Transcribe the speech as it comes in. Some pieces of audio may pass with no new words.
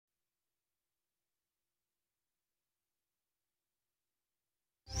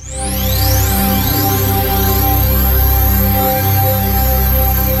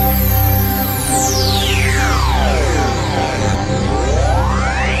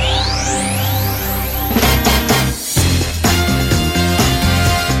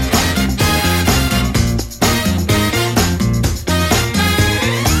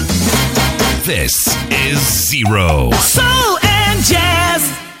negro. Soul and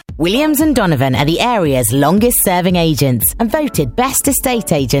jazz. Williams & Donovan are the area's longest-serving agents and voted best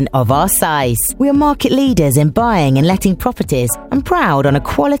estate agent of our size. We are market leaders in buying and letting properties and proud on a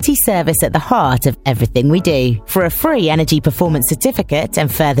quality service at the heart of everything we do. For a free energy performance certificate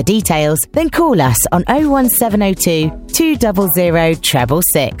and further details, then call us on 01702 200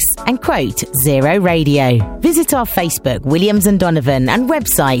 666 and quote Zero Radio. Visit our Facebook Williams & Donovan and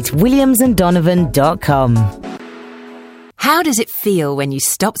website williamsanddonovan.com. How does it feel when you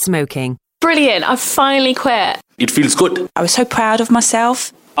stop smoking? Brilliant, I've finally quit. It feels good. I was so proud of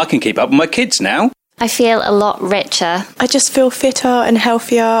myself. I can keep up with my kids now. I feel a lot richer. I just feel fitter and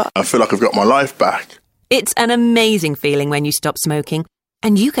healthier. I feel like I've got my life back. It's an amazing feeling when you stop smoking,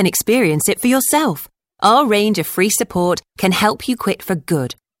 and you can experience it for yourself. Our range of free support can help you quit for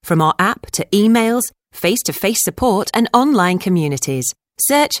good, from our app to emails, face-to-face support and online communities.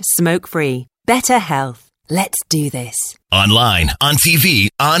 Search Smoke Free. Better health. Let's do this. Online, on TV,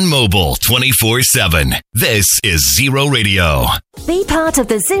 on mobile, 24/7. This is Zero Radio. Be part of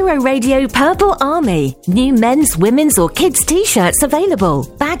the Zero Radio Purple Army. New men's, women's or kids' t-shirts available.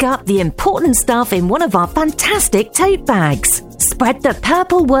 Bag up the important stuff in one of our fantastic tote bags. Spread the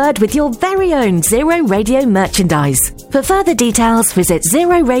purple word with your very own Zero Radio merchandise. For further details, visit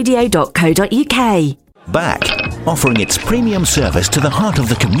zeroradio.co.uk. Back, offering its premium service to the heart of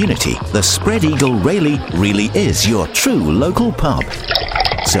the community, the Spread Eagle really is your true local pub.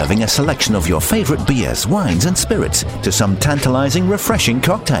 Serving a selection of your favourite beers, wines and spirits to some tantalising, refreshing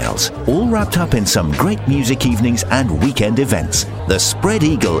cocktails, all wrapped up in some great music evenings and weekend events. The Spread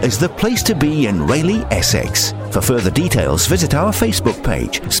Eagle is the place to be in Rayleigh, Essex. For further details, visit our Facebook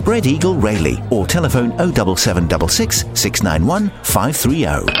page, Spread Eagle Rayleigh, or telephone 07766 691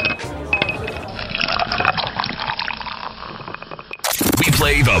 530. We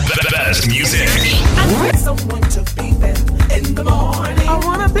play the best music. I want someone to be there in the morning. I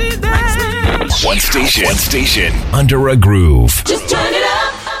want to be there. One station, under a groove. Just turn it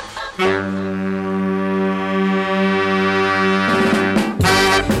up.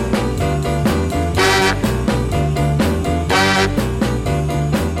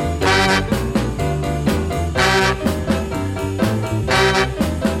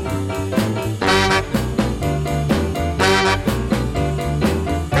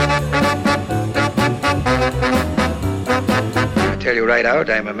 Tell you right out,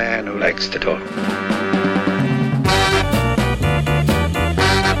 I'm a man who likes to talk.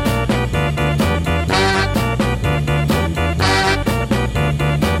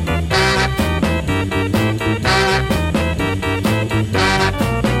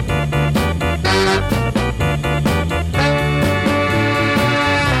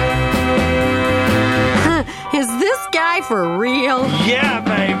 Is this guy for real? Yeah,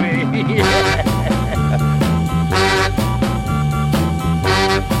 baby. Yeah.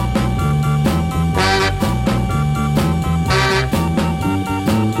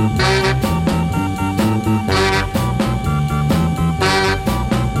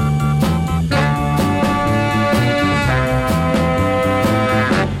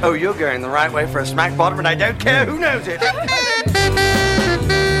 Oh, you're going the right way for a smack bottom, and I don't care who knows it.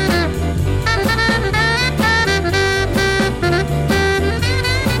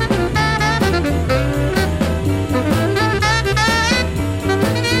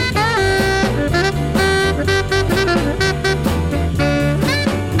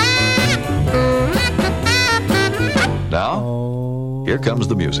 Now, here comes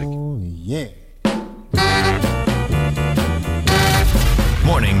the music. Yeah.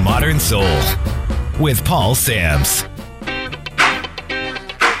 Morning Modern Soul with Paul Sams.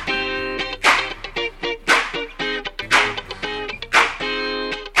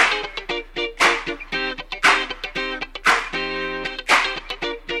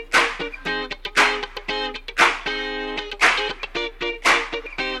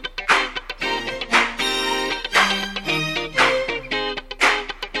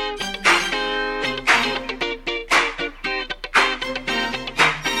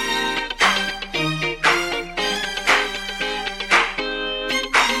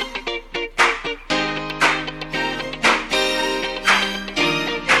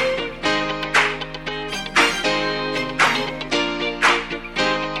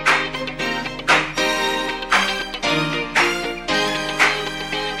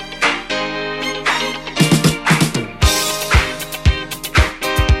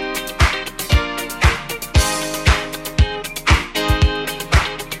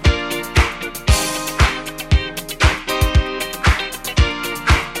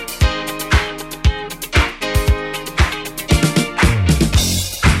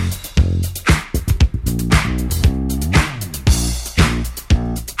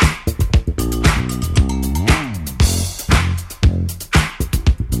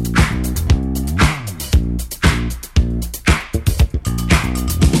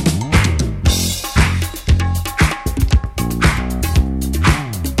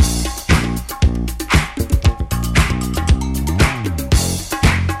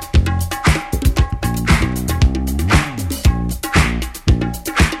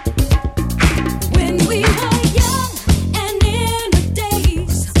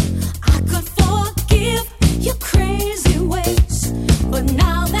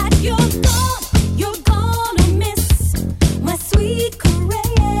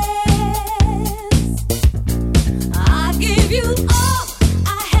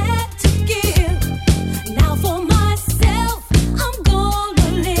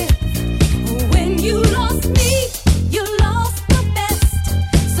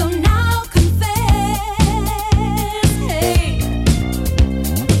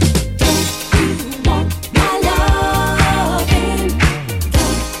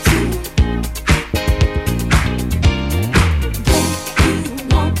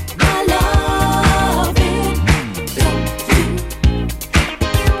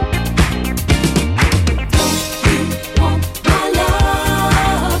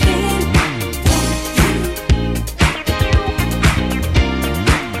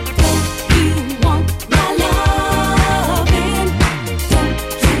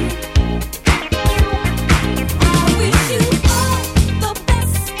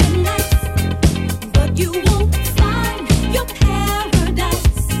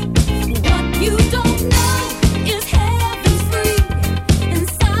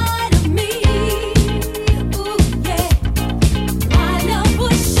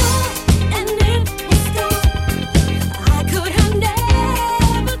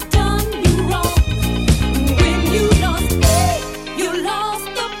 was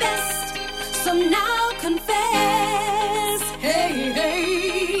the best, so now confess. Hey, hey.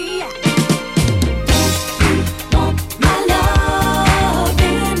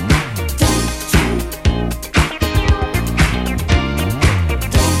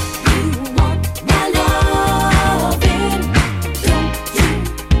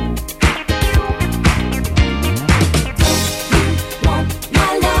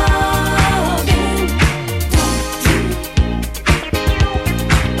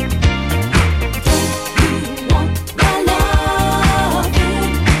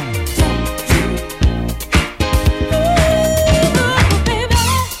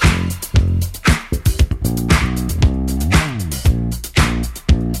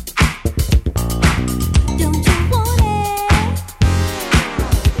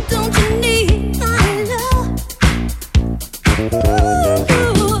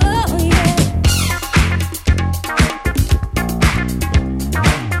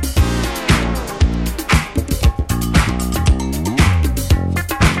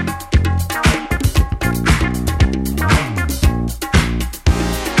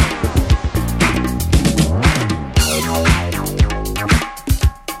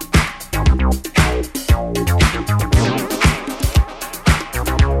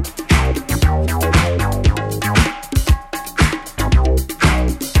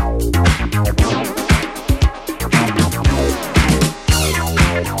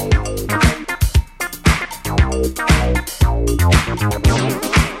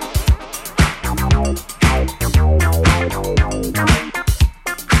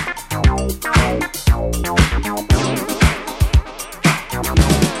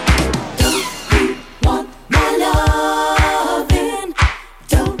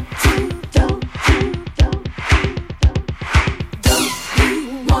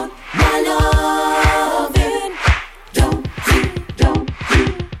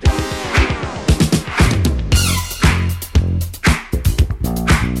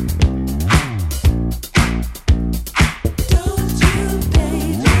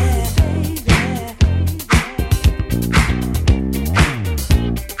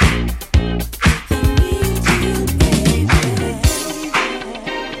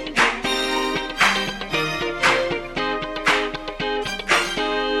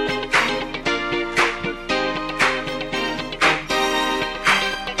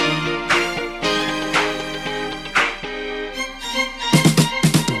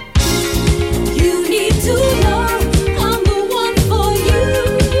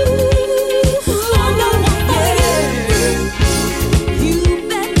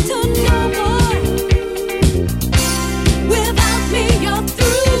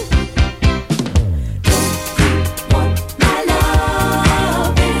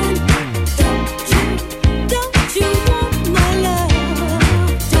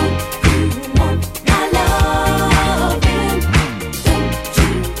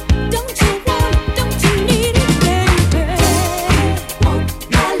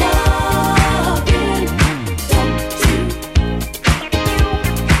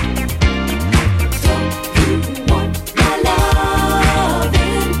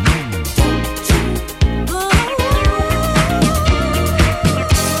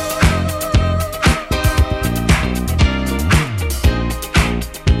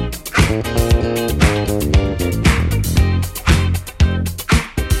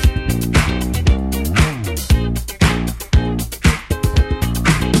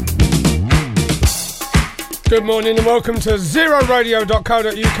 Good morning and welcome to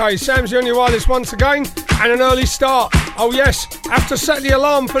zeroradio.co.uk. Sam's on your wireless once again, and an early start. Oh yes, have to set the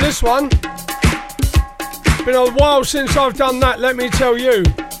alarm for this one. Been a while since I've done that, let me tell you,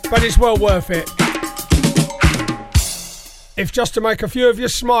 but it's well worth it. If just to make a few of you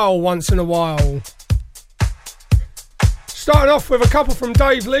smile once in a while. Starting off with a couple from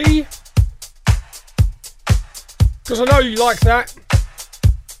Dave Lee, because I know you like that.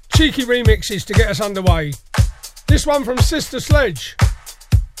 Cheeky remixes to get us underway. This one from Sister Sledge,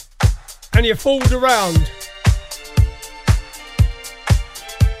 and You Fooled Around.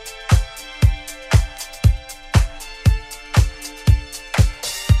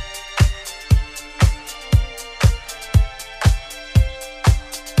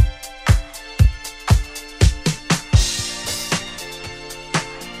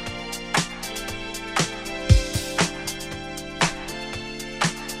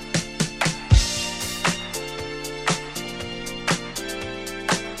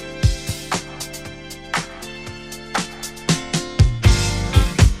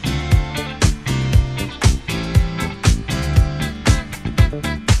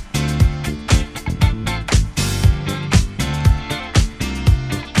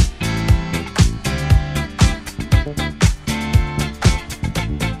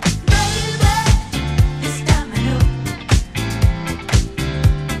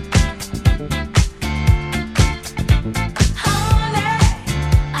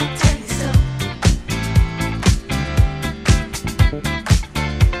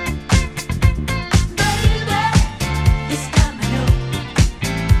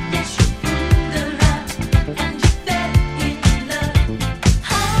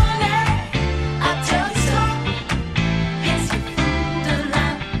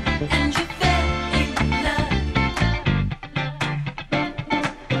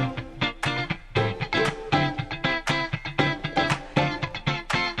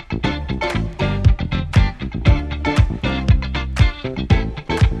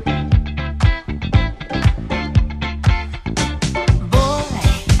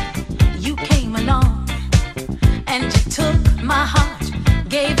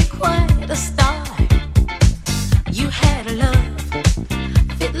 gave it quite a start. You had a love,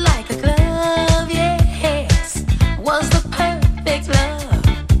 fit like a glove, yes, was the perfect love.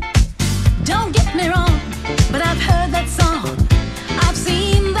 Don't get me wrong, but I've heard that song, I've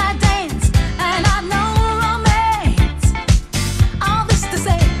seen that dance, and I've known romance. All this to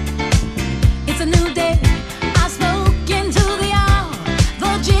say, it's a new day, I've spoken to the hour,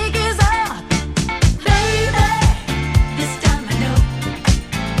 the jig is up, baby. This time I know,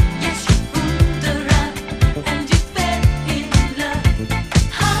 yes, you fooled around, and you fell in love.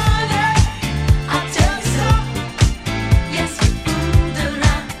 Honey, I'll tell you so, yes, you fooled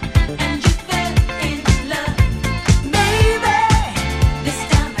around, and you fell in love. Baby, this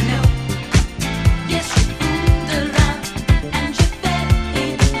time I know, yes, you fooled around, and you fell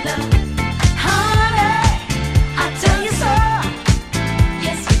in love. Honey, I'll tell you so,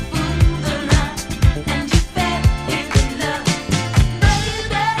 yes, you fooled around, and you fell in love.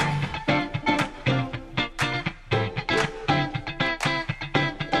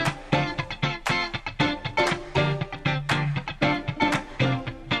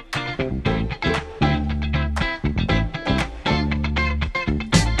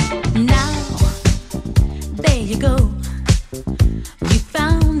 Now, there you go. You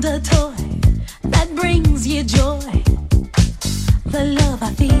found a toy that brings you joy. The love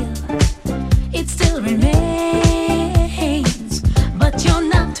I feel, it still remains, but you're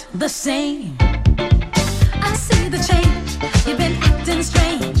not the same. I see the change, you've been acting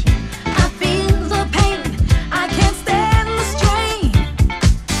strange. I feel the pain, I can't stand the strain.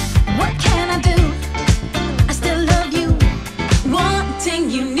 What can I do? I still love you, wanting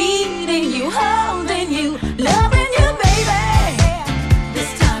you, needing you, holding you, loving you, baby.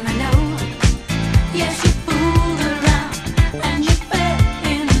 This time I know, yes, you fooled around, and you fell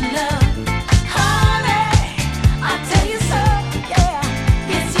in love. Honey, I tell you so, yeah.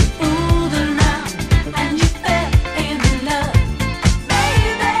 Yes, you fooled around, and you fell in love.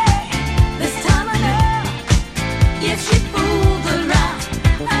 Baby, this time I know, yes, you fooled around,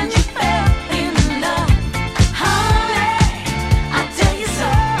 and you fell in love. Honey, I tell you so,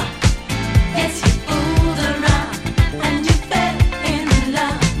 yes, you fooled around, and you fell in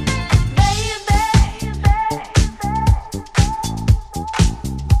love.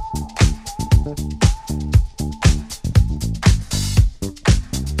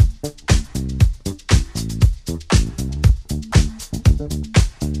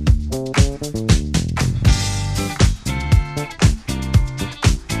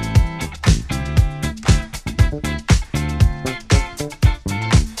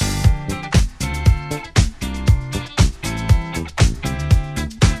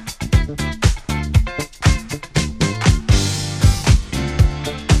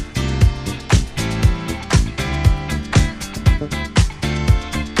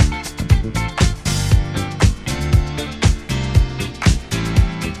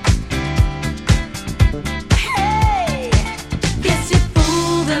 Hey, yes, you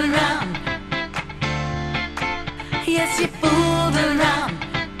fooled around. Yes, you fooled around.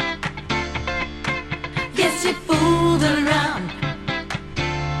 Yes, you fooled around.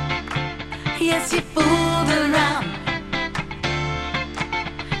 Yes, you fooled around.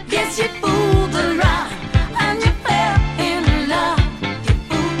 Yes, you fooled around, and you fell in love. You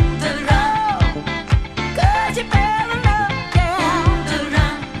fooled around, 'cause you fell in love, yeah. Fooled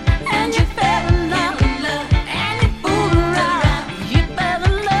around, and you fell in love, and you fooled around, you fell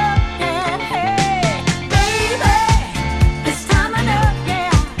in love, yeah. Hey, baby, this time I know,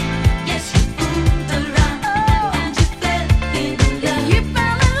 yeah. Yes, you fooled around, and you fell in love. You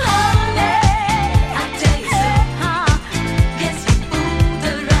fell in love, yeah. I tell you so, yes, you fooled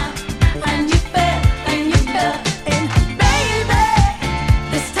around, and you fell in, baby,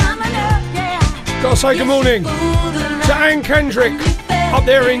 this time I know, yeah. Gotta say good morning to Anne Kendrick up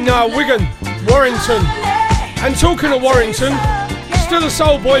there in Wigan, Warrington. And talking of Warrington, still a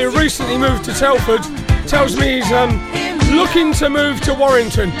soul boy who recently moved to Telford tells me he's looking to move to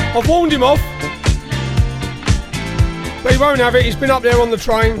Warrington. I've warned him off, but he won't have it. He's been up there on the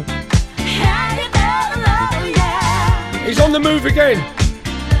train. He's on the move again.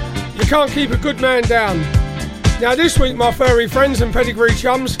 You can't keep a good man down. Now this week, my furry friends and pedigree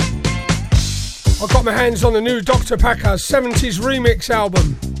chums, I've got my hands on the new Dr. Packer 70s remix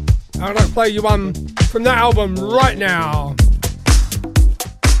album. I'm going to play you one from that album right now.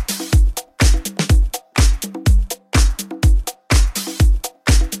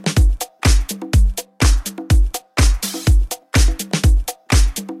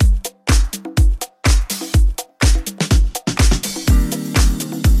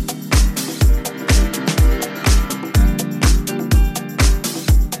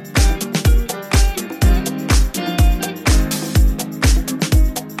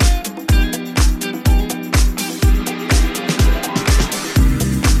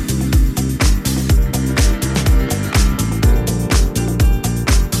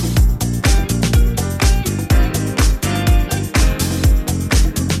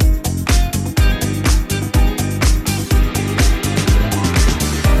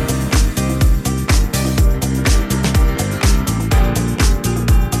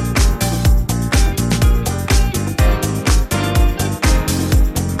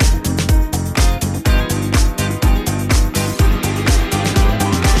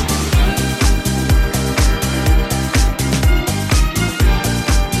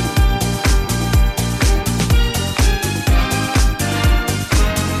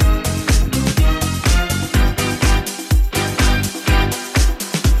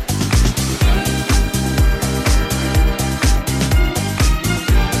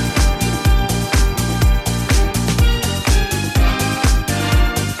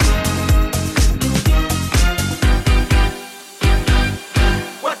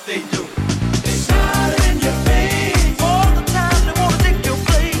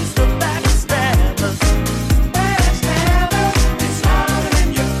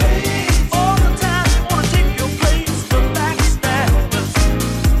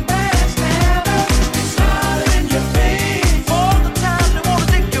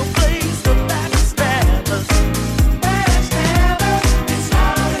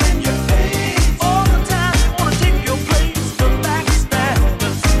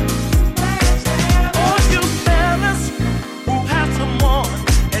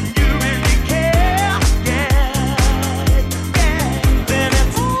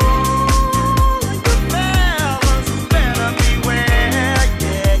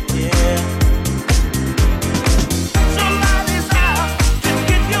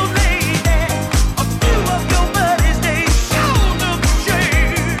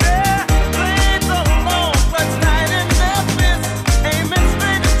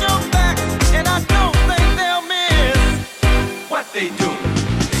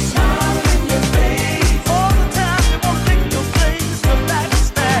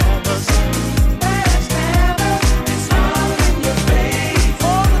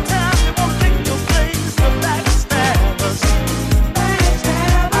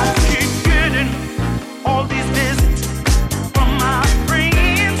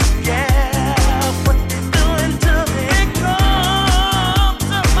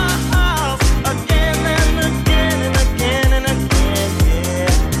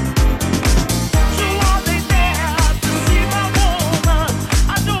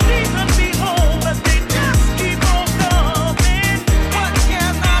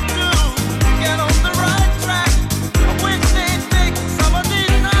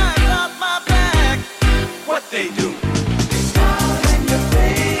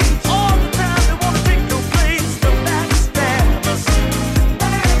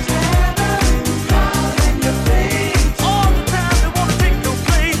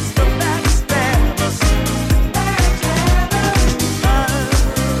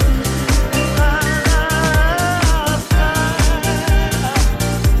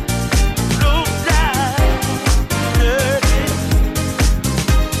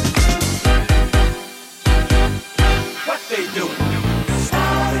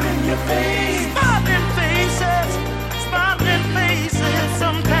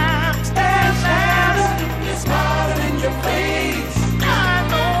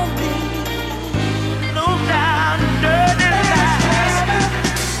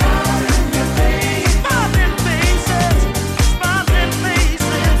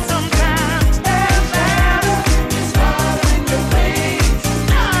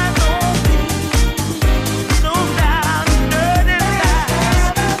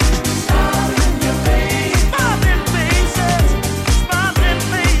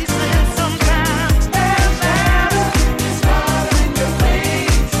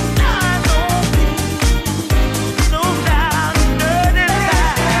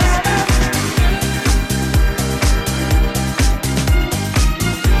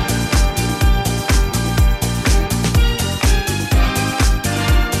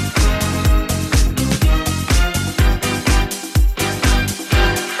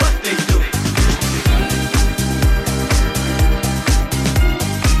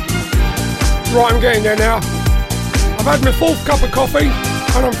 I'm getting there now. I've had my 4th cup of coffee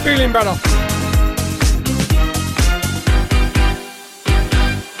and I'm feeling better.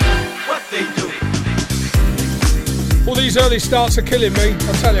 What they do? All these early starts are killing me,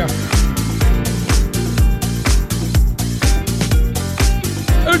 I tell you.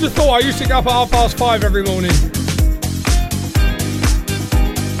 Who'd have thought I used to get up at 5:30 every morning?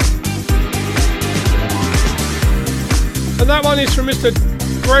 And that one is from Mr.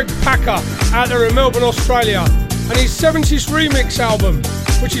 Greg Packer out there in Melbourne, Australia. And his 70s remix album,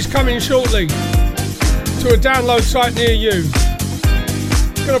 which is coming shortly to a download site near you.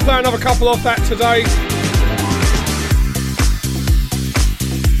 Gonna play another couple off that today.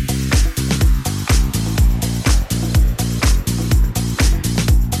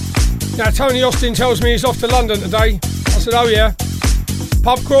 Now Tony Austin tells me he's off to London today. I said, oh yeah.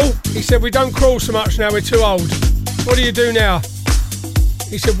 Pub crawl? He said, we don't crawl so much now, we're too old. What do you do now?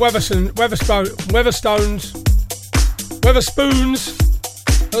 He said, Weatherstones, Weatherspoons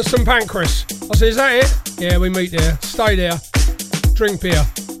at St Pancras. I said, is that it? Yeah, we meet there. Stay there. Drink beer.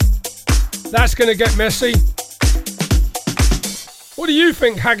 That's going to get messy. What do you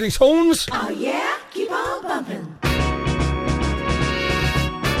think, Hagley's Horns? Oh yeah? Keep on bumping.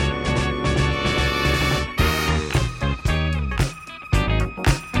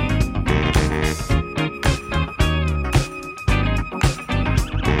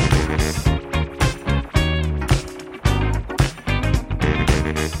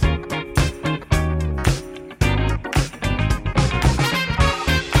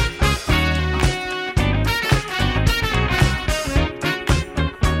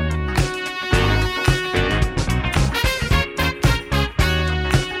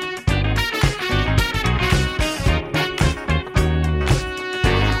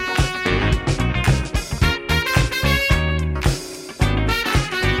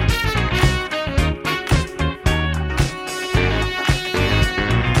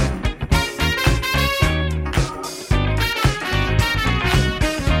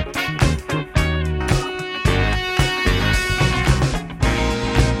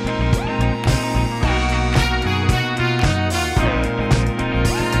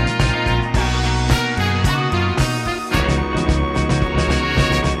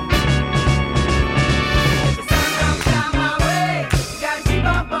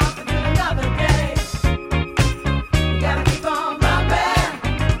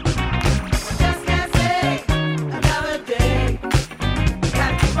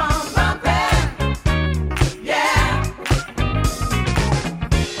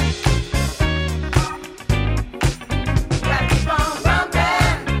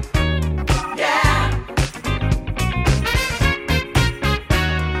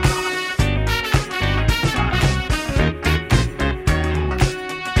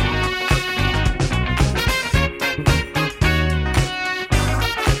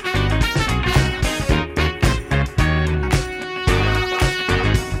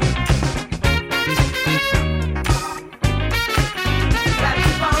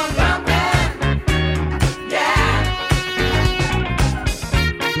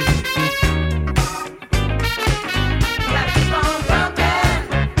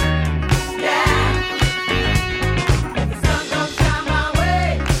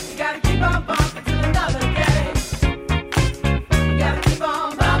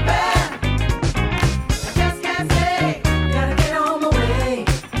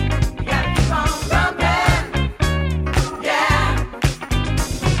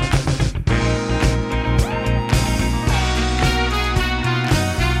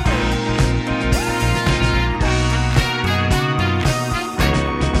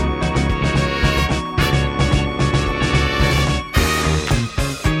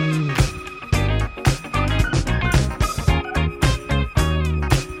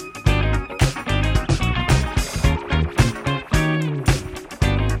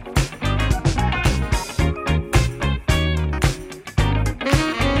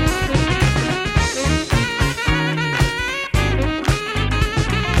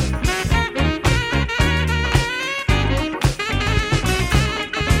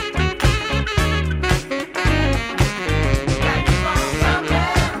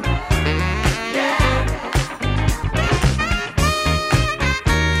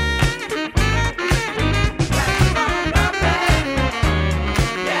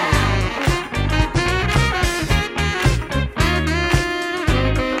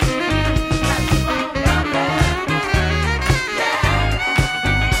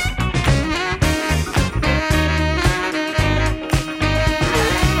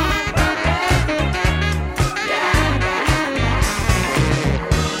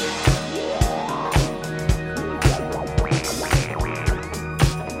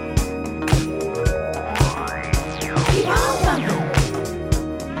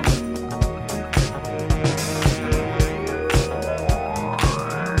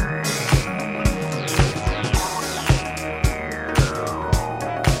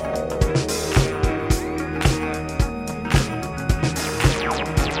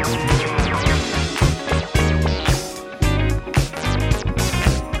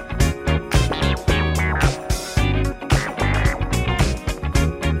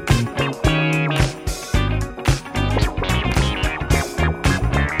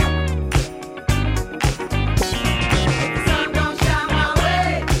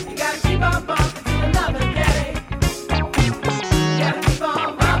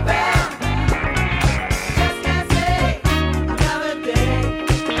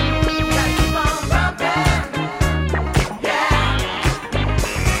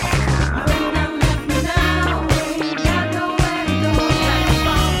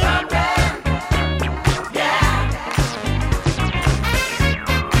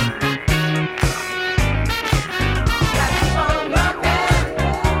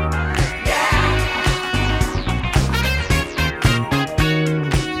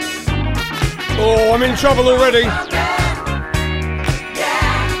 Oh, I'm in trouble already.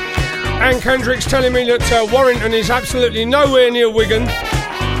 Anne Kendrick's telling me that Warrington is absolutely nowhere near Wigan,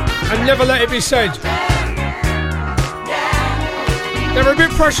 and never let it be said. They're a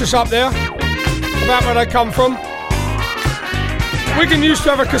bit precious up there about where they come from. Wigan used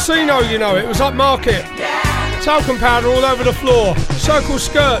to have a casino, you know, it was upmarket. Talcum powder all over the floor, circle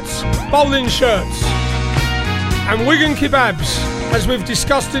skirts, bowling shirts, and Wigan kebabs, as we've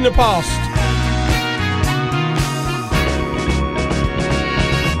discussed in the past.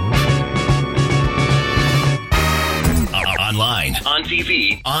 Online, on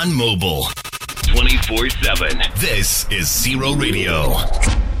TV, on mobile, 24/7. This is Zero Radio.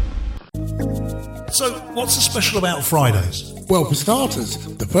 So, what's so special about Fridays? Well, for starters,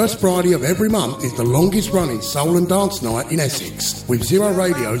 the first Friday of every month is the longest running soul and dance night in Essex, with Zero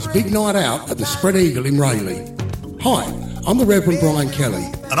Radio's big night out at the Spread Eagle in Rayleigh. Hi, I'm the Reverend Brian Kelly.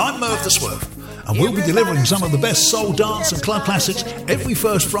 And I'm Merv the Swerve. And we'll be delivering some of the best soul dance and club classics every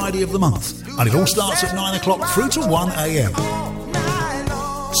first Friday of the month. And it all starts at 9 o'clock through to 1 a.m.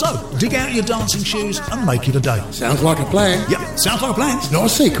 So, dig out your dancing shoes and make it a day. Sounds like a plan. Yep, sounds like a plan. It's not a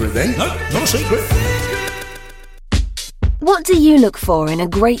secret then. No, not a secret. What do you look for in a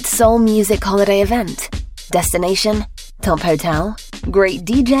great soul music holiday event? Destination? Top hotel? Great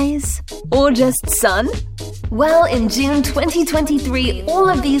DJs? Or just sun? Well, in June 2023, all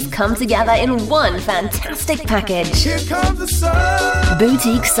of these come together in one fantastic package. Here comes the sun.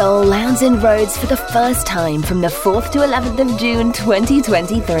 Boutique Soul lands in Rhodes for the first time from the 4th to 11th of June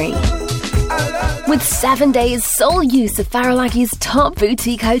 2023. With 7 days sole use of Faralaki's top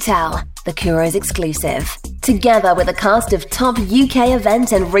boutique hotel, the Kuro's exclusive. Together with a cast of top UK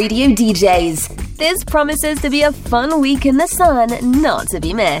event and radio DJs. This promises to be a fun week in the sun, not to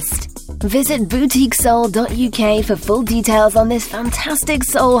be missed. Visit boutiquesoul.uk for full details on this fantastic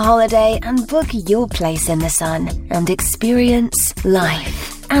soul holiday and book your place in the sun and experience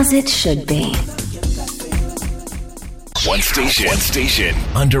life as it should be. One station,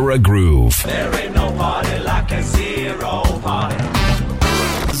 under a groove. There ain't no party like a zero party.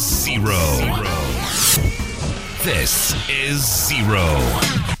 Zero. This is Zero.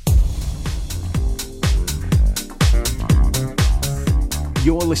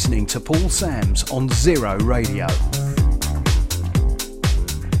 You're listening to Paul Sams on Zero Radio.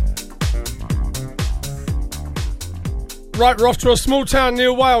 Right, we're off to a small town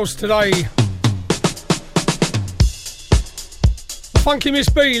near Wales today. Funky Miss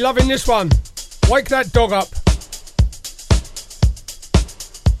B, loving this one. Wake that dog up.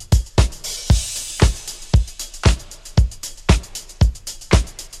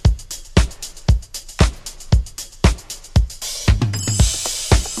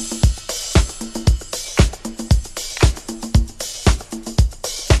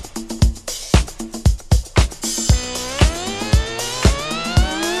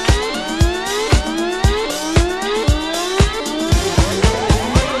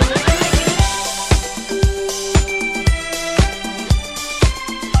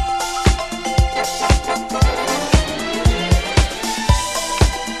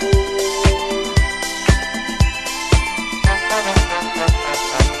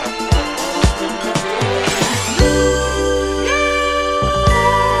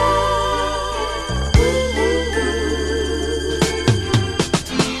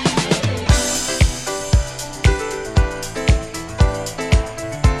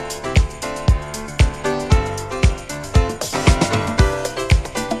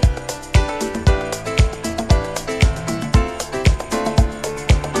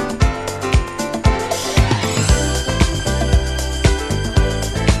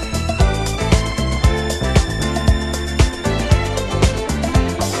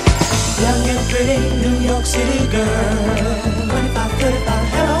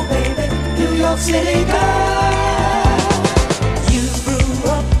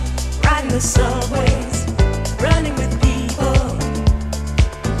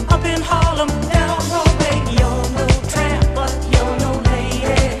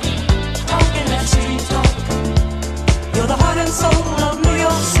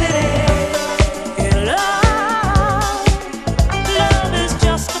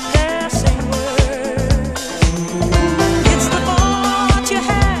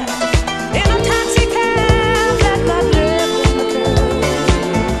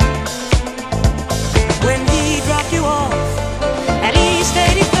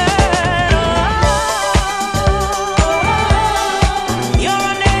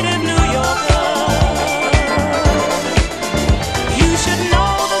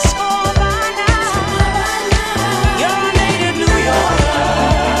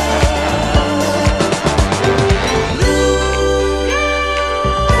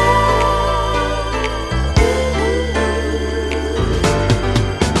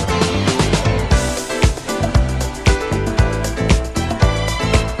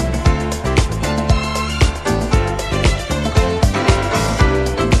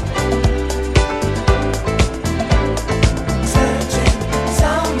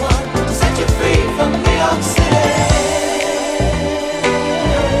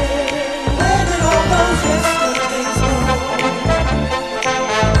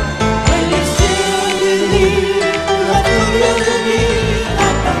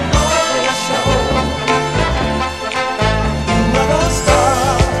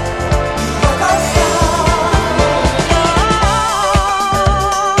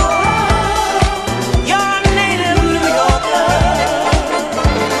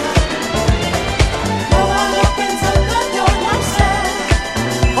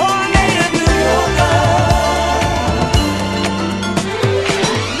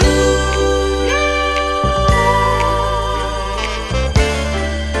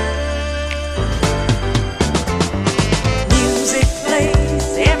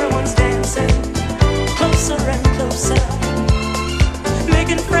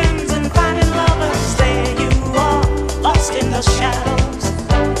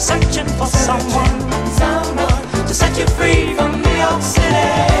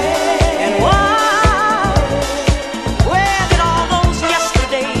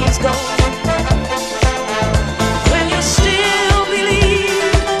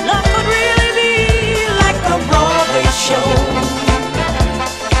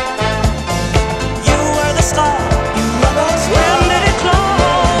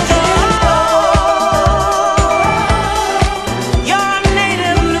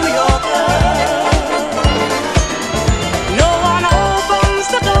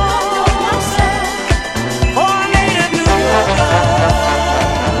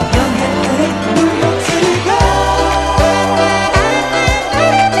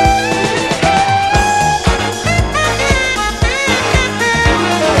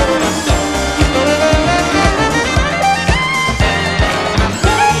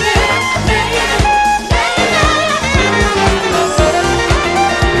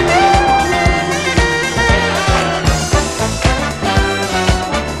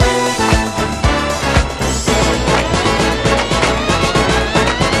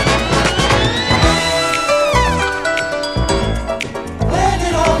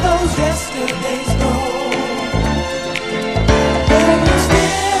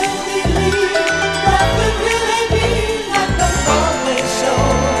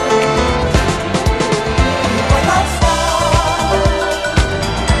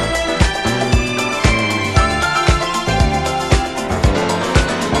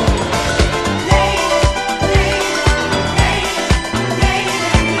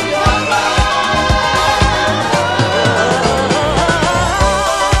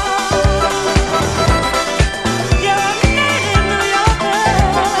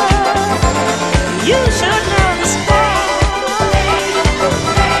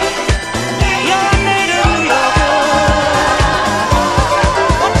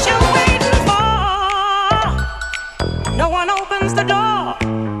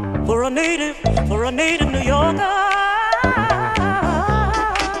 for a native New Yorker.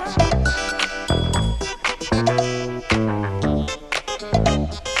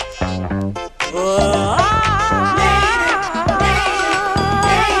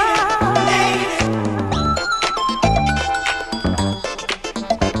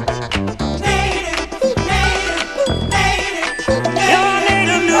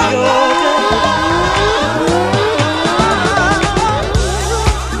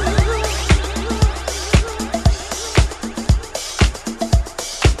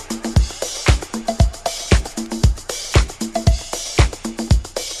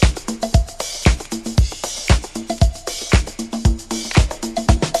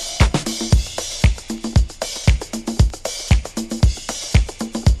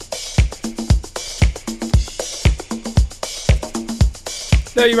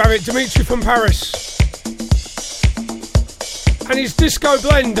 There you have it, Dimitri from Paris. And his disco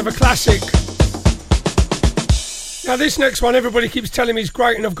blend of a classic. Now this next one, everybody keeps telling me is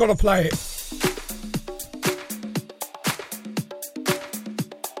great and I've got to play it.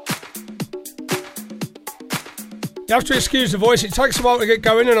 You have to excuse the voice, it takes a while to get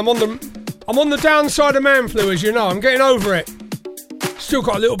going and I'm on the downside of man flu, as you know. I'm getting over it. Still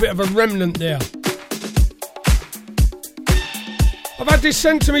got a little bit of a remnant there. I've had this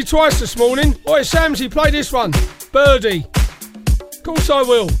sent to me twice this morning. Oi, Samsy, play this one. Birdee. Of course I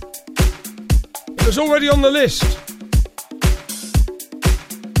will. It was already on the list.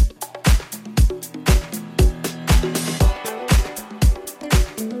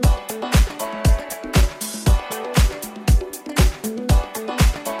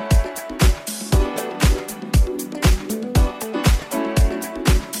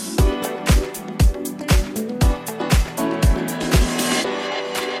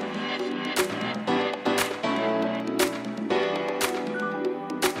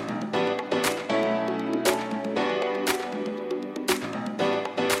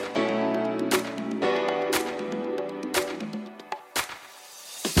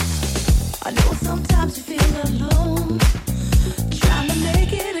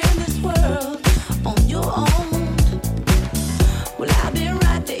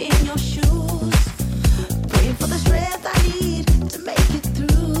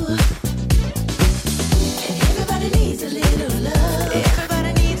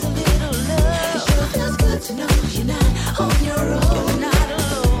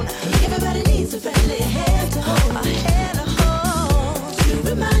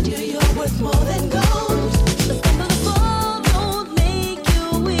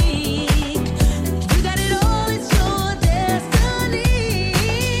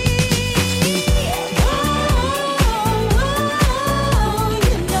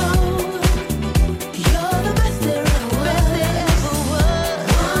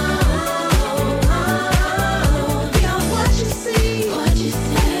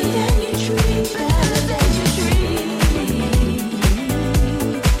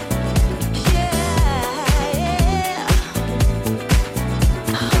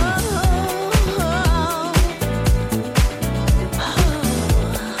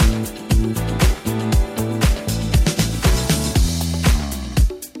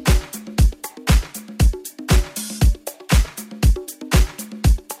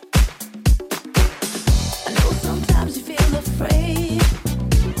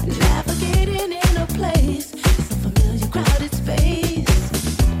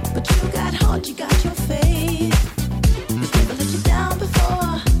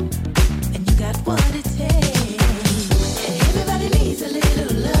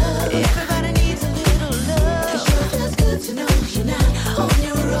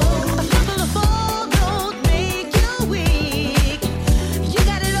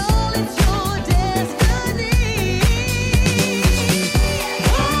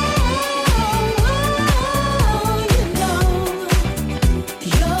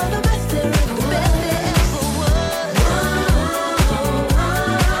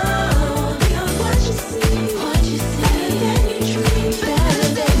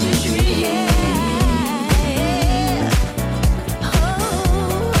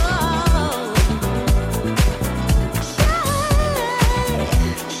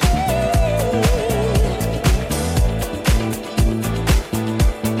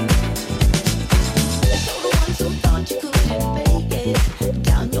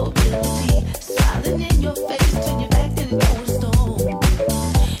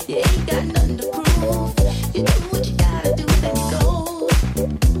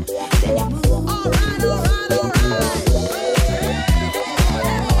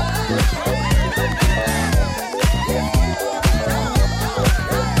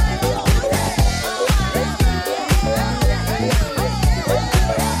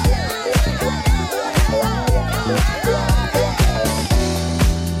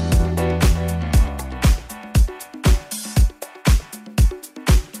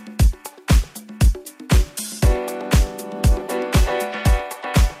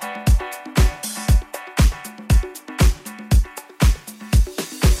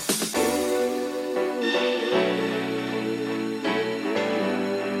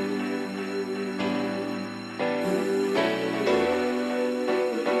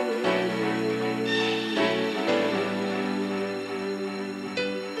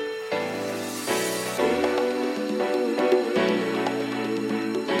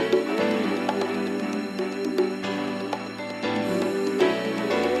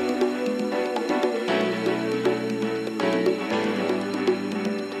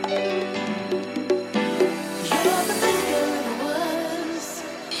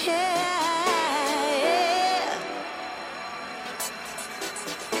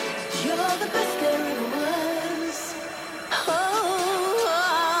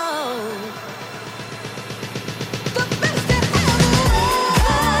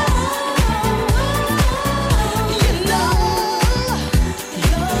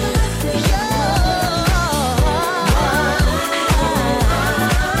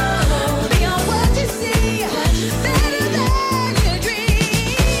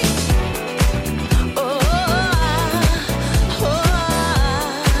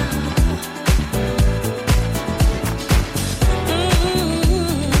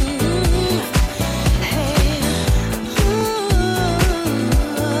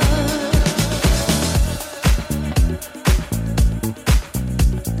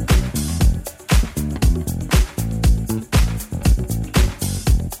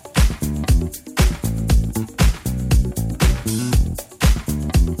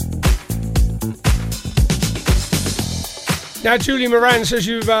 Now, Julie Moran says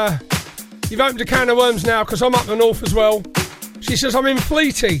you've opened a can of worms now because I'm up the north as well. She says I'm in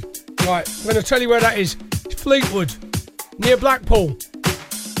Fleety. Right, I'm going to tell you where that is. It's Fleetwood, near Blackpool.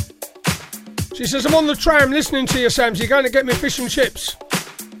 She says I'm on the tram listening to you, Sam. So you're going to get me fish and chips.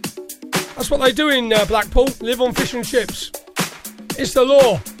 That's what they do in Blackpool. Live on fish and chips. It's the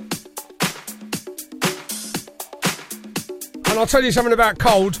law. And I'll tell you something about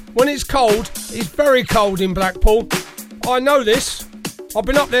cold. When it's cold, it's very cold in Blackpool. I know this. I've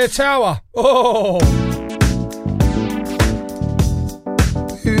been up their tower. Oh.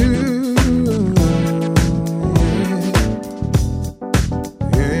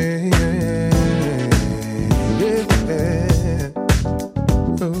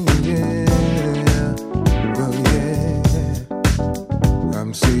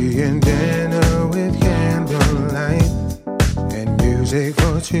 I'm seeing dinner with candlelight and music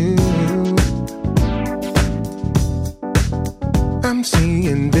for two. I'm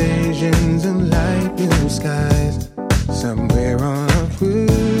seeing visions of light blue skies somewhere on a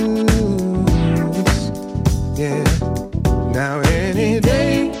cruise. Yeah. Now any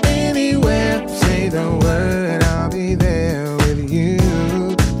day, anywhere, say the word, I'll be there with you.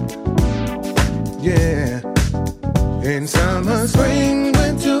 Yeah. In summer, spring,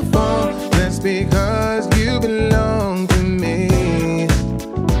 winter, fall, that's because you belong to me.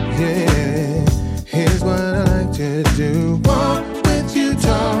 Yeah. Here's what I like to do. Walk with you,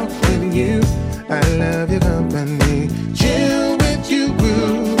 talk with you. I love your company. Chill with you,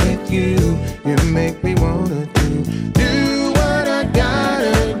 groove with you. You make me wanna do what I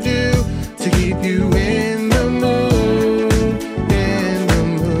gotta do to keep you in the mood, in the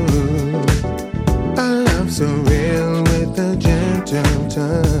mood. A love so real with a gentle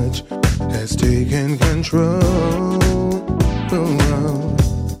touch has taken control.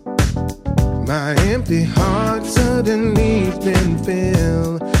 My empty heart suddenly's been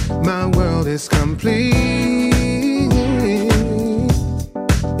filled. My world is complete.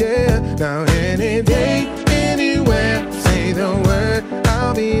 Yeah. Now any day, anywhere, say the word,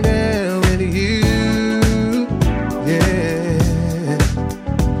 I'll be there with you. Yeah.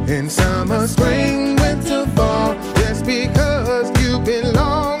 In summer, spring, winter, fall, just because you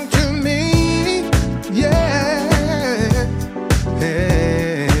belong to me. Yeah.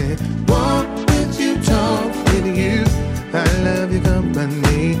 Hey. Walk with you, talk with you. I love your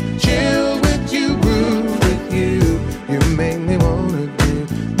company. Chill with you, groove with you. You make me wanna do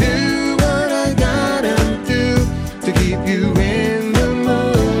what I gotta do to keep you in the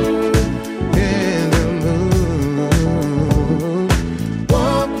mood, in the mood.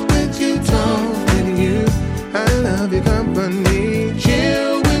 Walk with you, talk with you. I love your company.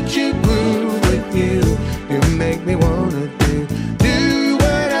 Chill with you, groove with you. You make me wanna do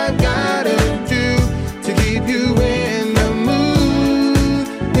what I gotta do to keep you in the mood,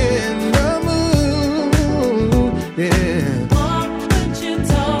 in the mood. Yeah. Walk with you,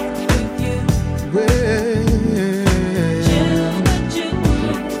 talk with you. Well, chill with you,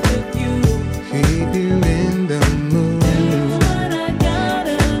 groove with you. Keep you in the mood. Do what I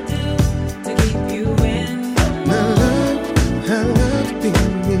gotta do to keep you in the mood. I love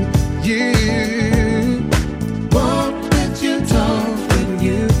being with you. Walk with you, talk with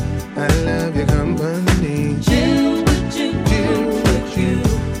you. I love your company. Chill with you,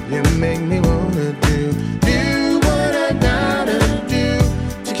 you make me wanna do what I gotta do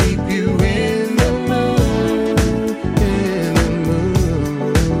to keep you in the mood, in the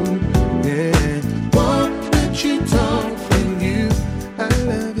mood. Yeah. Walk with you, talk with you. I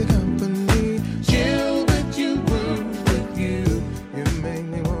love your company. Chill with you, groove with you. You make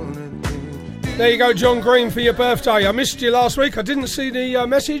me wanna do. There you go, John Green, for your birthday. I missed you last week. I didn't see the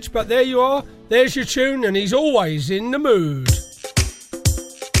message, but there you are. There's your tune, and he's always in the mood.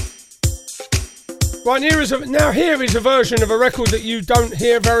 Right, here is a version of a record that you don't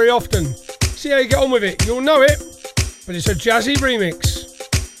hear very often. See how you get on with it. You'll know it, but it's a jazzy remix.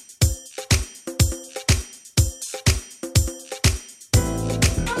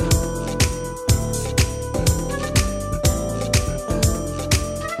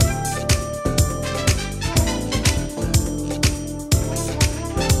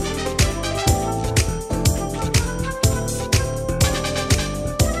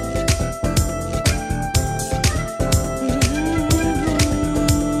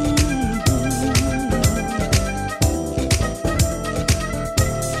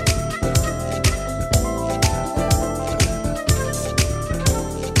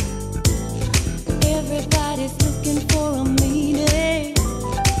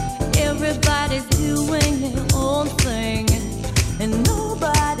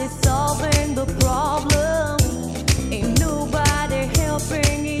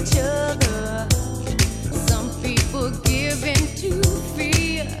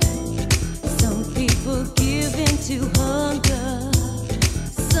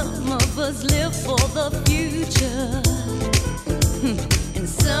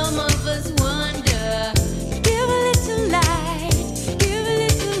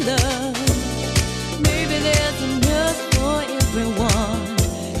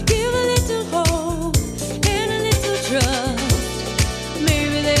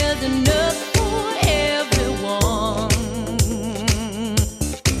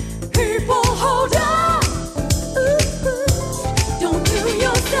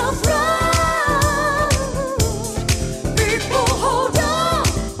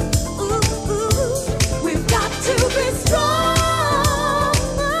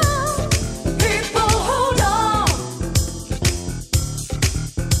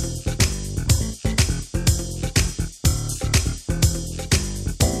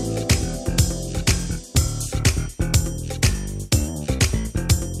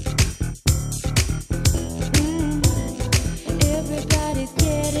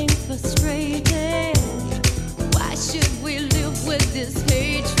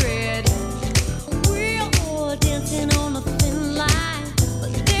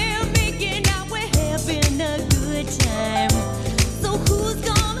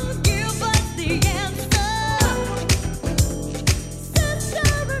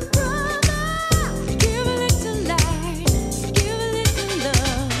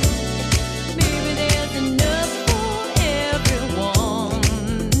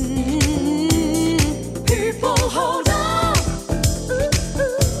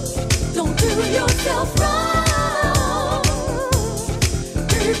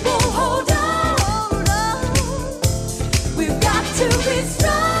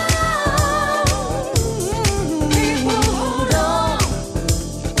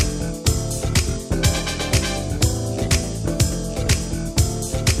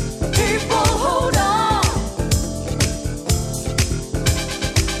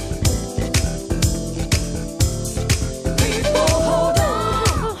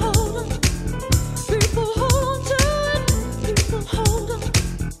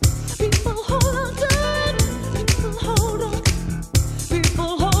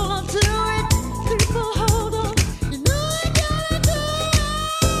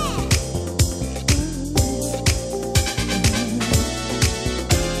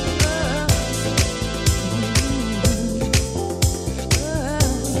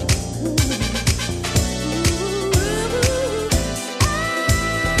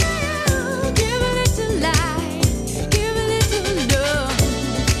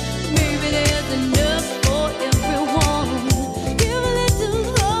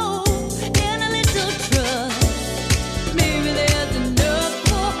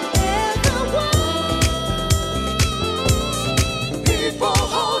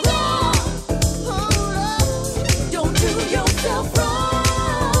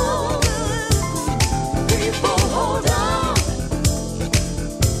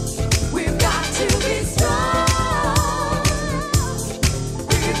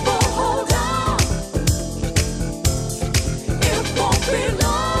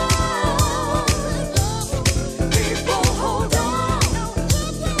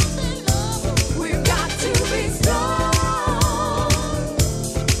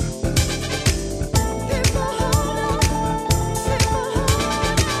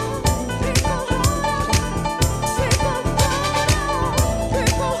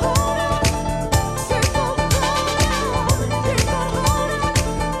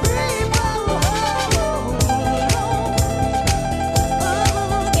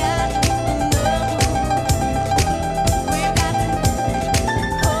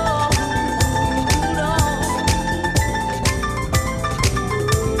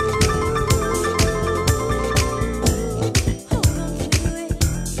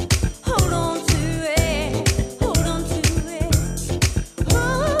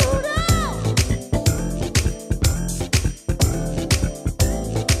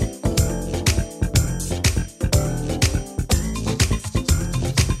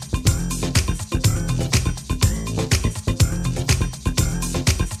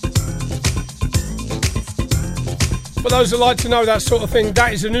 those that like to know that sort of thing,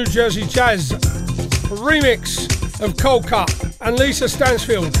 that is a New Jersey Jazz remix of Coldcut and Lisa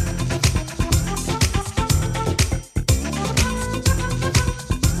Stansfield.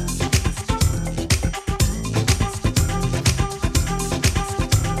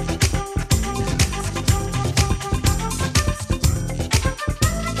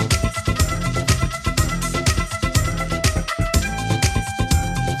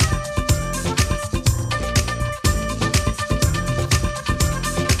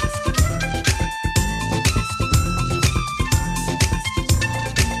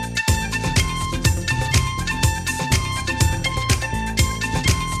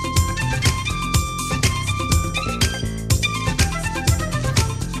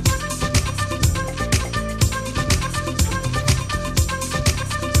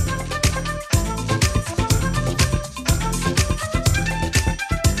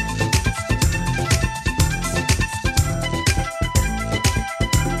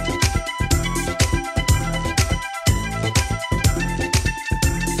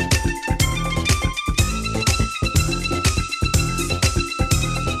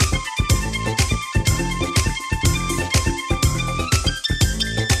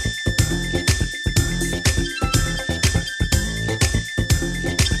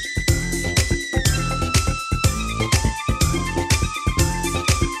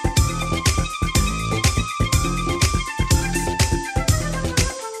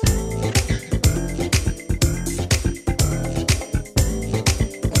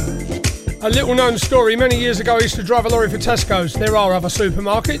 A little known story, many years ago I used to drive a lorry for Tesco's. There are other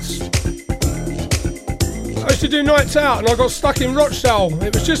supermarkets. I used to do nights out and I got stuck in Rochdale.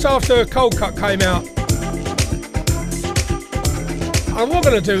 It was just after Coldcut came out. And what am I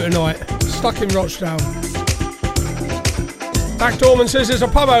going to do tonight? Stuck in Rochdale. Back doorman says there's a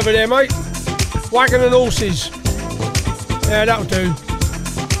pub over there, mate. Wagon and horses. Yeah, that'll do.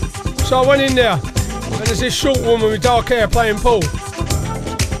 So I went in there and there's this short woman with dark hair playing pool.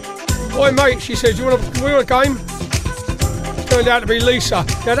 Oi mate, she said, do you want a game? Turned out to be Lisa.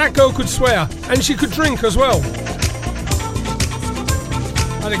 Now that girl could swear, and she could drink as well.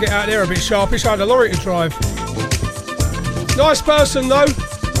 I had to get out there a bit sharpish, I had a lorry to drive. Nice person though.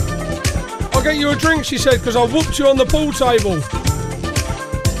 I'll get you a drink, she said, because I whooped you on the pool table.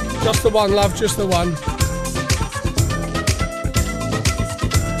 Just the one, love, just the one.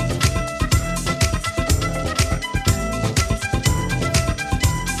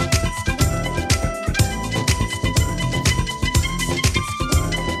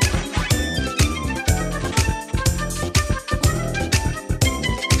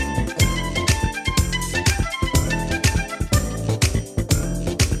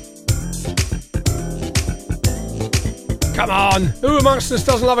 Come on, who amongst us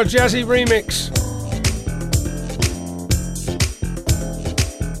doesn't love a jazzy remix?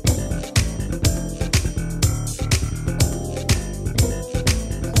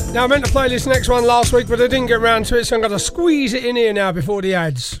 Now I meant to play this next one last week, but I didn't get round to it, so I'm going to squeeze it in here now before the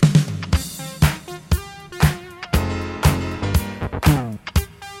ads.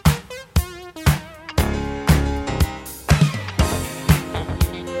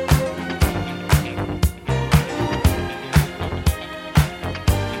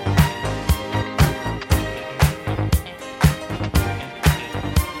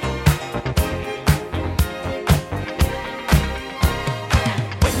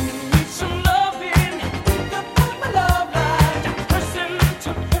 Some loving, think about my love life. Person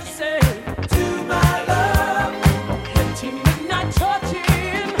to person.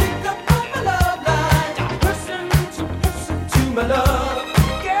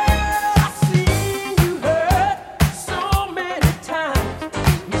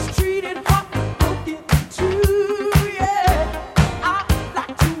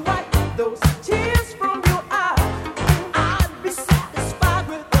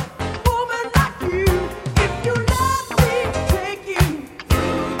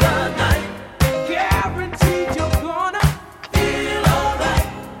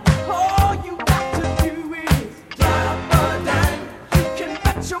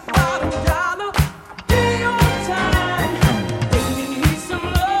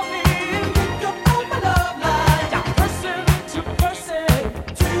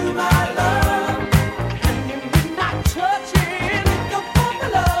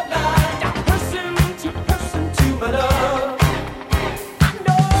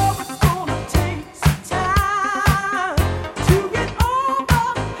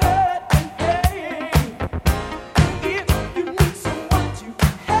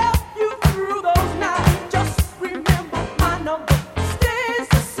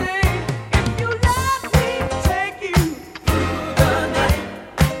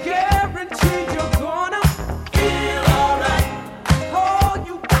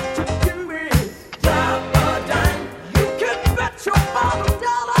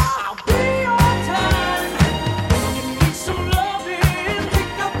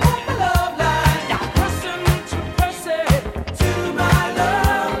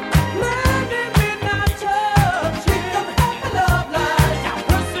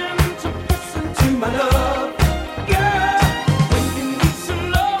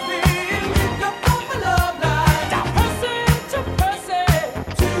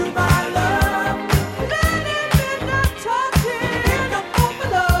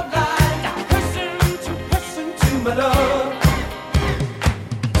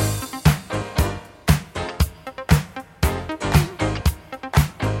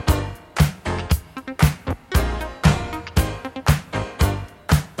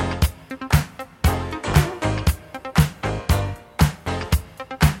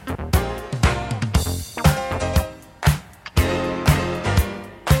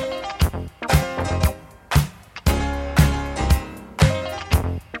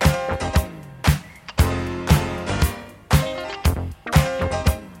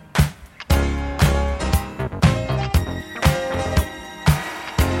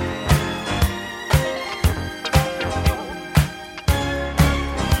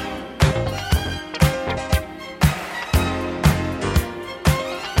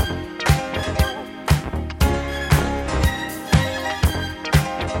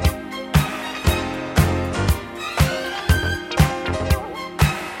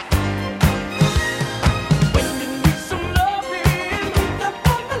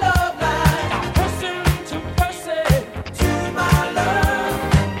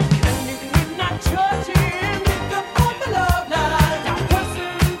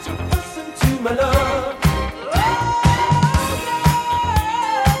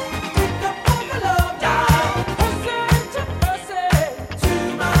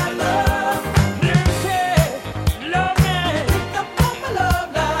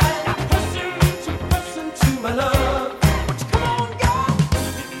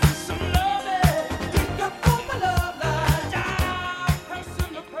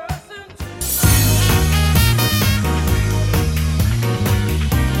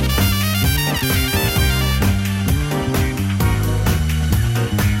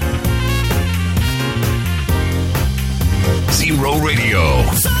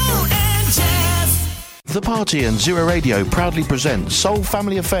 The Party and Zero Radio proudly present Soul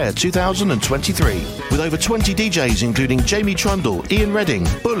Family Affair 2023 with over 20 DJs including Jamie Trundle, Ian Redding,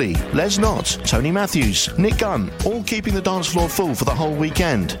 Bully, Les Knott, Tony Matthews, Nick Gunn, all keeping the dance floor full for the whole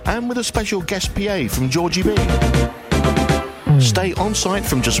weekend, and with a special guest PA from Georgie B. Stay on site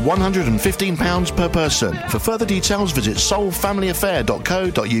from just £115 per person. For further details, visit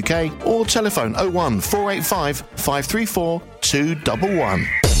soulfamilyaffair.co.uk or telephone 01 485 534 211.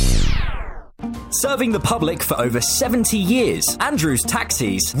 Serving the public for over 70 years, Andrews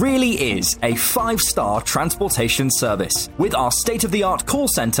Taxis really is a 5-star transportation service. With our state-of-the-art call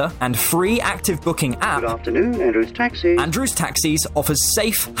centre and free active booking app... Good afternoon, Andrews Taxis. Andrews Taxis offers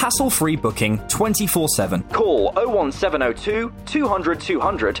safe, hassle-free booking 24/7. Call 01702 200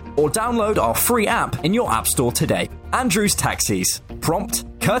 200 or download our free app in your app store today. Andrews Taxis. Prompt,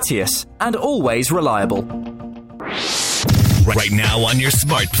 courteous and always reliable. Right now on your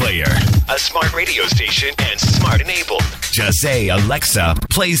smart player, a smart radio station and smart enabled. Just say, Alexa,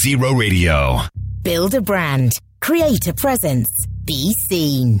 play Zero Radio. Build a brand. Create a presence. Be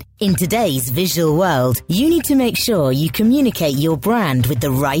seen. In today's visual world, you need to make sure you communicate your brand with the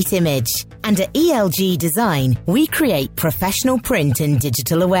right image. And at ELG Design, we create professional print and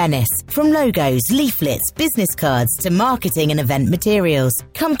digital awareness. From logos, leaflets, business cards to marketing and event materials,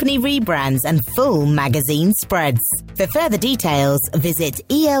 company rebrands and full magazine spreads. For further details, visit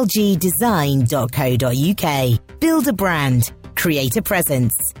elgdesign.co.uk. Build a brand. Create a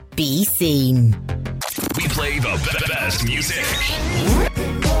presence. Be seen. We play the best music.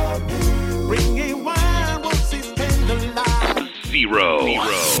 Zero.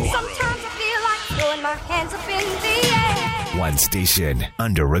 Sometimes I feel like throwing my hands up in the air. One station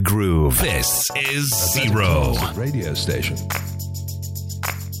under a groove. This is Zero. Radio station.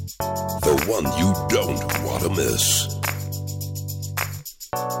 The one you don't want to miss.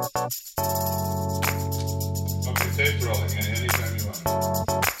 Okay, tape's rolling anytime you want.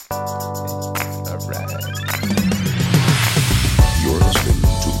 All right. You're listening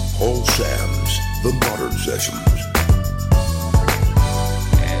to Paul Sam's The Modern Sessions.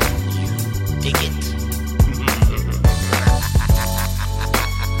 Dig it.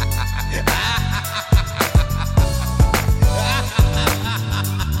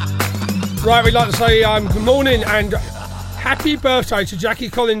 Right, we'd like to say good morning and happy birthday to Jackie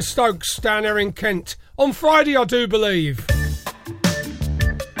Collins Stokes down there in Kent. On Friday, I do believe.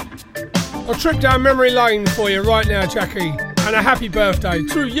 A trip down memory lane for you right now, Jackie. And a happy birthday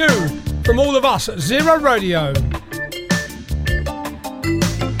to you from all of us at Zero Radio.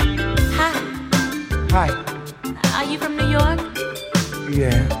 Hi. Are you from New York?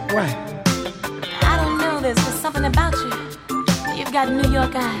 Yeah. Why? I don't know. There's something about you. You've got New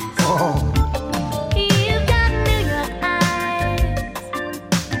York eyes. Oh. You've got New York eyes.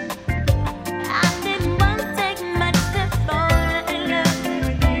 I didn't want to take much to fall in love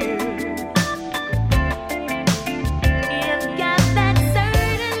with you. You've got that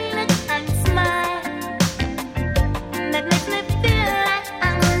certain look and smile that makes me feel like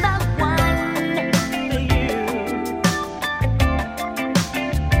I'm the one for you.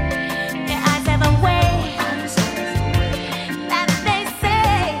 Your eyes have a way that they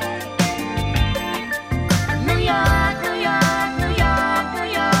say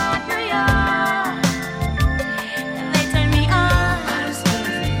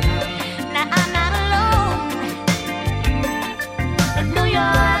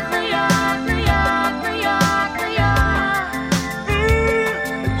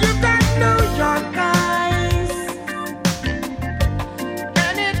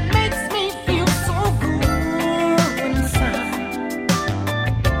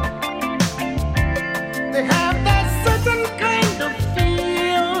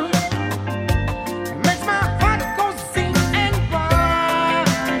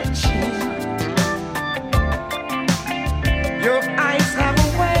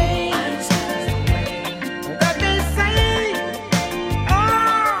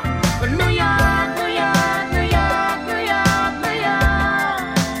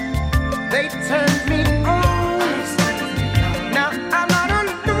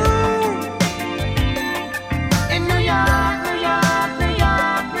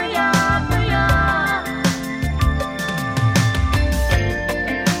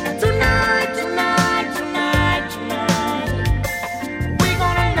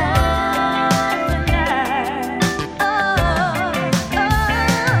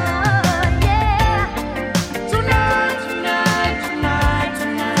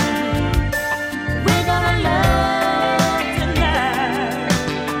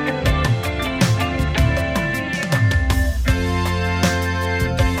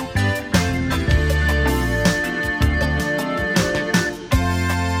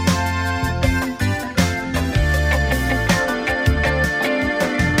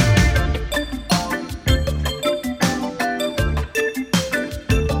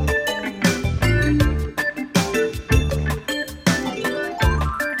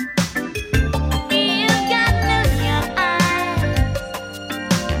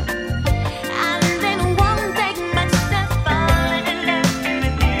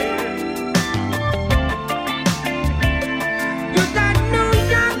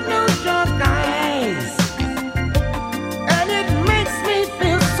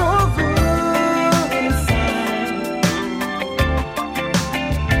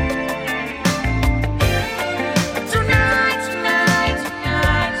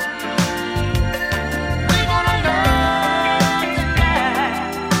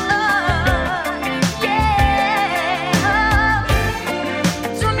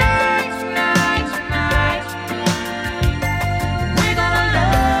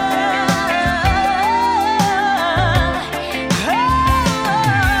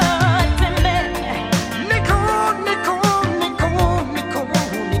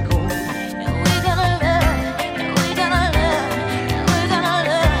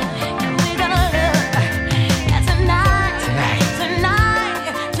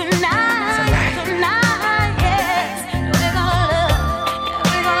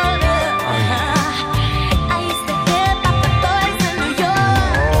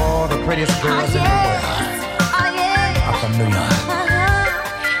New York.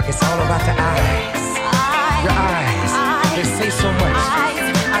 It's all about the eyes. Your eyes. They say so much.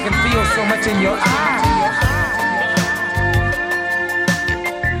 I can feel so much in your eyes.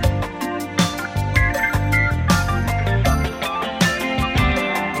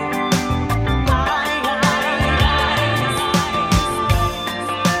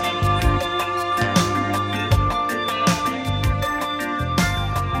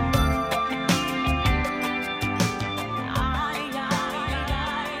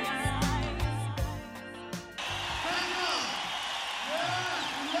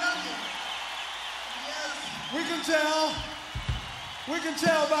 We can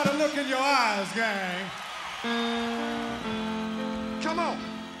tell by the look in your eyes, gang. Come on,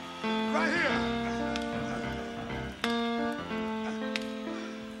 right here.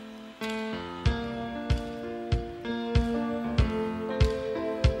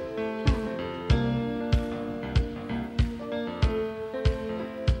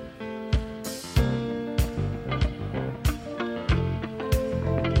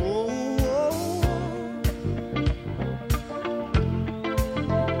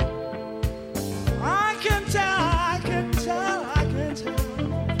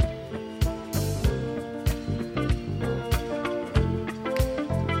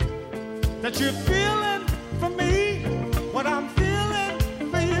 That you're feeling for me what I'm feeling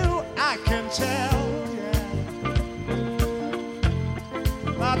for you, I can tell, yeah.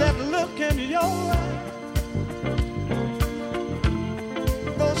 By that look in your eye,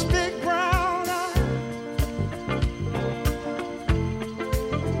 those big brown eyes.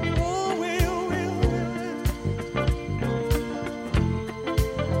 Oh,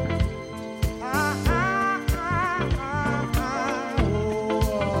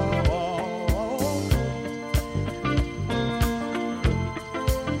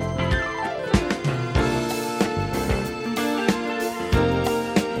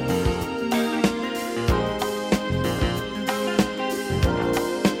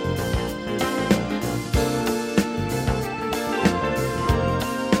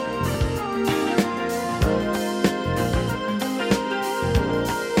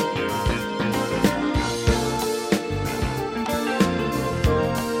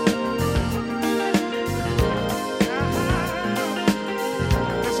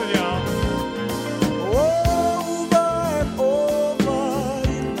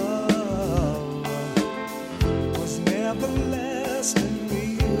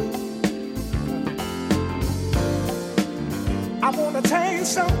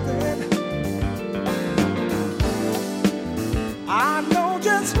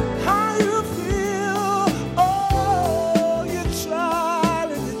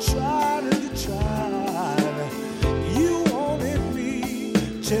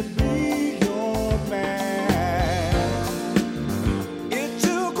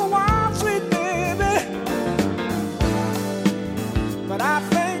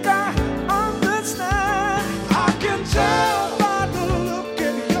 tell by the look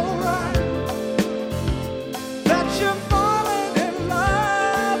in your eyes.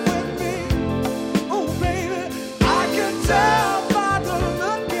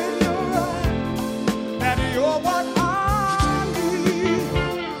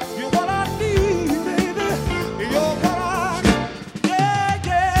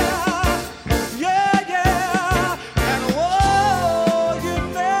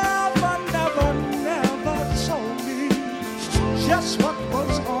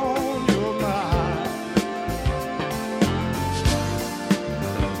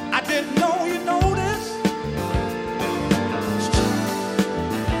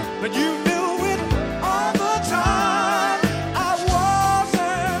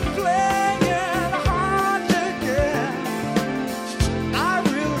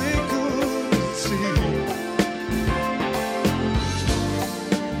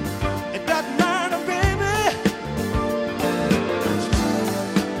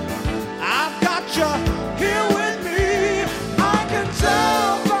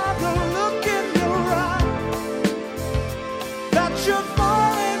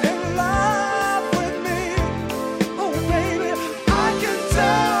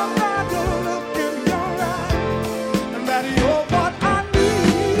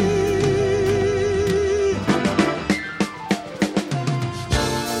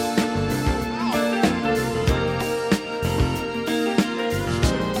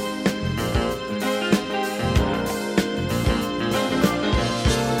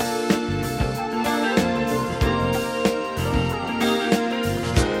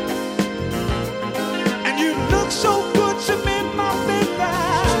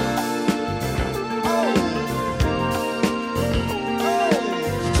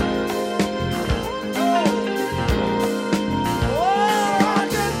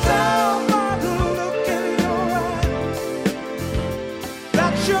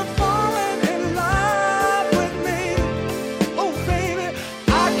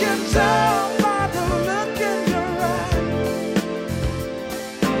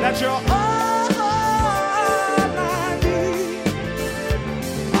 that you're all I need.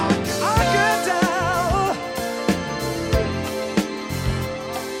 I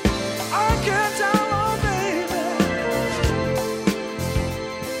can tell, oh baby,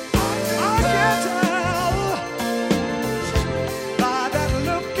 I can tell by that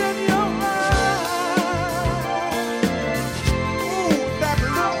look in your eyes. Ooh, that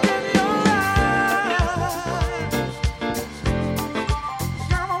look in your eyes.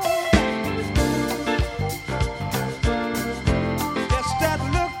 Come on. Yes, that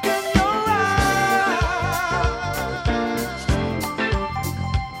look in your eyes.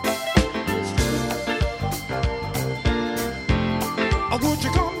 Oh, would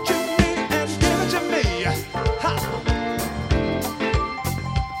you come to me and give it to me? Ha.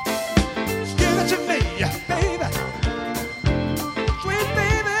 Give it to me, baby. Sweet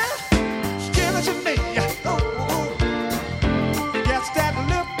baby, give it to me. Oh, oh. Yes, that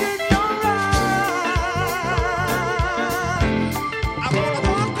look in your eyes. I wanna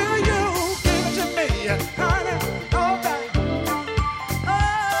talk to you. Give it to me, honey. All right.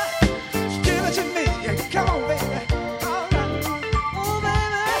 Give it to me. Come on, baby. All right. Oh,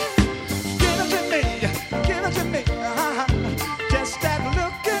 baby. Give it to me. Give it to me. Just that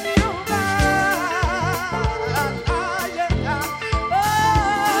look in your eyes. Yeah.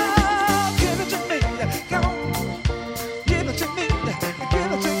 Oh, give it to me. Come on. Give it to me.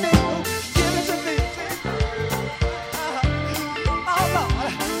 Give it to me. Give it to me. Oh,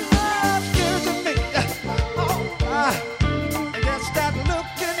 Lord. Give it to me. Oh, yes, that look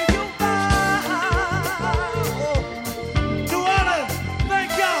in your eyes. Oh, New Orleans,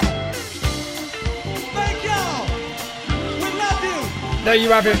 thank y'all. Thank y'all. We love you. There you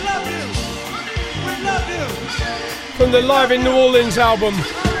have it. We love you. We love you. From the Live in New Orleans album.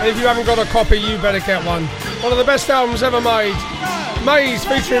 And if you haven't got a copy, you better get one. One of the best albums ever made. Maze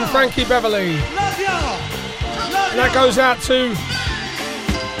featuring Frankie Beverley. Love y'all. And that goes out to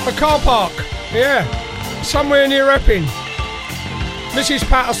a car park. Yeah. Somewhere near Epping. Mrs.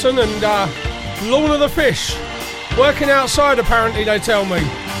 Patterson and Lorna the Fish. Working outside apparently, they tell me.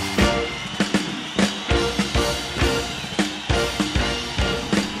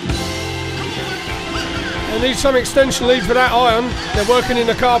 They need some extension lead for that iron. They're working in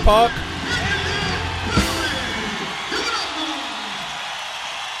the car park.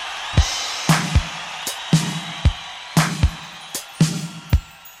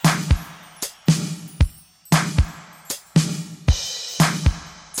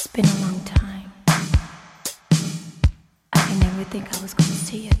 It's been a long time. I never think I was going to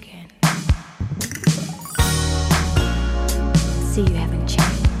see you again. See, you haven't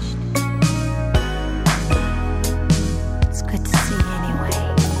changed. It's good to see you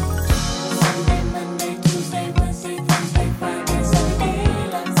anyway. Sunday, Monday, Tuesday, Wednesday, Thursday, Friday, Saturday.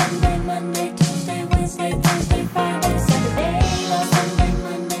 Long Sunday, Monday, Tuesday, Wednesday, Thursday, Friday, Saturday. Long Sunday,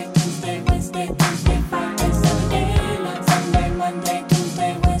 Monday, Tuesday, Wednesday, Thursday, Friday, Saturday. Long Sunday, Monday,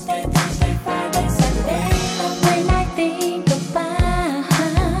 Tuesday, Wednesday, Thursday, Friday, Saturday. When I think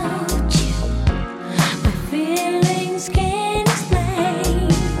about you, my feelings can't explain.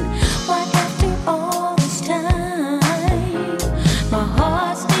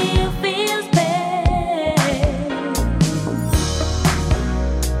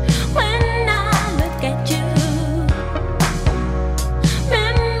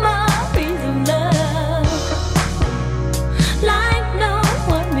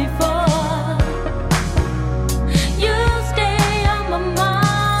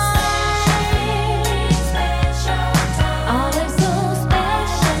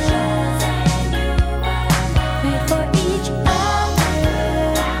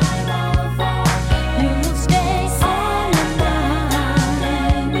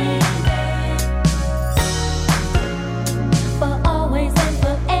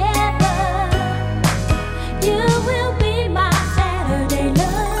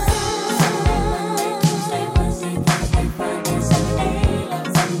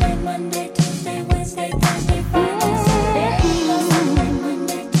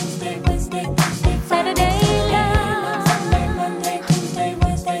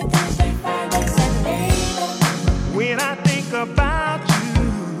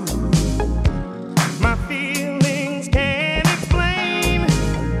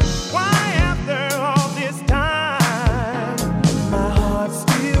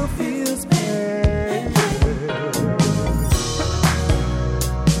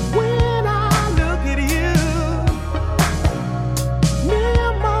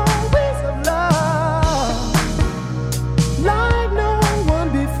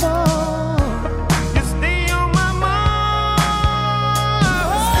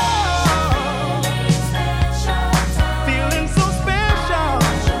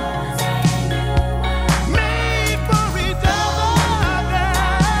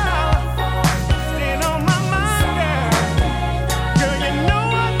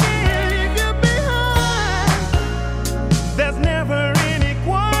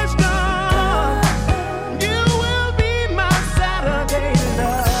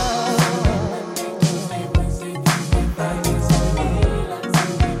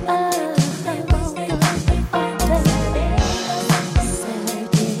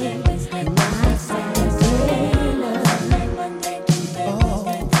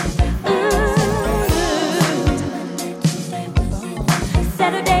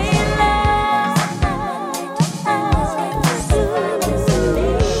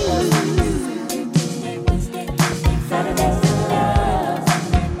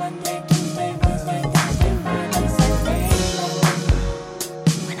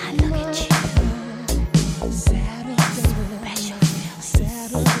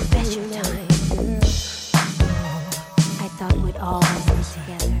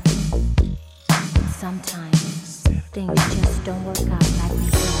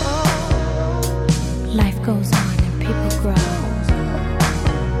 Life goes on and people grow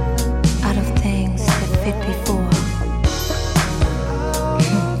out of things that fit before.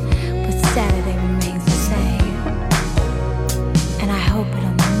 But Saturday remains the same, and I hope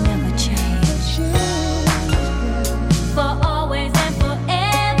it'll never change. For always and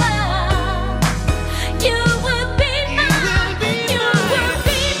forever, you will be mine. You will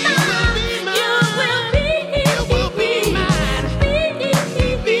be mine. You will be mine.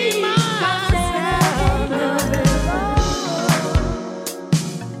 Be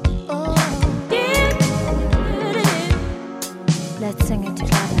Let's sing it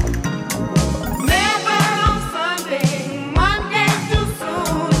together. Never on Sunday, Monday too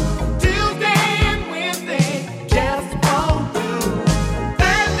soon, Tuesday and Wednesday just won't do.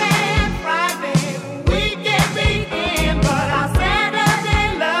 Thursday and Friday, weekend begin, but our Saturday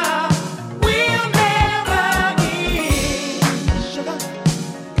love will never end. Sugar.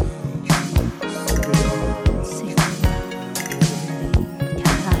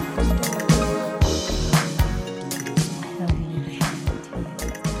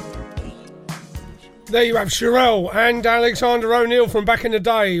 There you have Cherrelle and Alexander O'Neill from back in the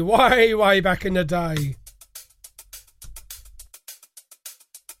day. Way back in the day.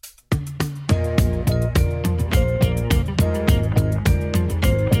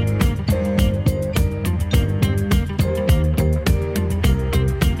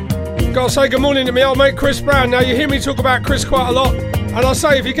 Gotta say good morning to me old mate Chris Brown. Now you hear me talk about Chris quite a lot, and I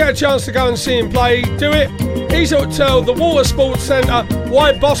say if you get a chance to go and see him play, do it. He's at the Water Sports Centre,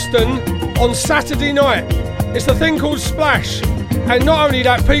 White Boston, on Saturday night. It's the thing called Splash, and not only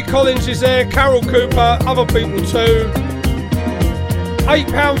that, Pete Collins is there, Carol Cooper, other people too.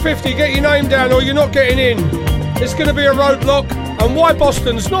 £8.50, get your name down or you're not getting in. It's going to be a roadblock, and White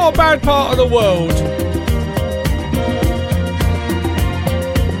Boston's not a bad part of the world.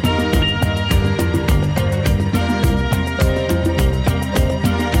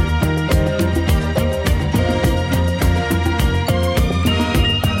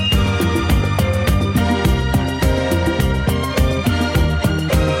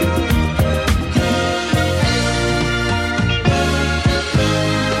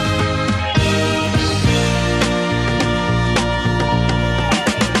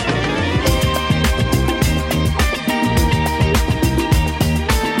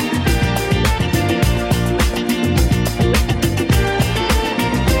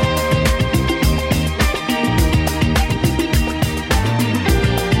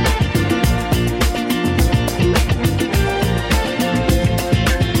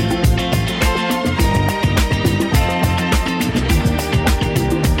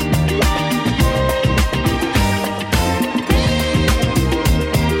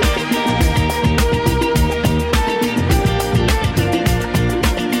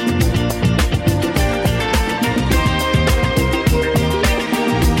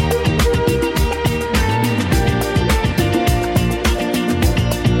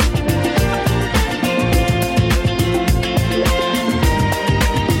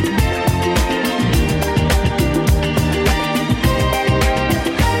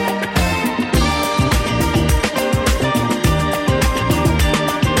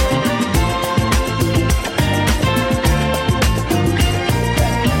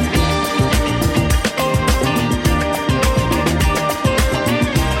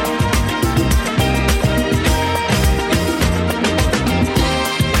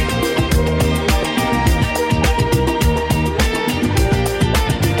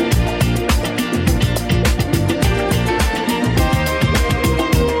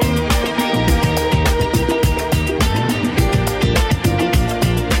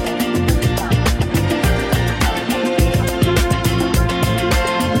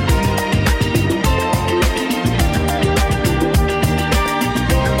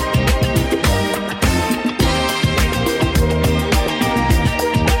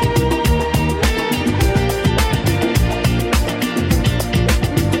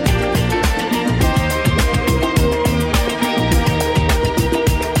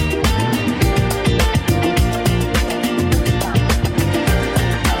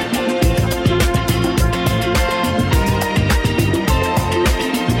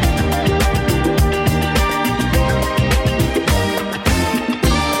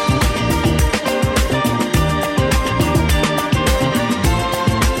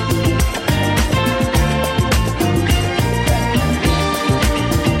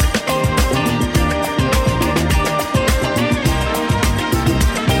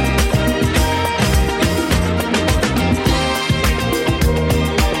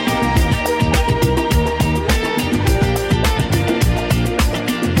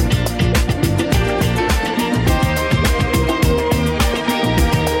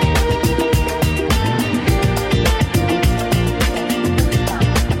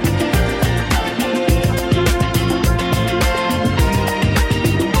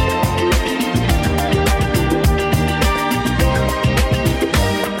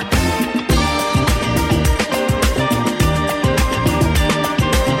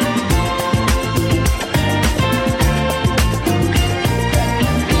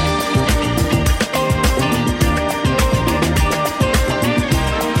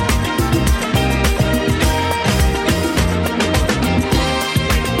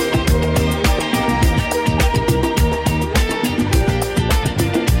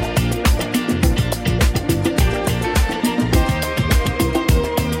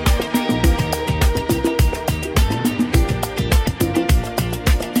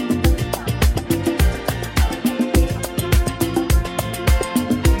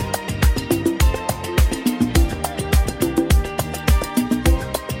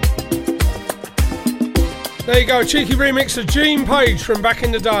 There you go, cheeky remix of Gene Page from back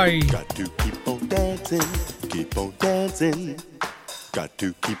in the day. Got to keep on dancing, keep on dancing. Got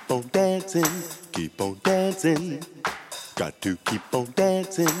to keep on dancing, keep on dancing. Got to keep on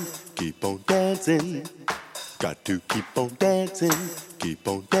dancing, keep on dancing. Got to keep on dancing, keep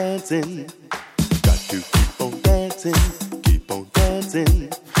on dancing. Got to keep on dancing, keep on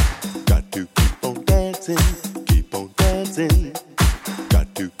dancing. Got to keep on dancing, keep on dancing.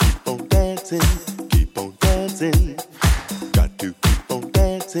 Got to keep on dancing, keep on dancing. Got to keep on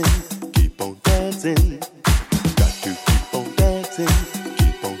dancing, keep on dancing. Got to keep on dancing,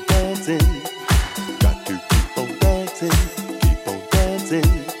 keep on dancing. Got to keep on dancing, keep on dancing.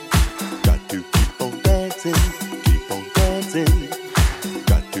 Got to keep on dancing, keep on dancing.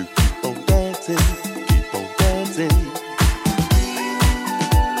 Got to keep on dancing, keep on dancing.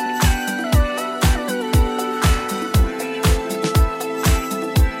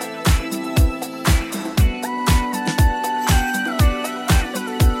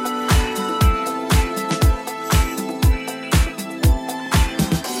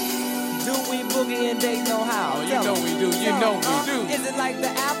 Is it like the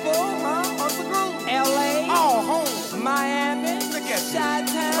Apple, Uncle Groove, L.A., home, Miami,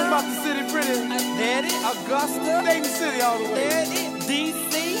 Chi-Town, what about the city pretty? Daddy, Augusta, Dayton City all the way, Daddy,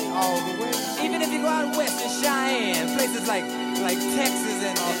 D.C., all the way. Even if you go out west in Cheyenne, places like Texas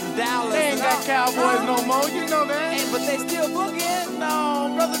and Dallas. They ain't got cowboys no more, you know that. Hey, but they still boogieing.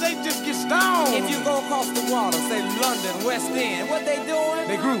 No, brother, they just get stoned. If you go across the water, say London, West End, what they doing?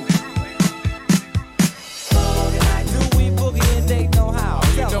 They groove. They know how.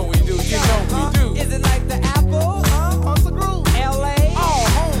 You know we do. You know we do. Is it like the Apple? Uncle Groove. L.A.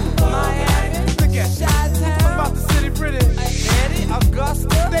 Home. Miami. Chi-Town. What about the city pretty? Daddy.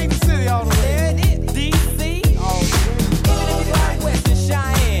 Augusta. Dayton City all the way. Daddy. D.C. All the way. Even if you go out west in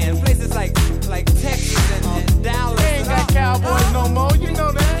Cheyenne, places like Texas and Dallas. They ain't got cowboys no more. You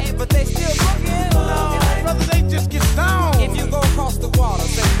know that. Hey, but they still boogieing. No, brother, they just get stoned. If you go across the water,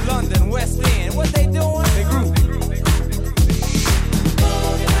 say London.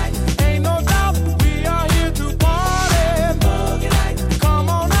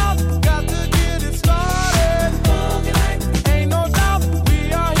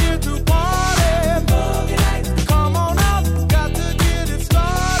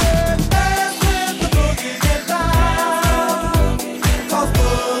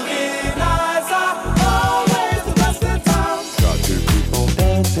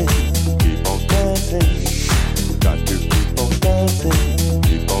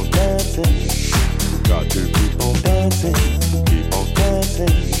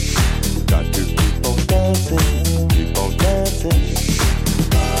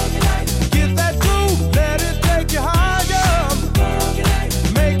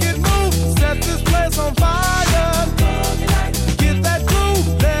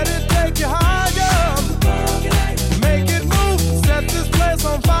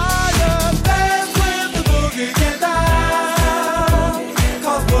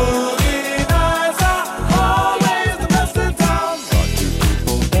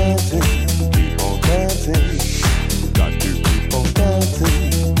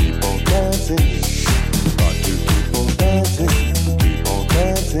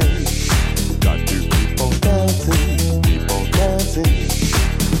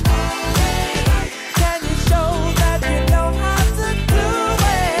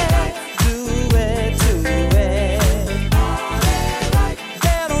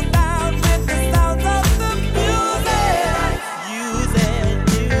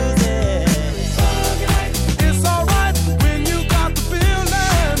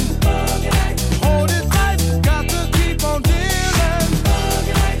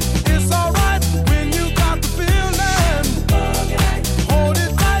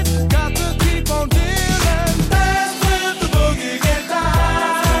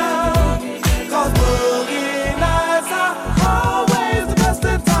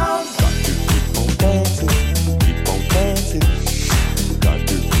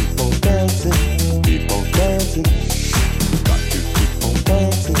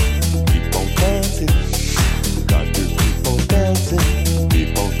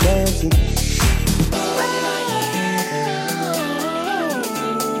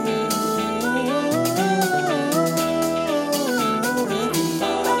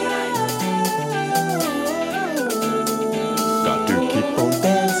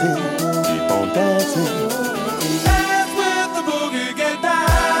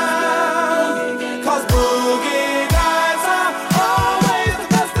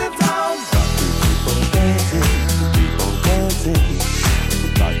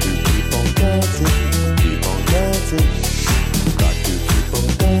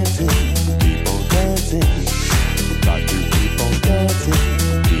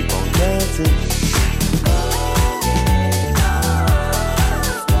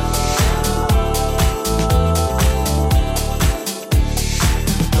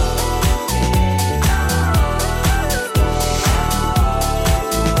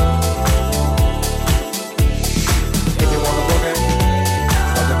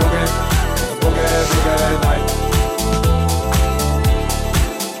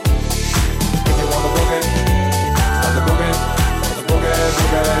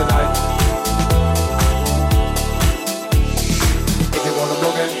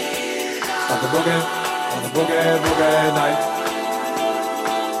 boogie night.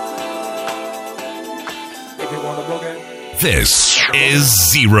 If you wanna boogie. This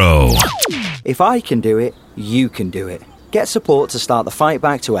is Zero. If I can do it, you can do it. Get support to start the fight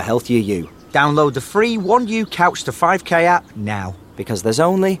back to a healthier you. Download the free 1U Couch to 5K app now, because there's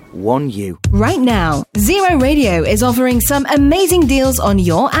only one you. Right now, Zero Radio is offering some amazing deals on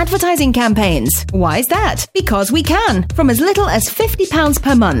your advertising campaigns. Why is that? Because we can, from as little as £50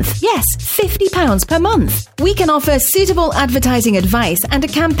 per month. Yes, £50 per month. We can offer suitable advertising advice and a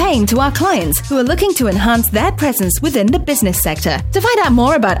campaign to our clients who are looking to enhance their presence within the business sector. To find out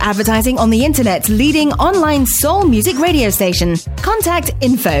more about advertising on the internet's leading online soul music radio station, contact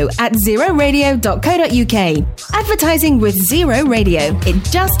info@zeroradio.co.uk. Advertising with Zero Radio. It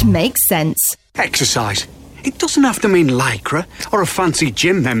just makes sense. Exercise. It doesn't have to mean lycra or a fancy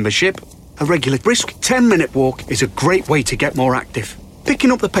gym membership. A regular brisk 10-minute walk is a great way to get more active.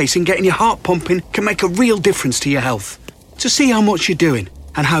 Picking up the pace and getting your heart pumping can make a real difference to your health. To see how much you're doing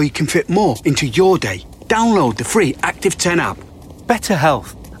and how you can fit more into your day, download the free Active 10 app. Better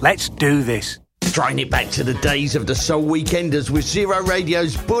health. Let's do this. Throwing it back to the days of the Soul Weekenders with Zero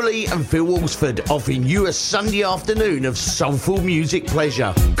Radio's Bully and Phil Walsford, offering you a Sunday afternoon of soulful music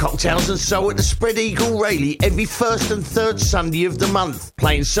pleasure. Cocktails and soul at the Spread Eagle Rayleigh every first and third Sunday of the month.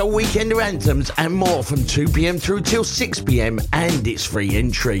 Playing Soul Weekender anthems and more from 2 p.m. through till 6 p.m. and it's free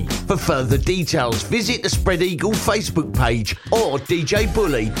entry. For further details, visit the Spread Eagle Facebook page or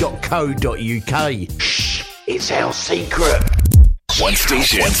djbully.co.uk. Shh, it's our secret. One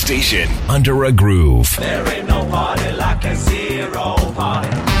station, under a groove. There ain't no party like a Zero party.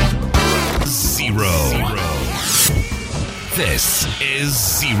 Zero. This is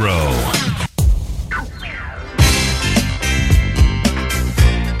Zero.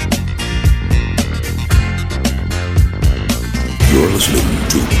 You're listening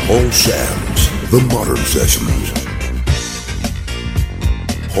to Paul Sam's The Modern Sessions.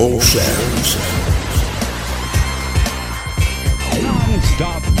 Paul Sam's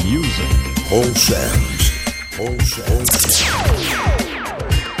Non-stop music. Paul Sam's.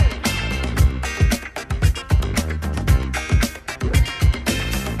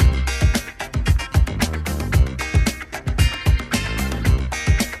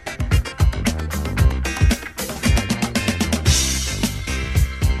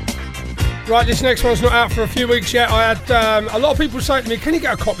 Right, this next one's not out for a few weeks yet. I had a lot of people say to me, can you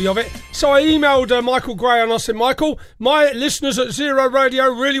get a copy of it? So I emailed Michael Gray and I said, Michael, my listeners at Zero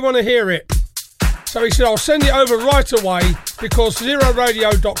Radio really want to hear it. So he said, I'll send it over right away because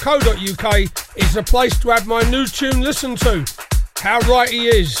zeroradio.co.uk is the place to have my new tune listened to. How right he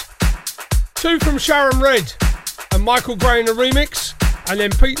is. 2 from Sharon Red and Michael Gray in the remix, and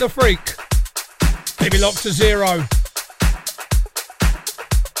then Pete the Freak. Keep it locked to Zero.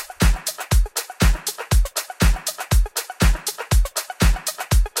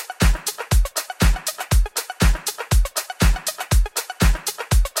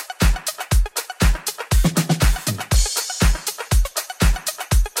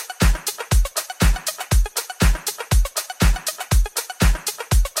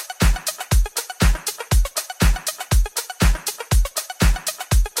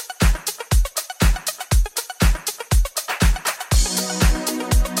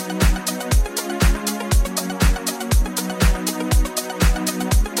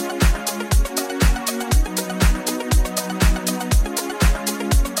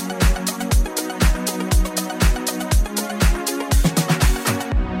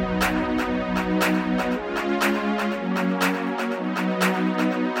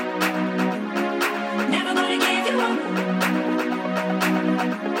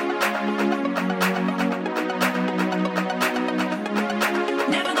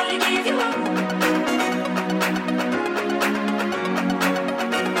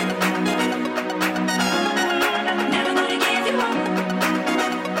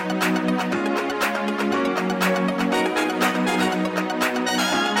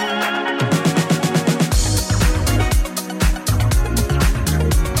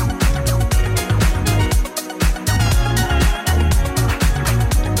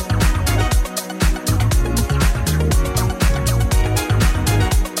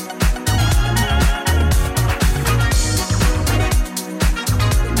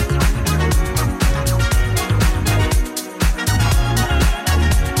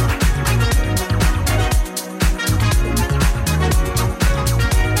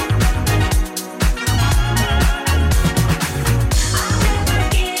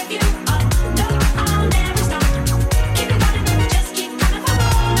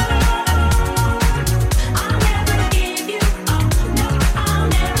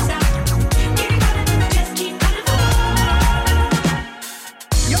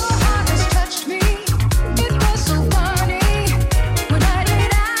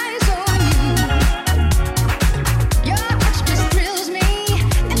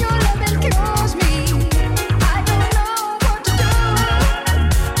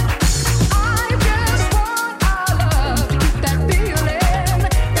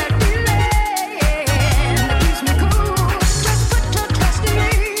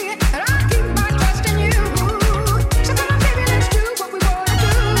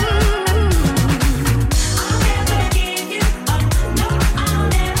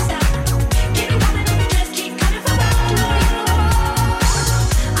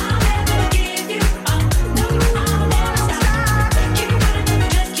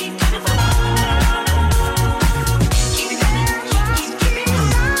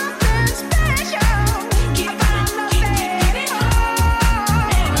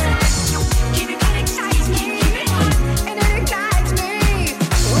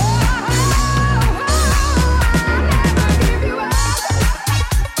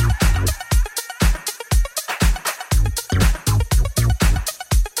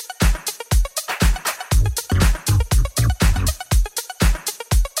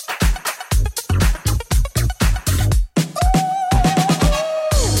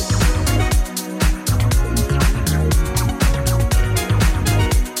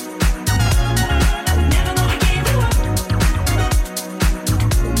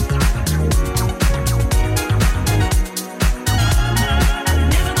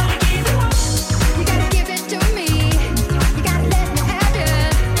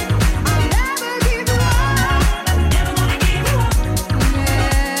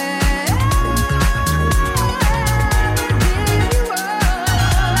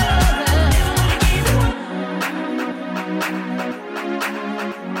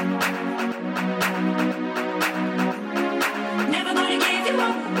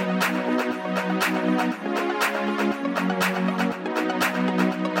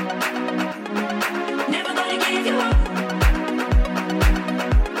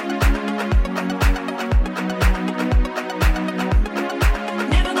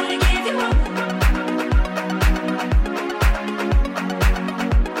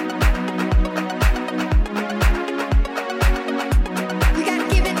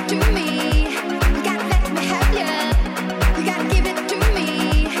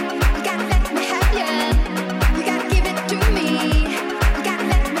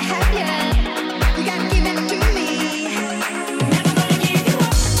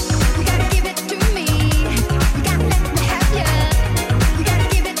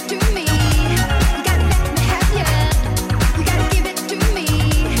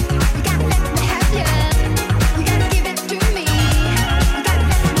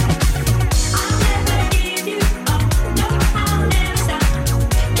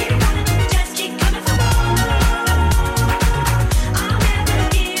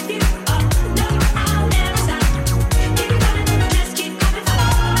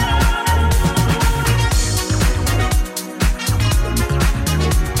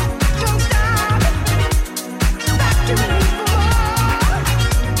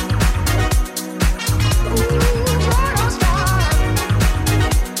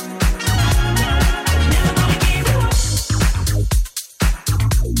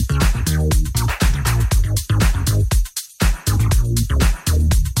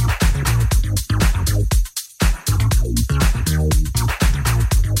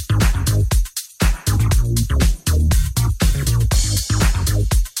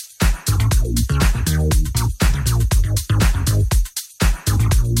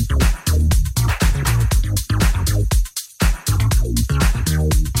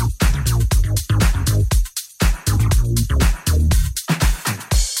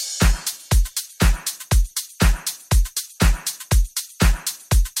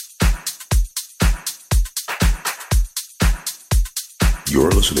 You're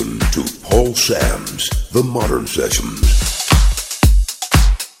listening to Paul Sam's The Modern Sessions.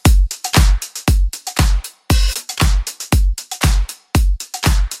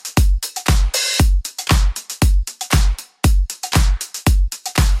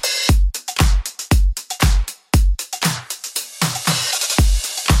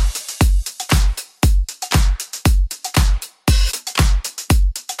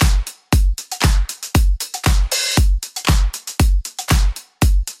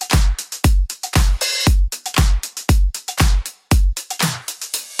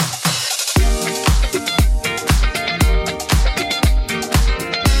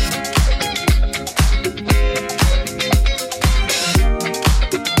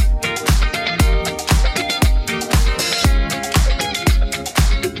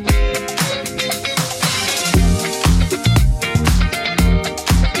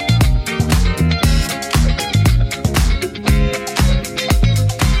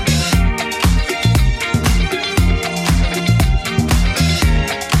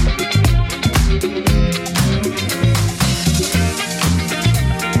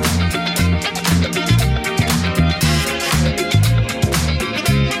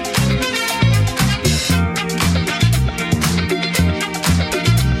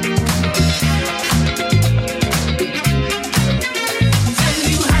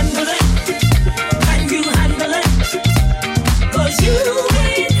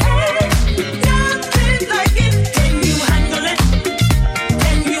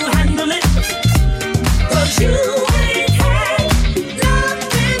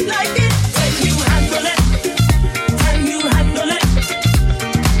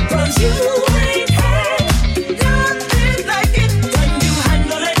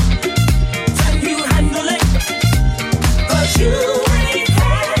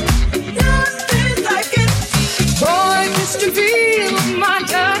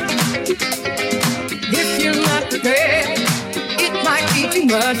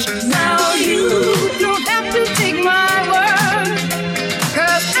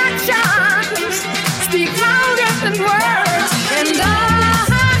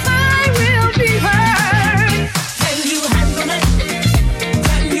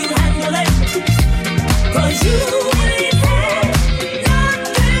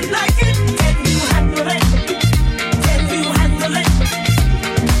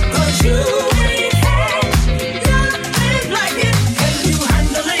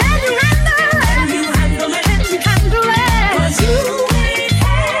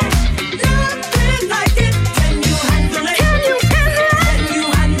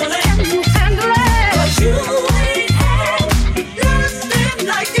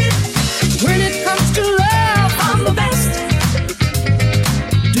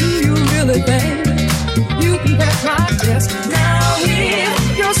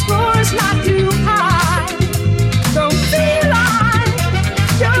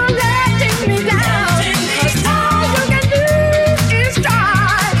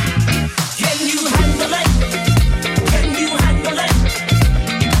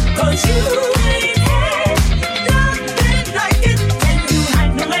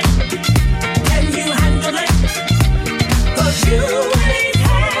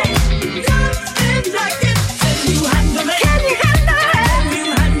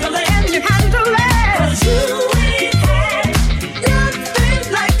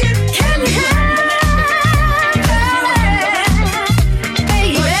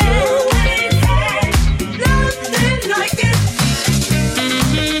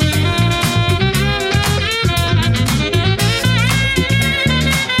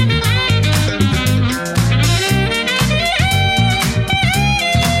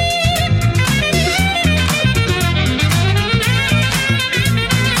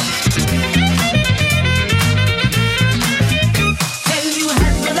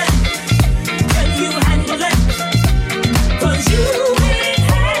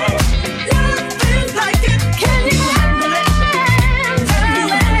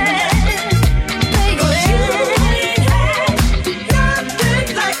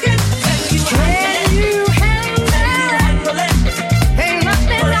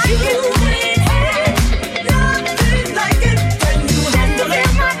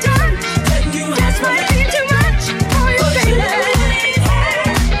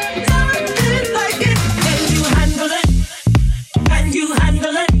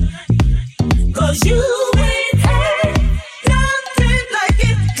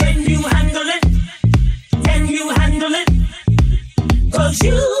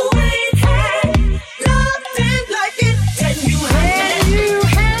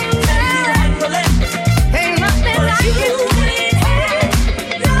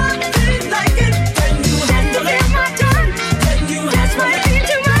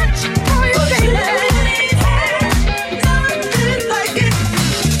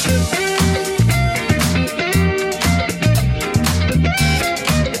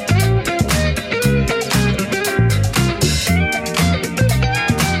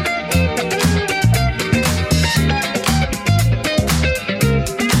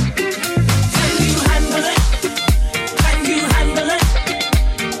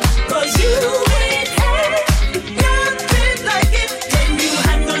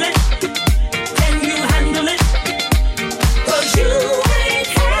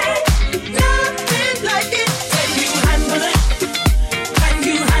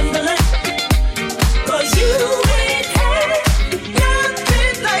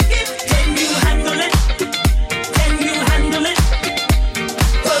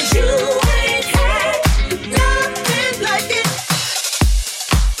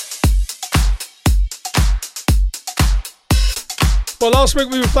 Well, last week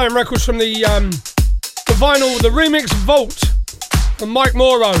we were playing records from the vinyl, the remix Vault from Mike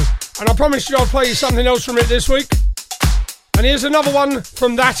Morrow, and I promised you I'd play you something else from it this week. And here's another one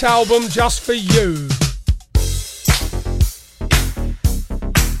from that album just for you.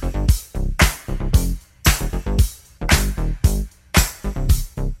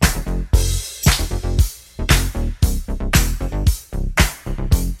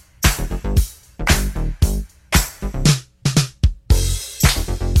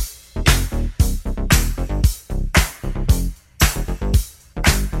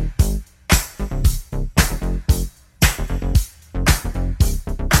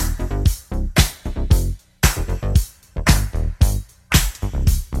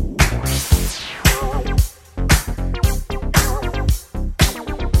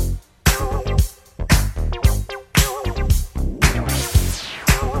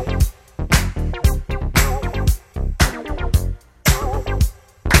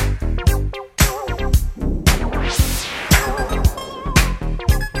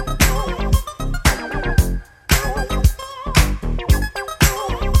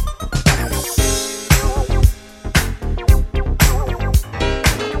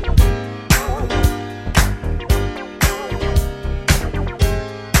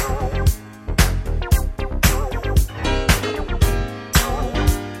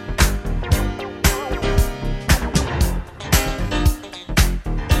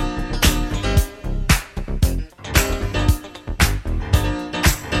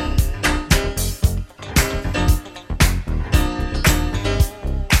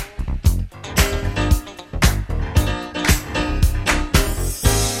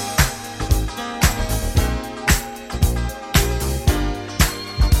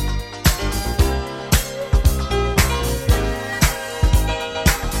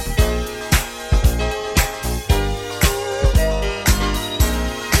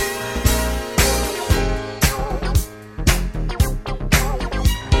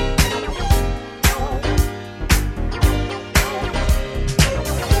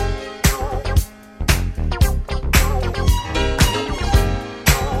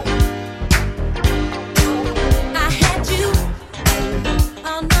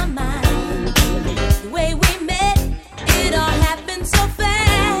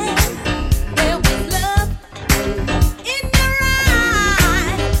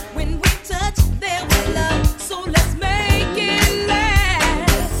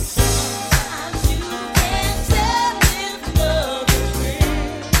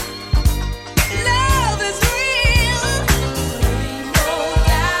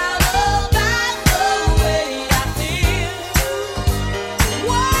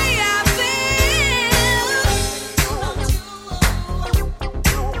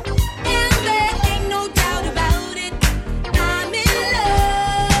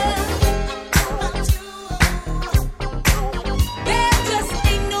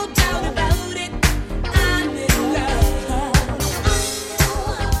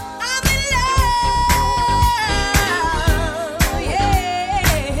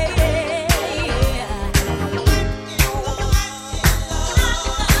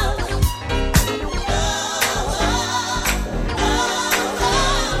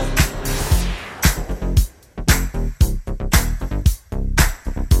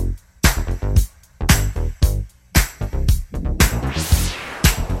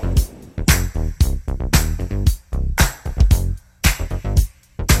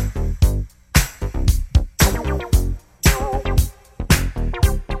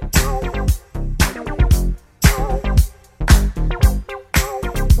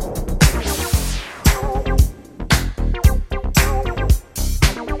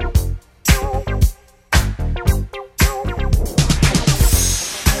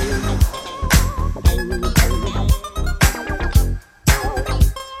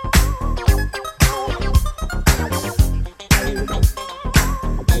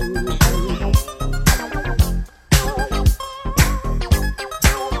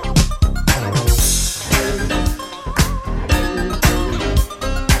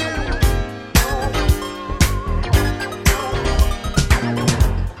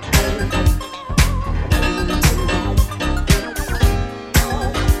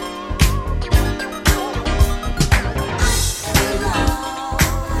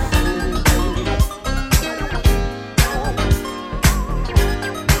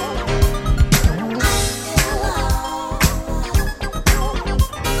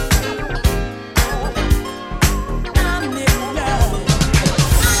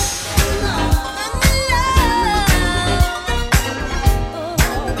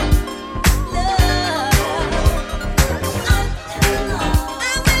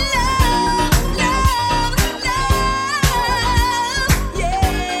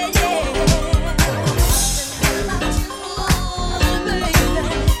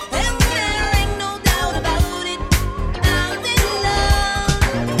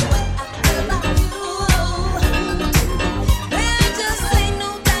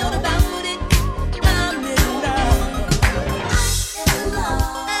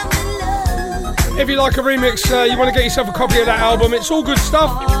 If you like a remix, you want to get yourself a copy of that album, it's all good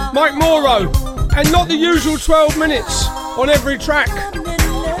stuff. Mike Morrow, and not the usual 12 minutes on every track.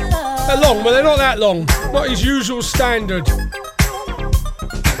 They're long, but they're not that long. Not his usual standard.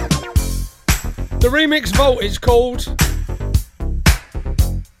 The Remix Vault it's called.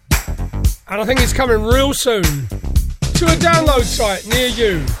 And I think it's coming real soon to a download site near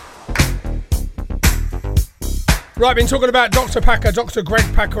you. Right, been talking about Dr. Packer, Dr. Greg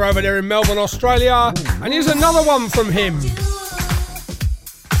Packer over there in Melbourne, Australia. And here's another one from him.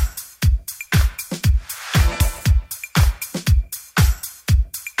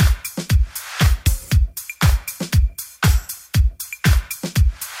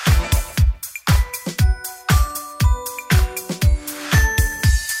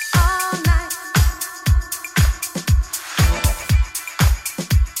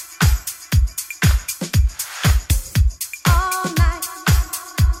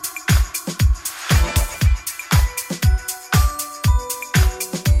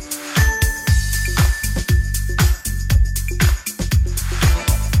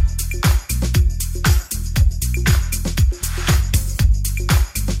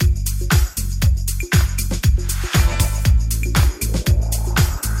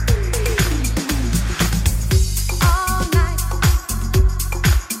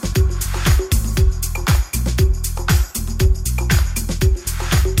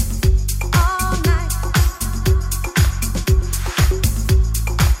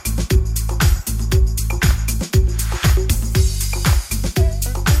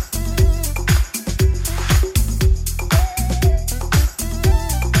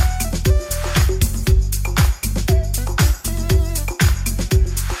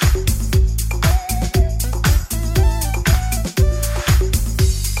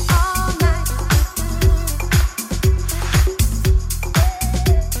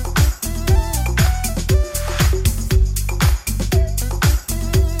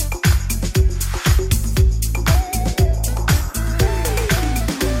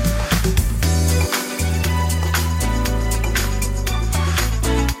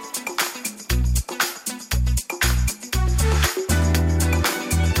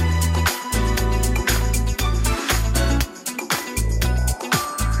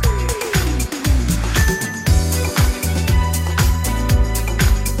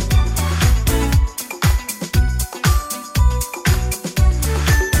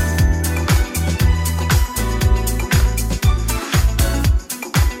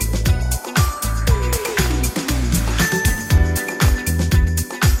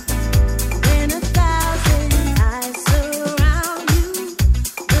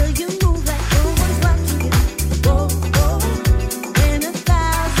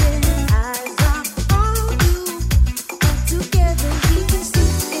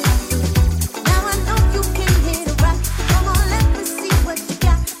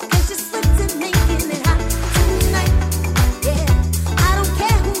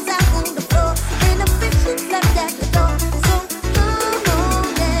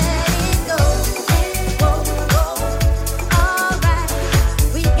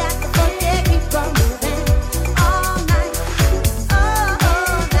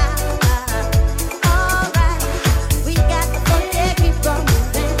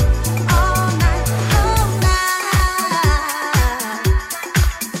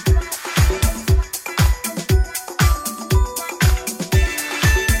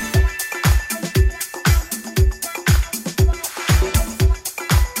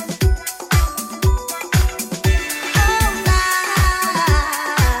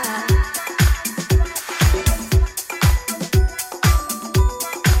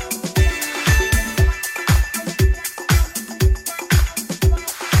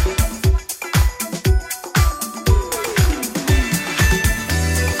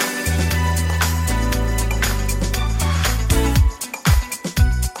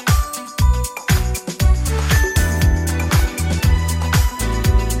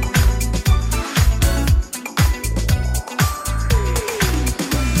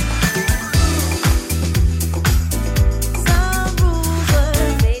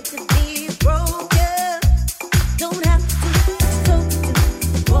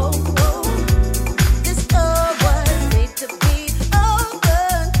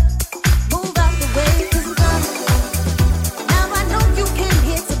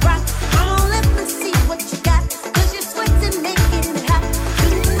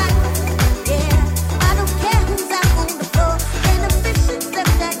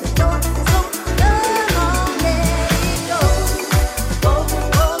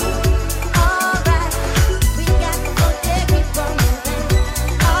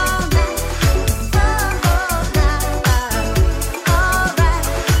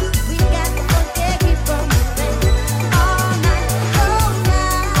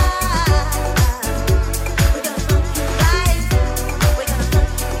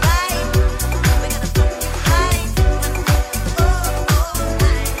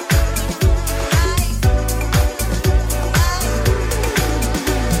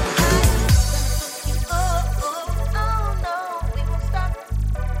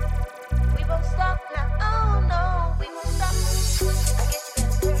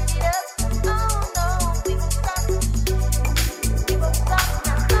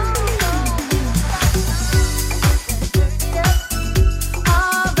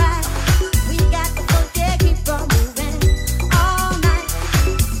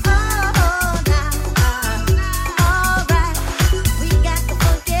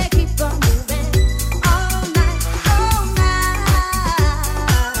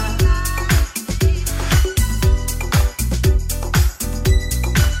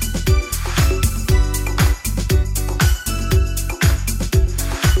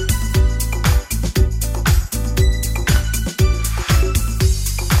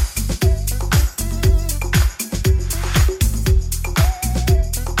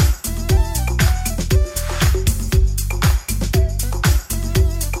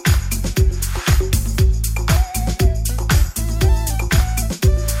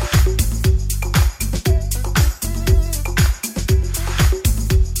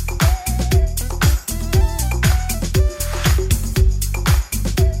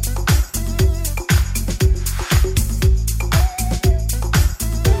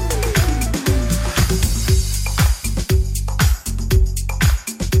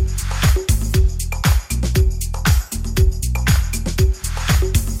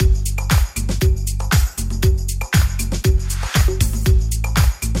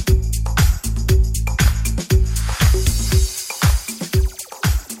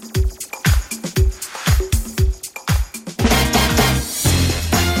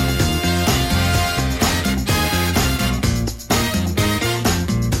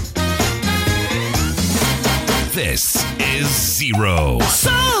 This is Zero.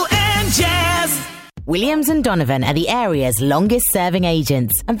 Soul and jazz. Williams & Donovan are the area's longest-serving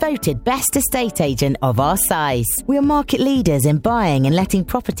agents and voted best estate agent of our size. We are market leaders in buying and letting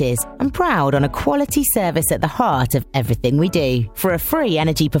properties and proud on a quality service at the heart of everything we do. For a free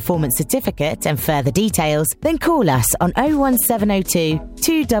energy performance certificate and further details, then call us on 01702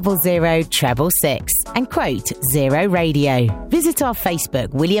 200 666 and quote Zero Radio. Visit our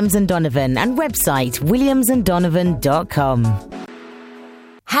Facebook Williams & Donovan and website williamsanddonovan.com.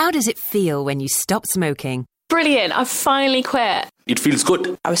 How does it feel when you stop smoking? Brilliant, I've finally quit. It feels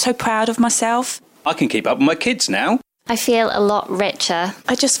good. I was so proud of myself. I can keep up with my kids now. I feel a lot richer.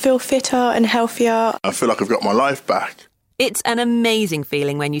 I just feel fitter and healthier. I feel like I've got my life back. It's an amazing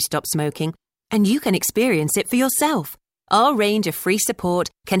feeling when you stop smoking, and you can experience it for yourself. Our range of free support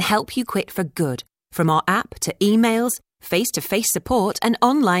can help you quit for good, from our app to emails, face-to-face support and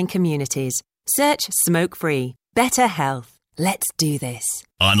online communities. Search Smoke Free. Better health. Let's do this.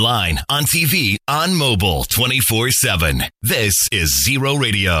 Online, on TV, on mobile, 24/7. This is Zero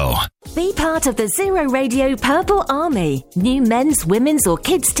Radio. Be part of the Zero Radio Purple Army. New men's, women's or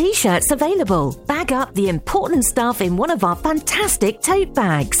kids' t-shirts available. Bag up the important stuff in one of our fantastic tote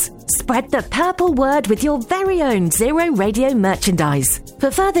bags. Spread the purple word with your very own Zero Radio merchandise.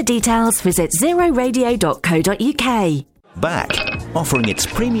 For further details, visit zeroradio.co.uk. Back, offering its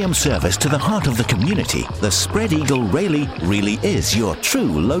premium service to the heart of the community, the Spread Eagle really is your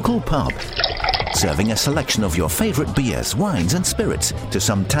true local pub. Serving a selection of your favourite beers, wines and spirits to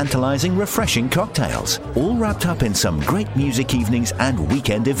some tantalising, refreshing cocktails, all wrapped up in some great music evenings and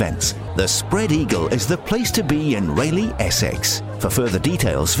weekend events. The Spread Eagle is the place to be in Rayleigh, Essex. For further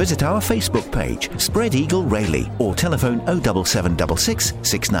details, visit our Facebook page, Spread Eagle Rayleigh, or telephone 07766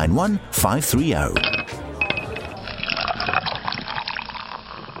 691 530.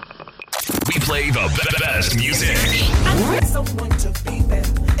 We play the best music. I need someone to be there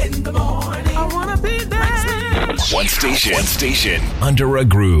in the morning. I wanna be there. One station, under a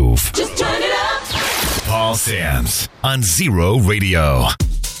groove. Just turn it up. Paul Sams on Zero Radio.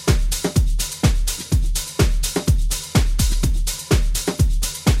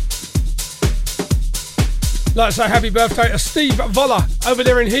 Like to say happy birthday to Steve Voller over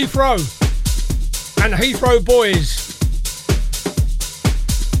there in Heathrow and the Heathrow boys.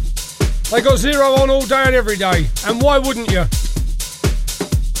 They got Zero on all day and every day, and why wouldn't you?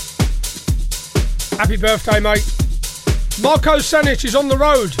 Happy birthday, mate. Marco Sanic is on the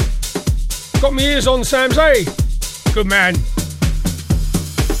road. Got my ears on, Sam's, eh? Good man.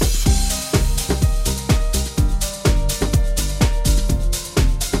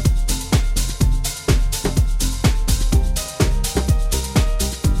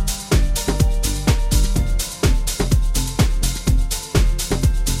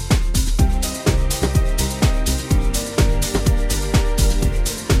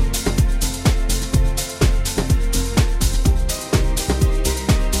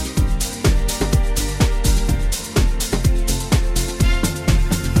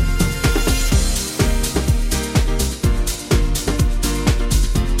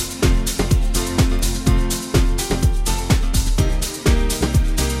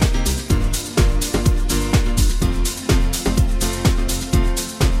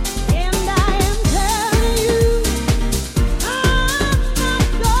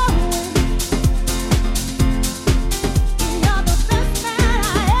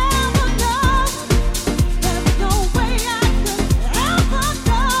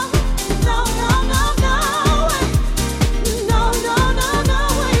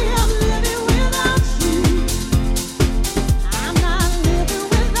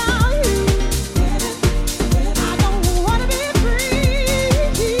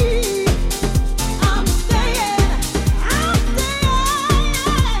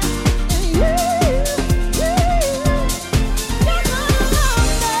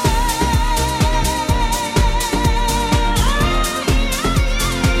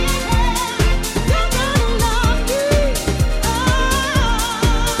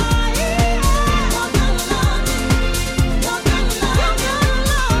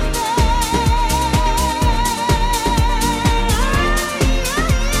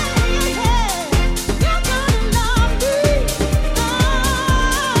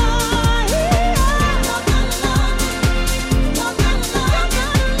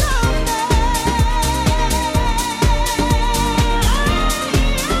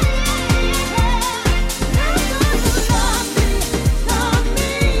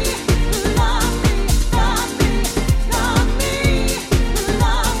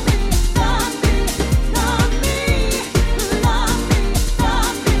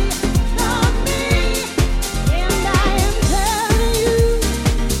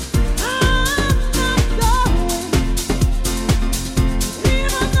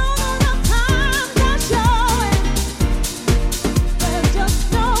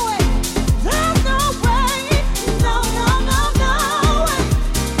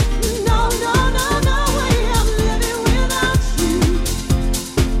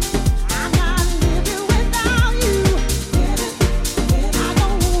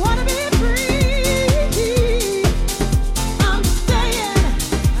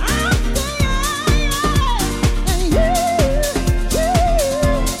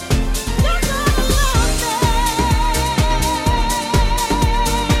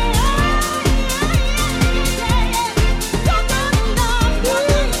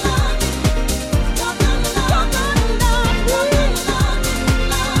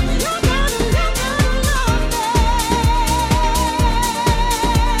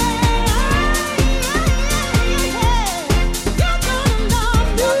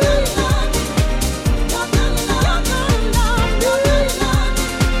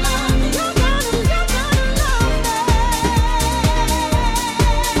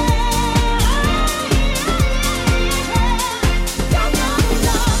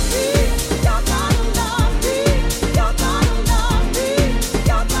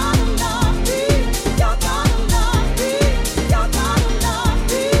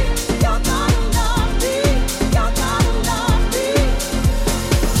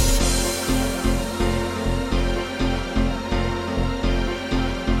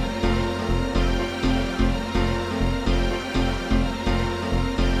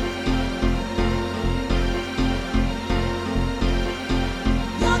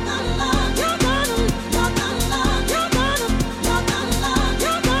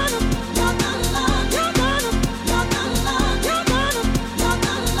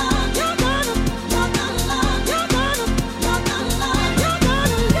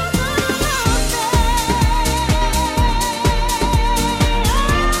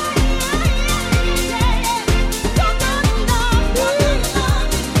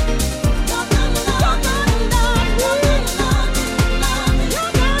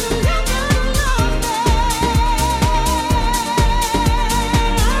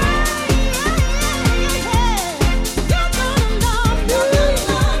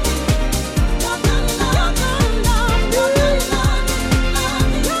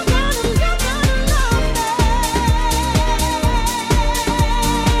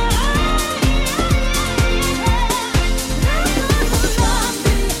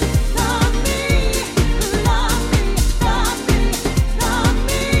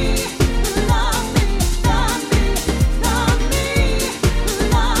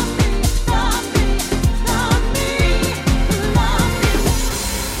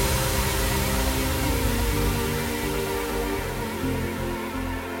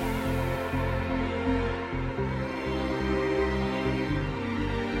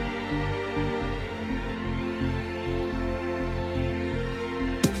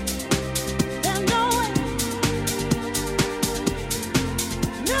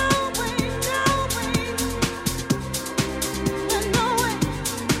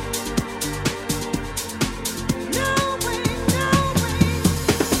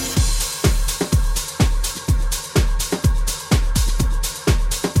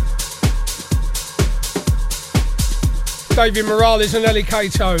 David Morales and Ellie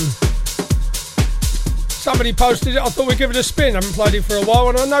Cato. Somebody posted it, I thought we'd give it a spin. I haven't played it for a while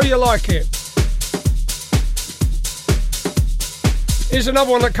and I know you like it. Here's another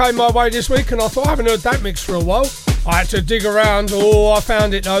one that came my way this week and I thought I haven't heard that mix for a while. I had to dig around. Oh, I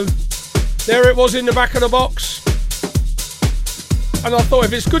found it though. There it was in the back of the box. And I thought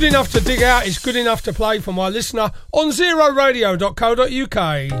if it's good enough to dig out, it's good enough to play for my listener on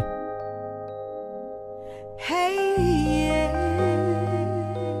zeroradio.co.uk.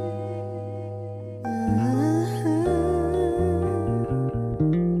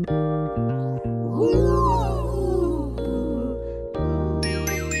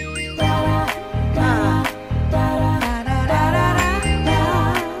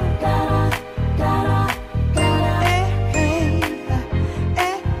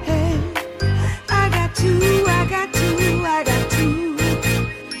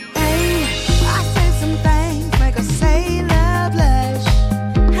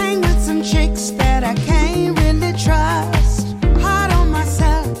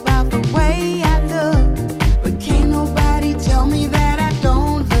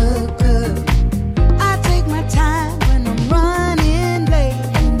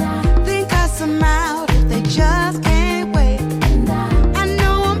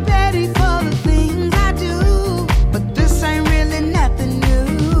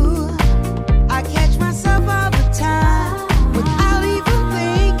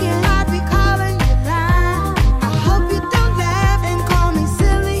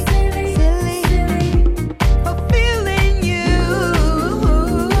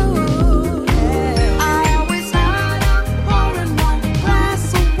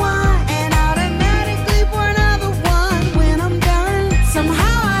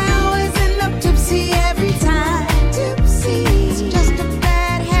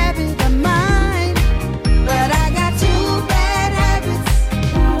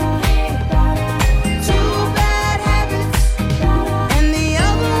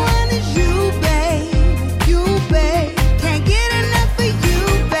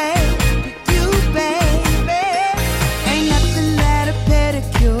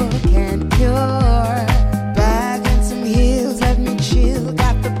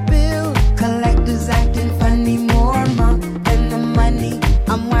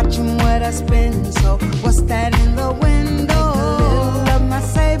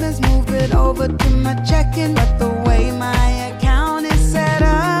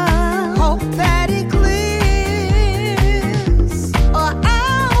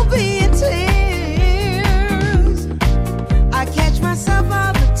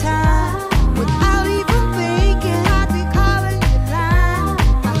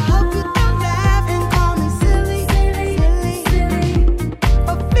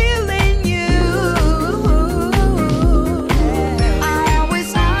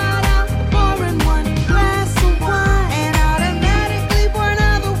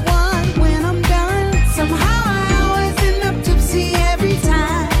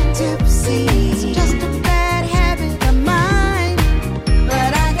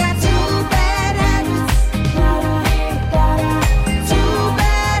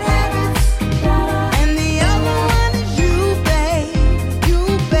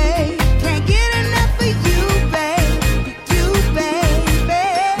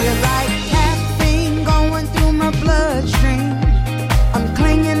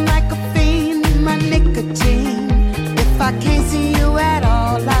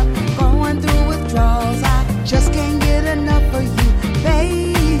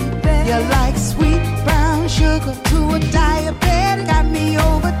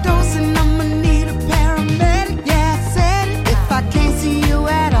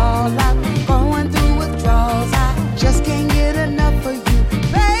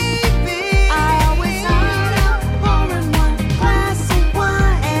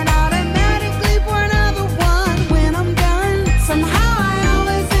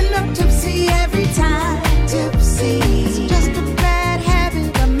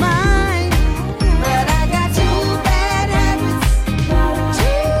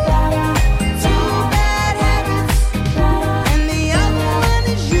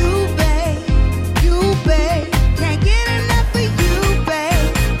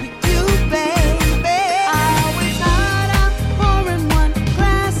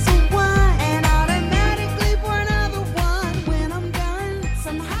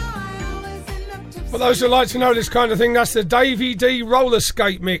 Those who like to know this kind of thing, that's the Davey D roller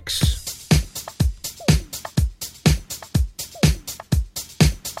skate mix.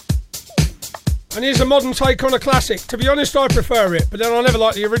 And here's a modern take on a classic. To be honest, I prefer it, but then I never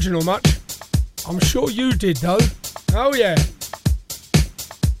liked the original much. I'm sure you did though. Oh, yeah.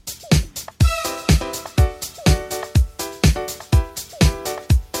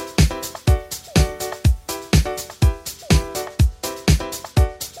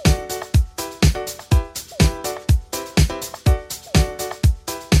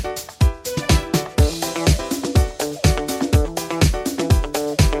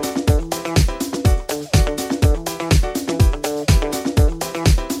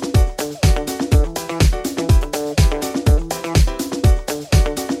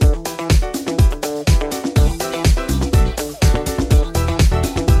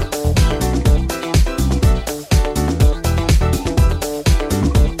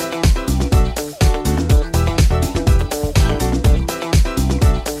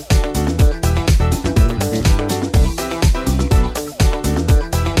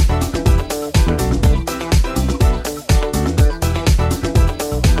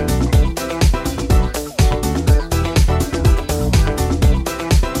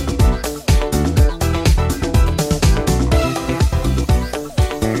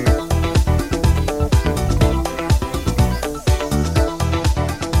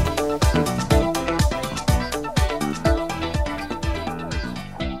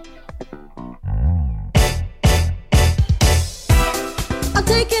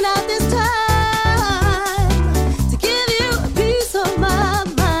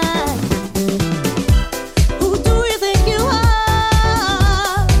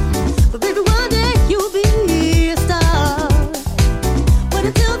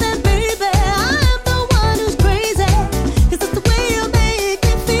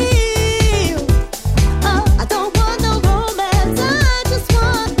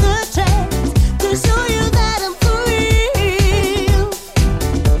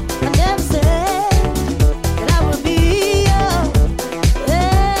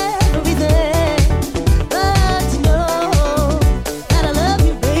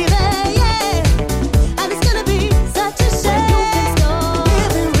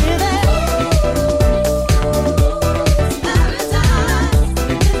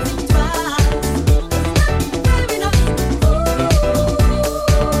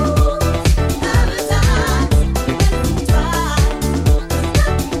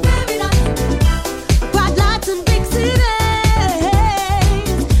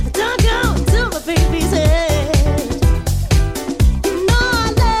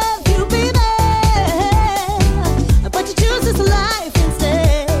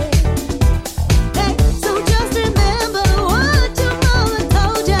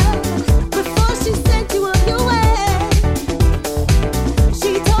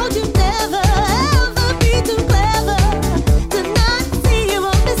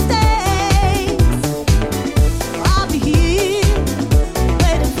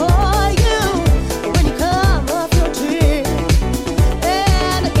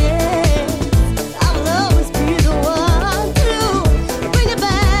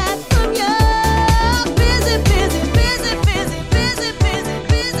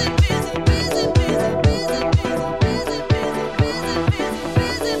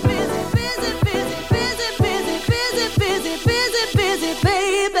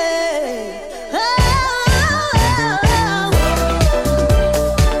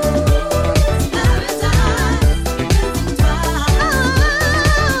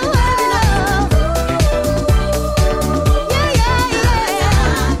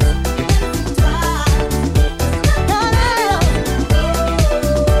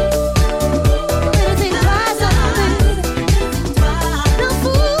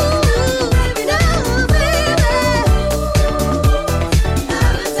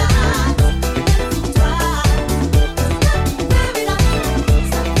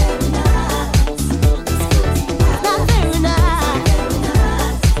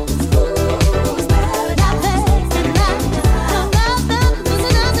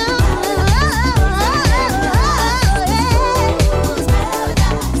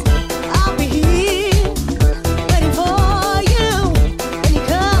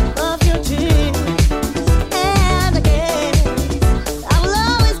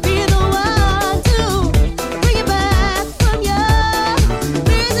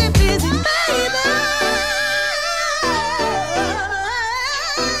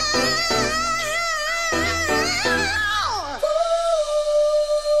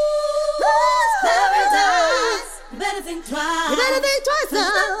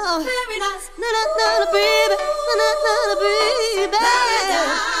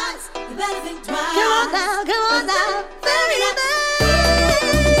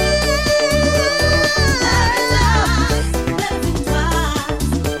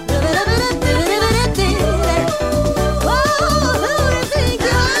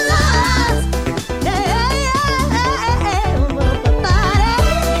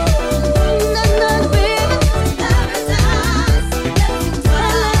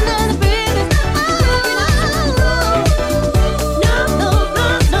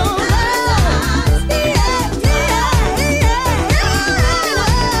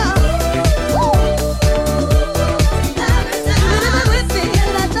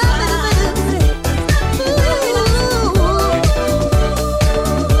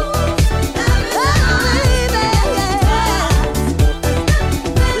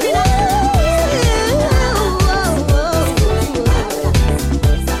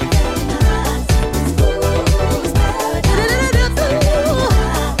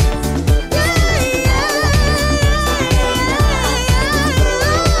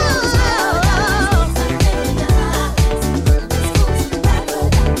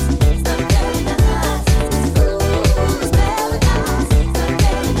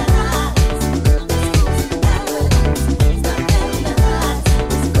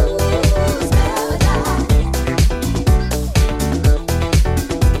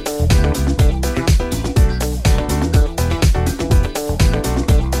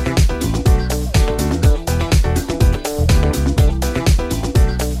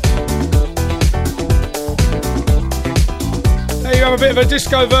 bit of a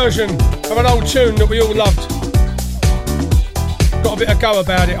disco version of an old tune that we all loved. Got a bit of go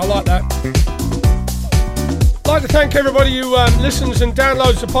about it, I like that. I'd like to thank everybody who listens and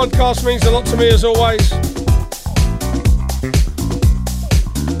downloads the podcast, means a lot to me as always.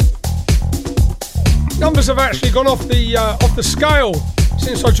 Numbers have actually gone off the scale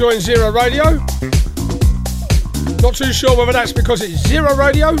since I joined Zero Radio. Not too sure whether that's because it's Zero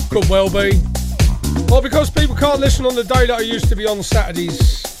Radio, could well be, or because people can't listen on the day that I used to be on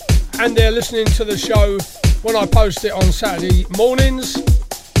Saturdays, and they're listening to the show when I post it on Saturday mornings.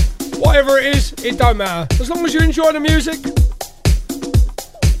 Whatever it is, it don't matter. As long as you enjoy the music,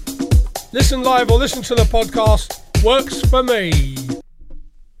 listen live or listen to the podcast, works for me.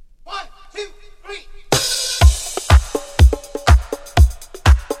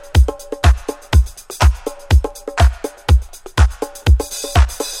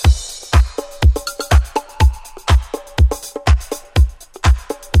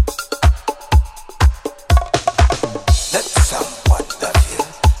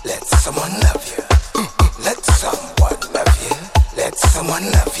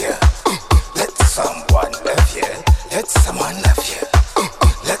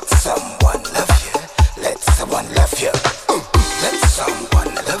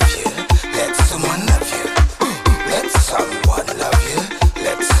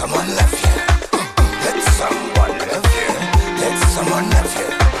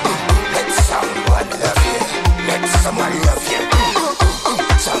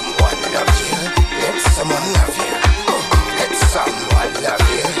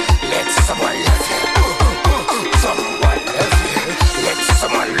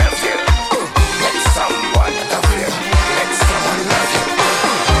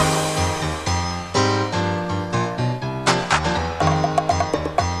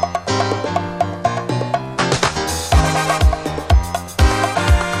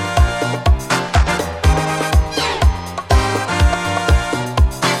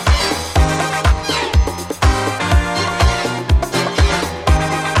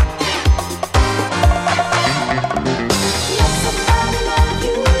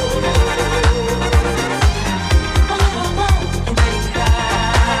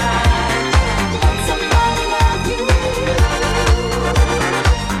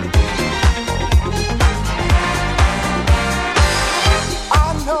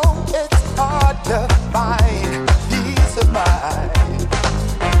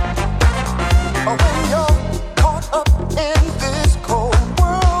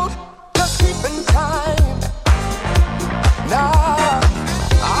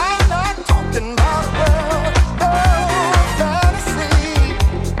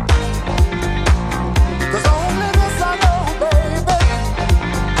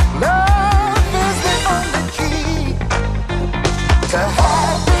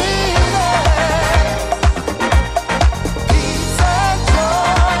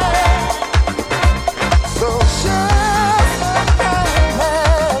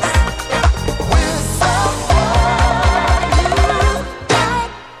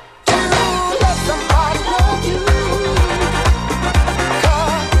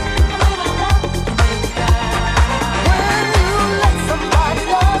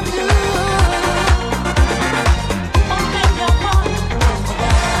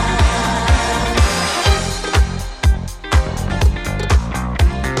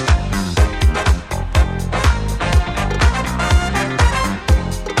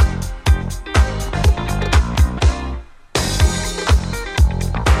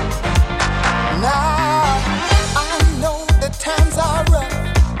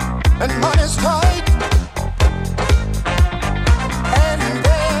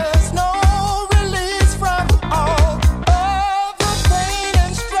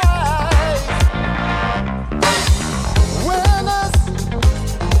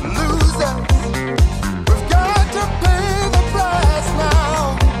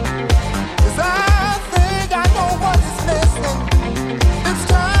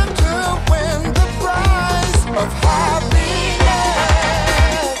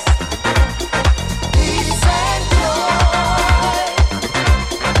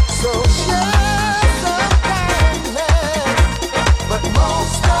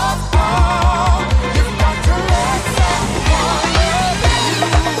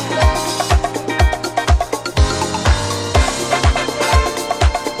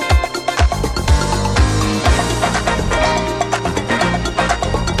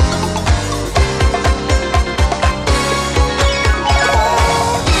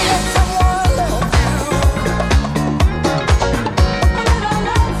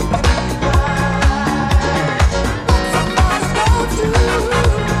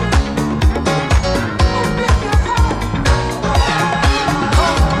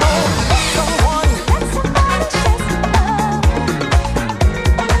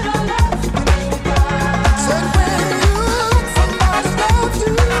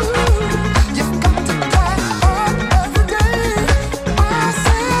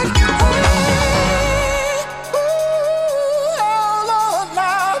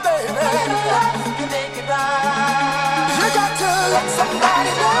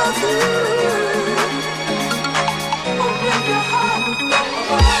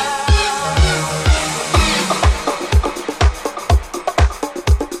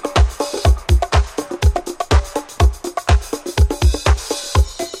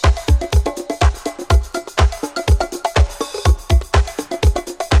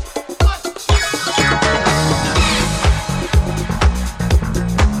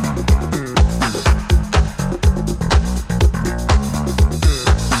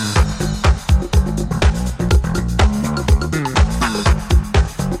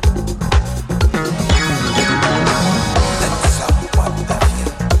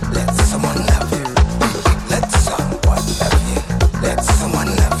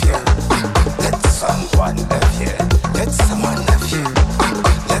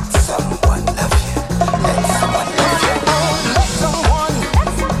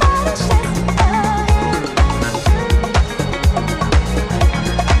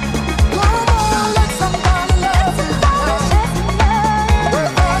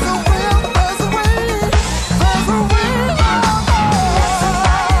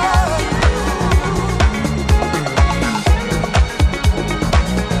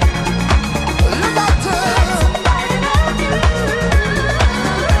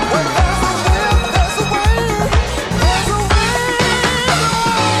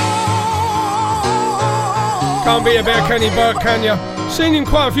 Can't beat a bit of Kenny Burke, can you? Seen him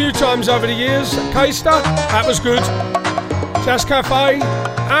quite a few times over the years. At Caister, that was good. Jazz Cafe,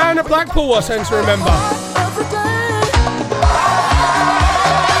 and at Blackpool, I tend to remember.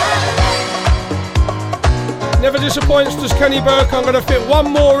 Never disappoints, does Kenny Burke. I'm going to fit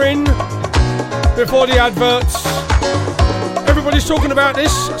one more in before the adverts. Everybody's talking about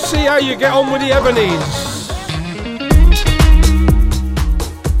this. See how you get on with the Ebonies.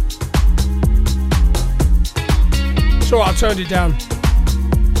 It's alright, I turned it down.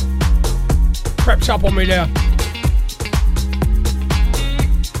 Crept up on me there.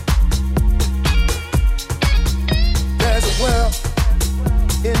 There's a world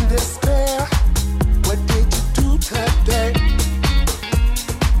in despair. What did you do today?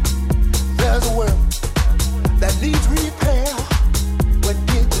 There's a world that needs repair. What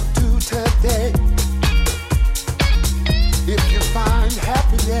did you do today? If you find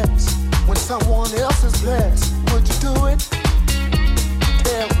happiness when someone else is blessed, would you do it?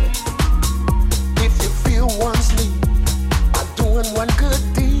 Tell me. If you feel one's need by doing one good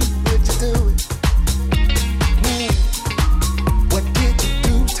deed, would you do it? What did you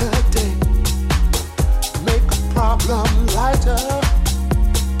do today? Make a problem lighter.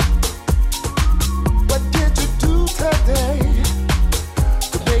 What did you do today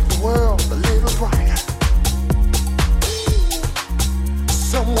to make the world a little brighter?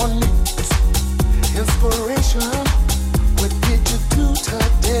 Someone needs inspiration. What did you do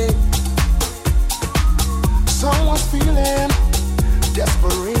today? Someone's feeling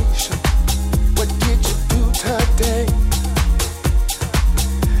desperation. What did you do today?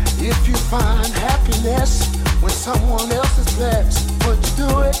 If you find happiness when someone else is blessed, would you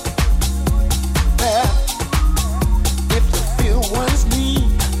do it? Yeah. If you feel one's need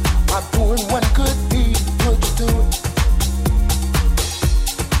by doing one good deed, would you do it?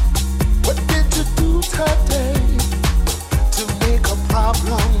 What did you do today to make a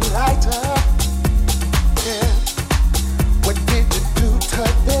problem lighter? Yeah. What did you do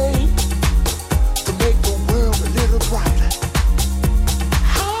today to make the world a little brighter?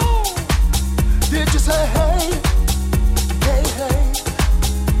 How did you say hey, hey, hey?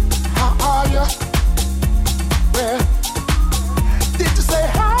 How are you? Well, did you say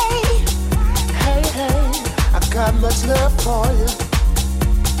hey, hey, hey? I got much love for you.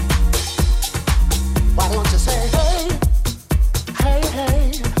 Why don't you say hey, hey, hey?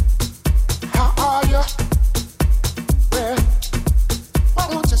 How are you? Well, why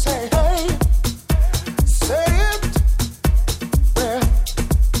don't you say hey? Say it. Well,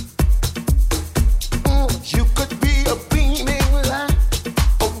 you could be a beaming light,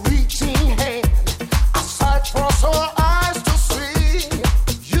 a reaching hand, a sight for sore eyes to see.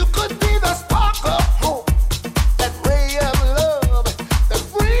 You could be the spark of hope, that ray of love that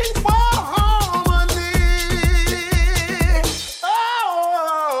brings more harmony. Oh,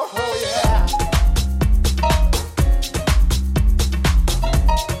 yeah.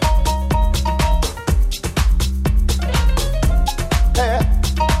 Yeah.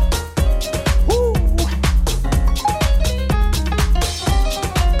 Woo.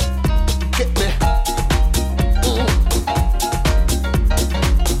 Get me.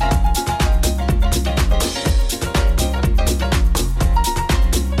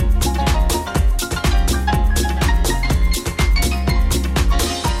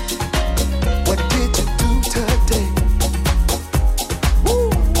 What did you do today? Woo.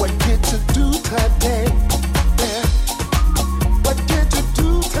 What did you do today? Yeah. What did you do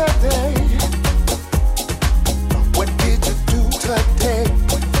today? What did you do today?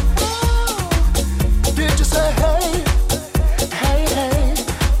 Did you say hey, hey, hey?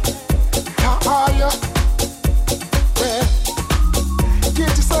 How are you? Well,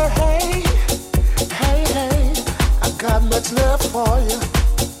 did you say hey, hey, hey? I got much love for you.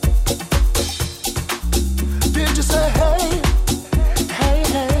 Did you say hey, hey,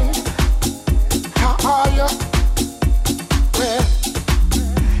 hey? How are you? Well,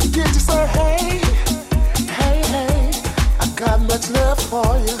 did you say hey, hey, hey? I got much love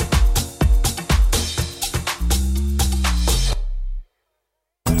for you.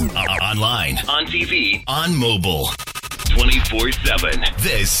 Online, on TV, on mobile. 24/7.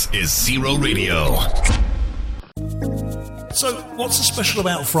 This is Zero Radio. So, what's so special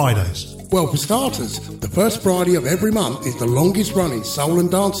about Fridays? Well, for starters, the first Friday of every month is the longest running soul and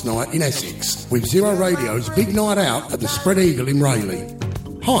dance night in Essex, with Zero Radio's big night out at the Spread Eagle in Rayleigh.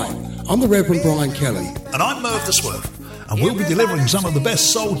 Hi, I'm the Reverend Brian Kelly. And I'm Merv the Swerve. And we'll be delivering some of the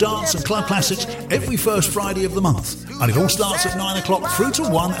best soul dance and club classics every first Friday of the month. And it all starts at 9 o'clock through to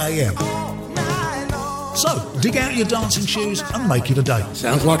 1 a.m. So, dig out your dancing shoes and make it a day.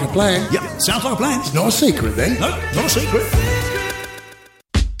 Sounds like a plan. Yep, sounds like a plan. It's not a secret then. No, not a secret.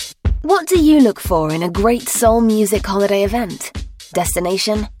 What do you look for in a great soul music holiday event?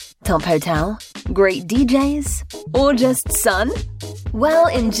 Destination? Top hotel? Great DJs? Or just sun? Well,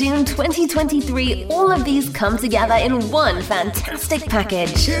 in June 2023, all of these come together in one fantastic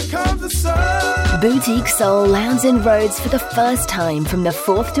package. Here comes the sun. Boutique Soul lands in Rhodes for the first time from the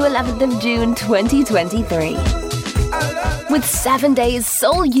 4th to 11th of June 2023. With 7 days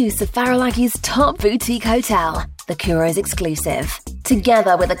sole use of Faralaki's top boutique hotel, the Kuro's exclusive.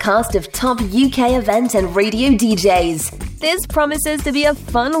 Together with a cast of top UK event and radio DJs. This promises to be a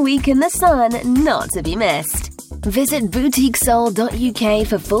fun week in the sun, not to be missed. Visit boutiquesoul.uk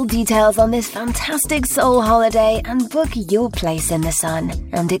for full details on this fantastic soul holiday and book your place in the sun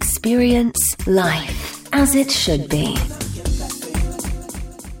and experience life as it should be.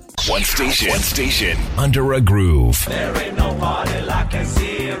 One station, under a groove. There ain't no party like a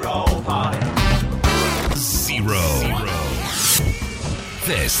zero party. Zero.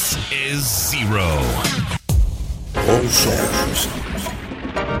 This is Zero. Paul Sam's.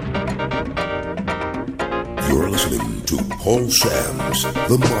 You're listening to Paul Sam's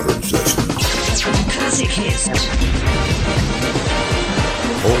The Modern Session. Classic hits.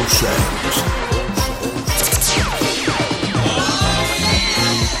 Paul Sam's.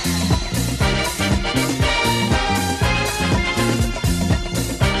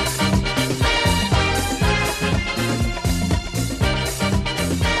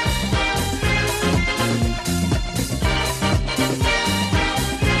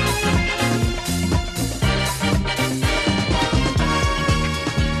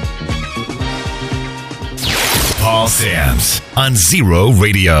 Paul Sam's on Zero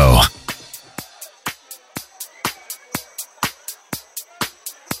Radio.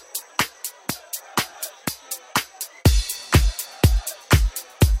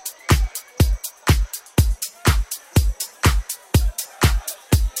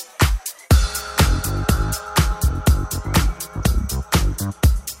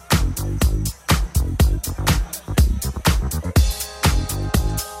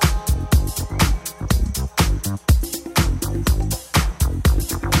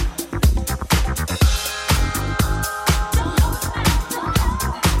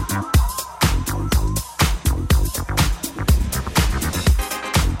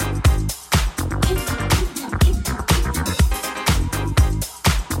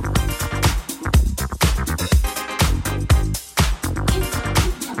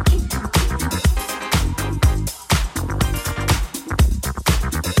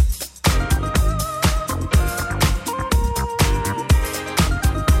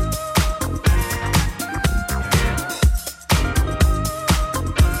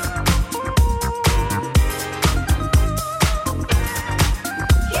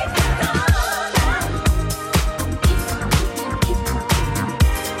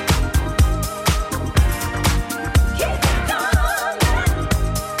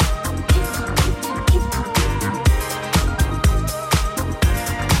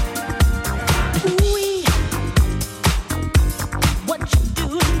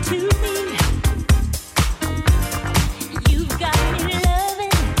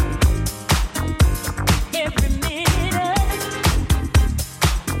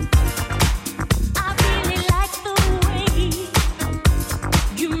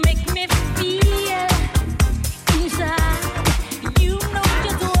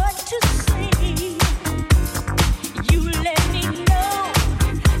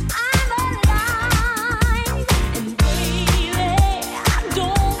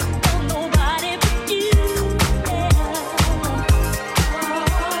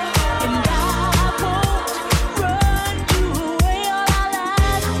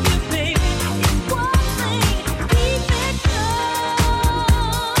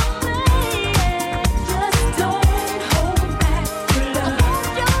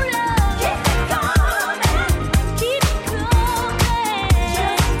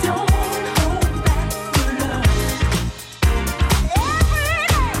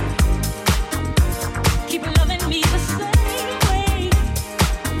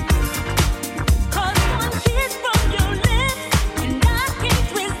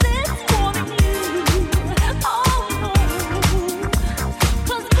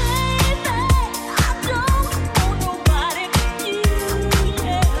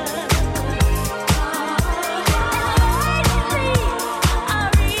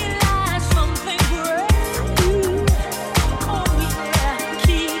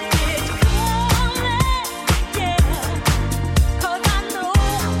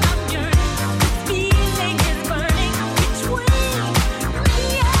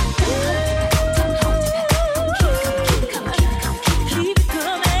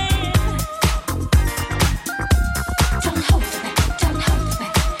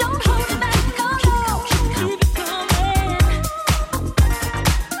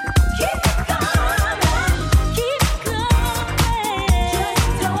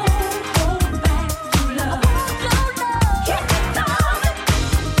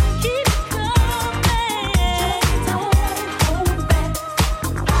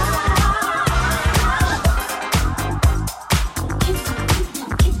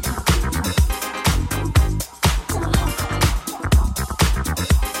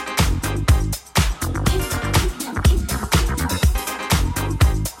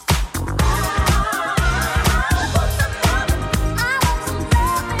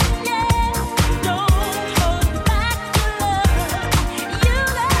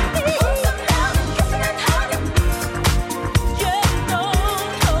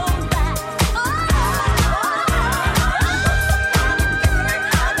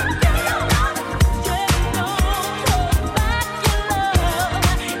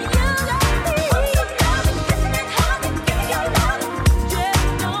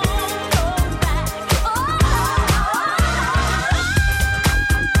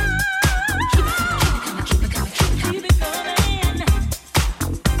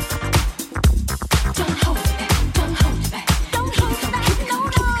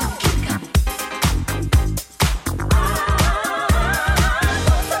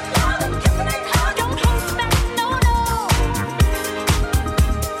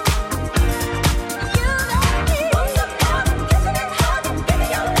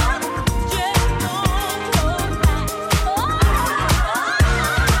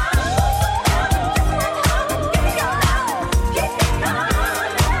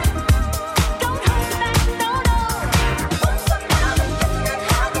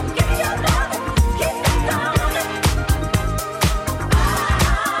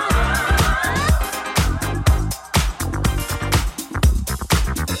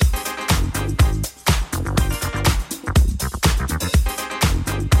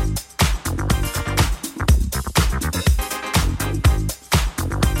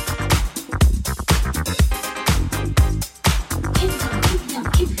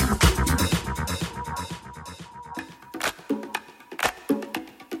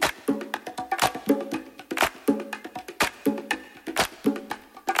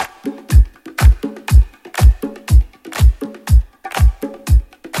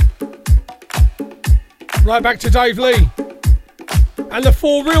 Right back to Dave Lee and the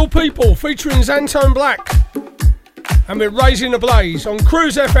For Real People featuring Xantone Black, and we're Raising the Blaze on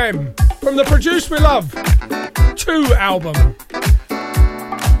Cruise FM from the Produce We Love 2 album.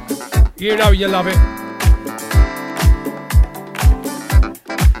 You know you love it.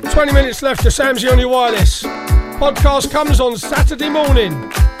 20 minutes left to Samsy on your wireless. Podcast comes on Saturday morning.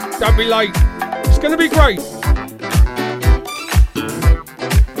 Don't be late. It's going to be great.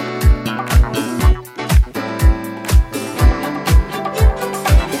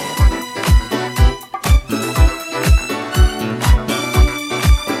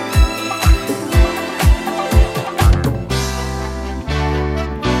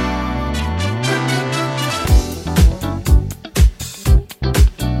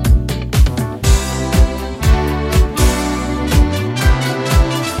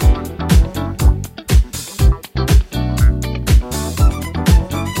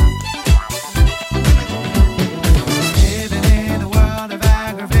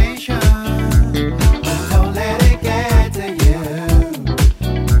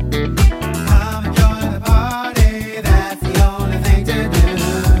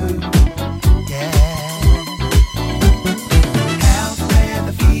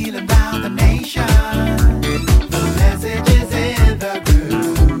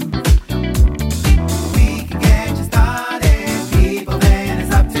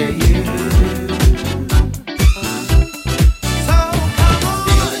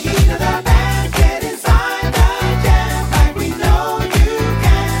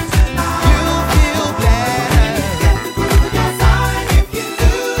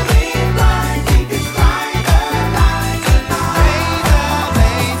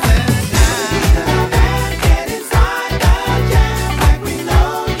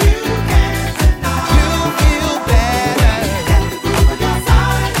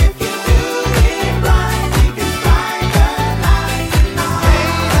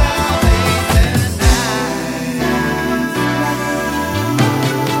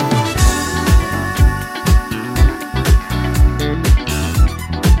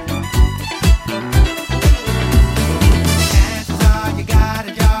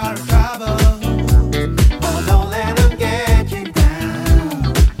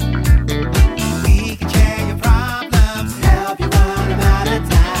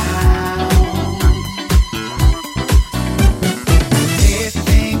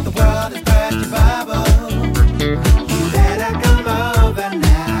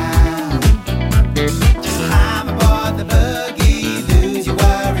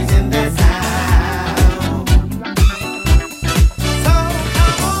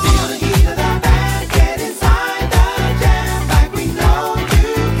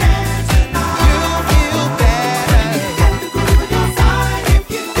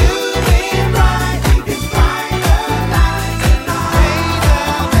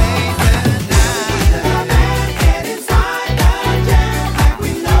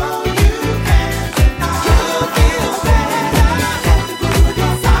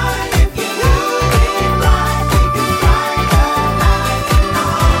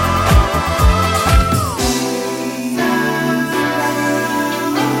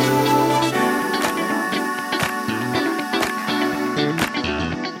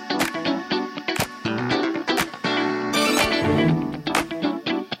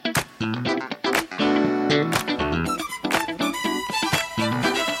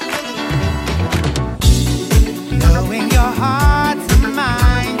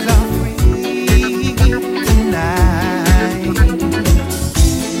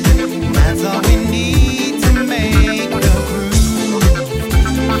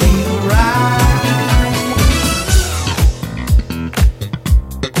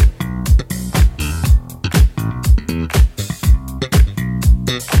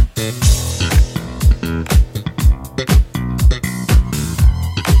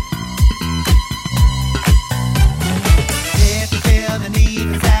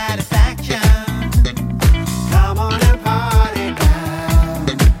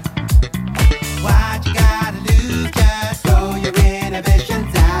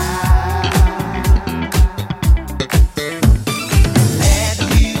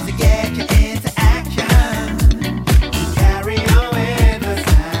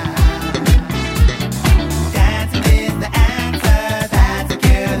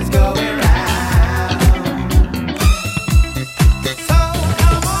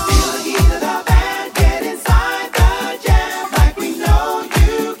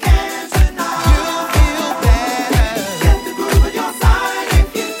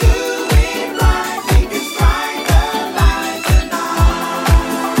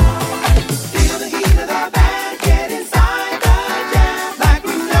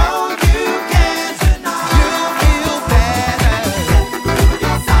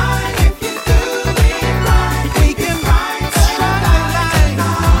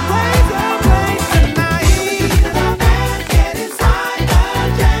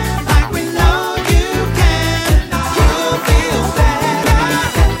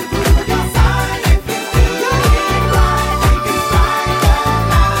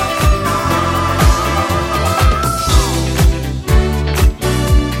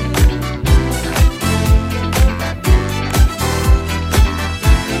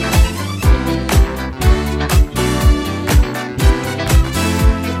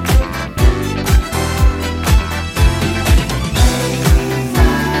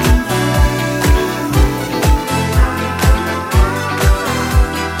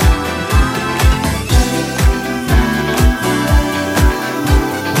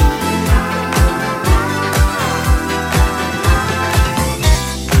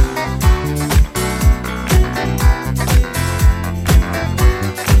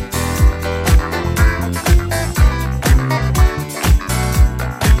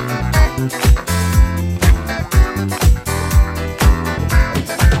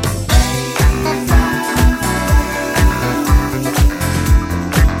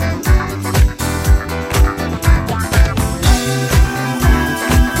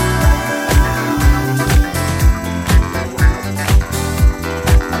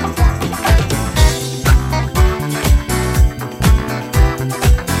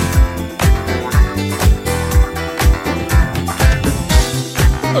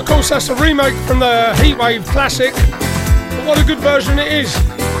 Of course, that's a remake from the Heatwave classic, but what a good version it is.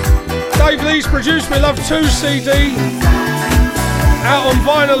 Dave Lee's produced Me Love 2 CD, out on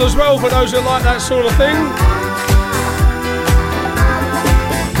vinyl as well for those that like that sort of thing.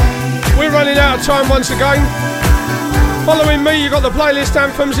 We're running out of time once again. Following me, you've got the playlist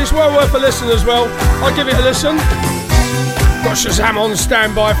anthems. It's well worth a listen as well. I'll give it a listen. Got Shazam on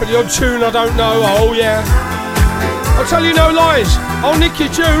standby for the odd tune I don't know. Oh yeah. I'll tell you no lies, I'll nick your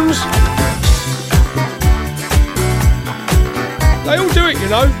tunes. They all do it, you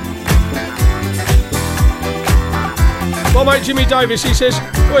know. My mate Jimmy Davis, he says,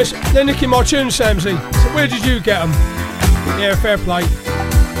 well, they're nicking my tunes, Samsy. So where did you get them? Yeah, fair play.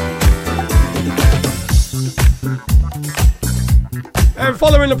 And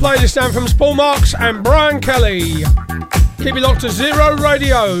following the playlist anthems, Paul Marks and Brian Kelly. Keep it locked to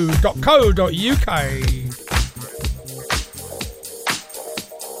zeroradio.co.uk.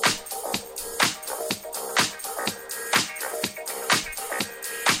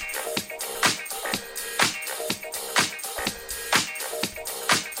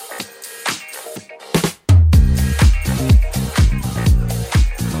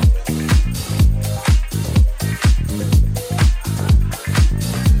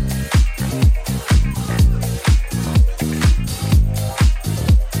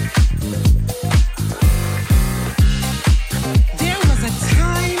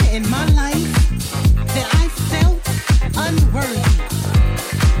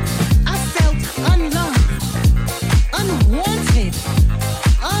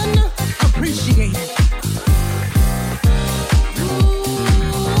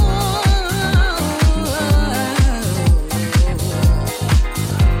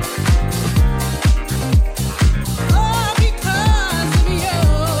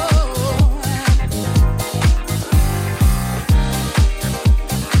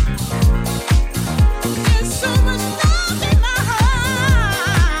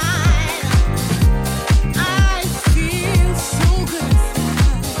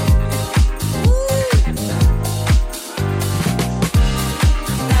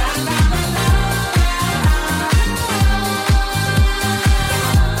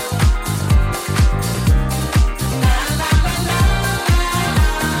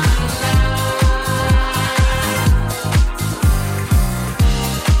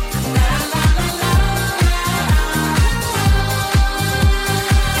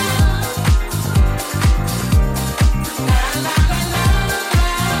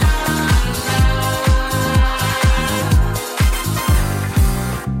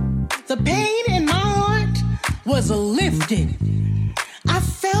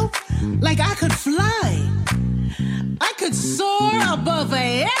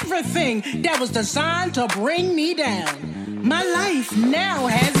 That was designed to bring me down. My life now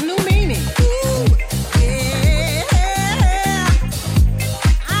has new meaning. Ooh, yeah.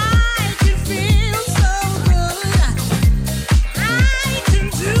 I can feel so good. I can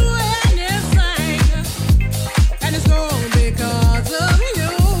do anything. And it's all because of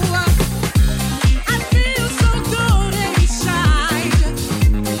you. I feel so good inside.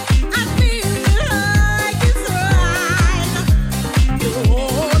 I feel that I can thrive. You're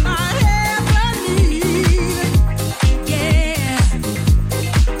all I ever need. Yeah.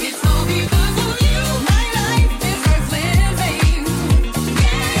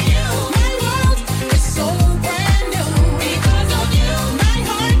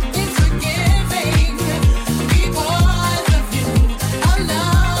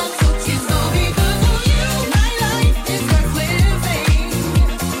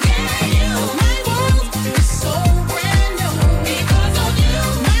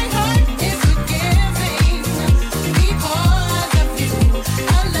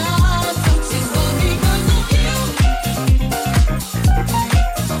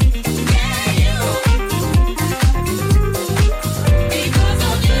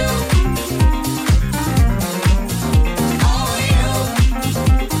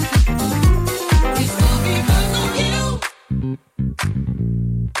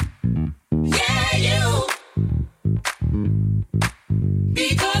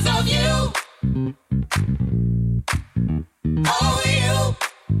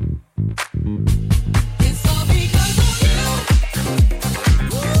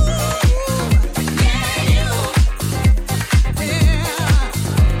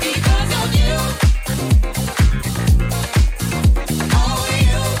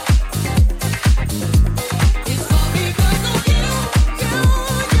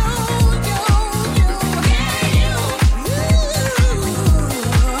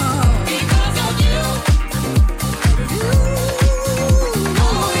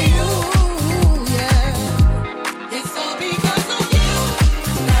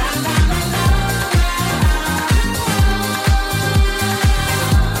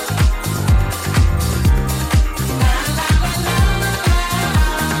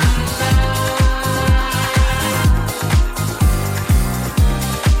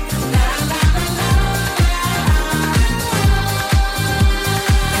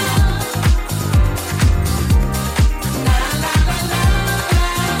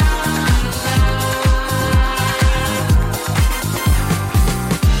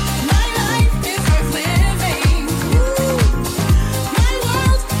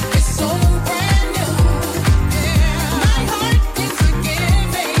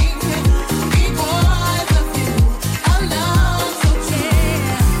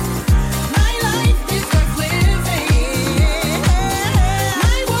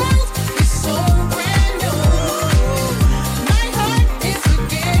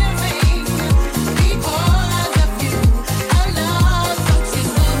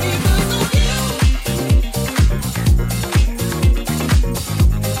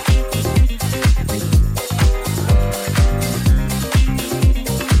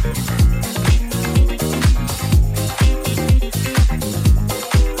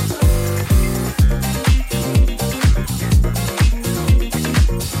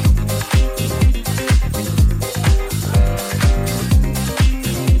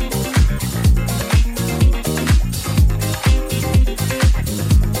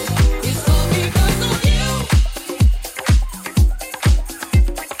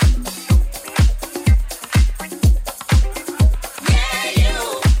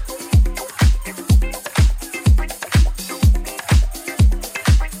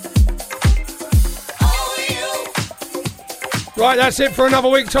 Right, that's it for another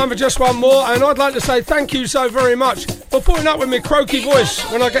week. Time for just one more. And I'd like to say thank you so very much for putting up with me croaky voice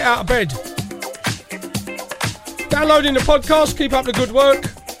when I get out of bed. Downloading the podcast, keep up the good work.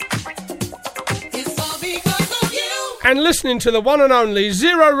 And listening to the one and only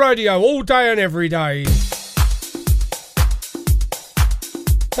Zero Radio all day and every day.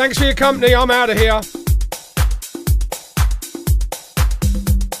 Thanks for your company. I'm out of here.